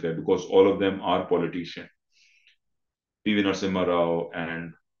public welfare because all of them are politicians. P.V. Narasimha Rao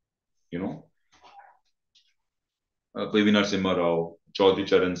and, you know, P.V. Narasimha Rao, Chaudhry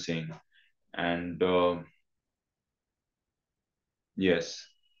Charan Singh, and yes,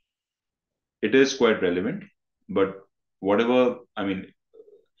 it is quite relevant. But whatever, I mean,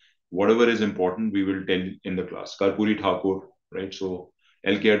 whatever is important, we will tell in the class. Karpuri Thakur, right? So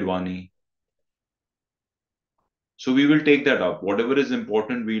L.K. Advani. So we will take that up. Whatever is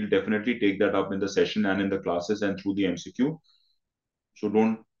important, we'll definitely take that up in the session and in the classes and through the MCQ. So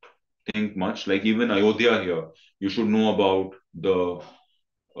don't think much. Like even Ayodhya here, you should know about the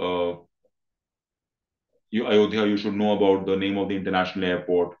Ayodhya. You should know about the name of the international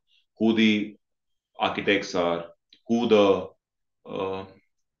airport, who the architects are, who the uh,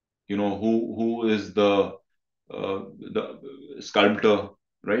 who is the sculptor,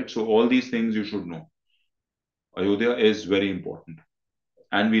 right? So all these things you should know. Ayodhya is very important,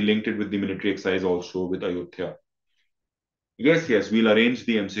 and we linked it with the military exercise also with Ayodhya. Yes, we'll arrange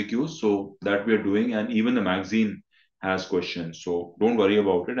the MCQs, so that we are doing, and even the magazine has questions, so don't worry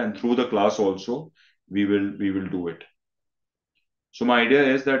about it. And through the class also, we will do it. So my idea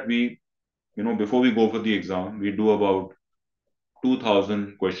is that before we go for the exam, we do about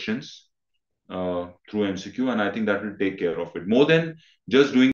 2,000 questions through MCQ, and I think that will take care of it. More than just doing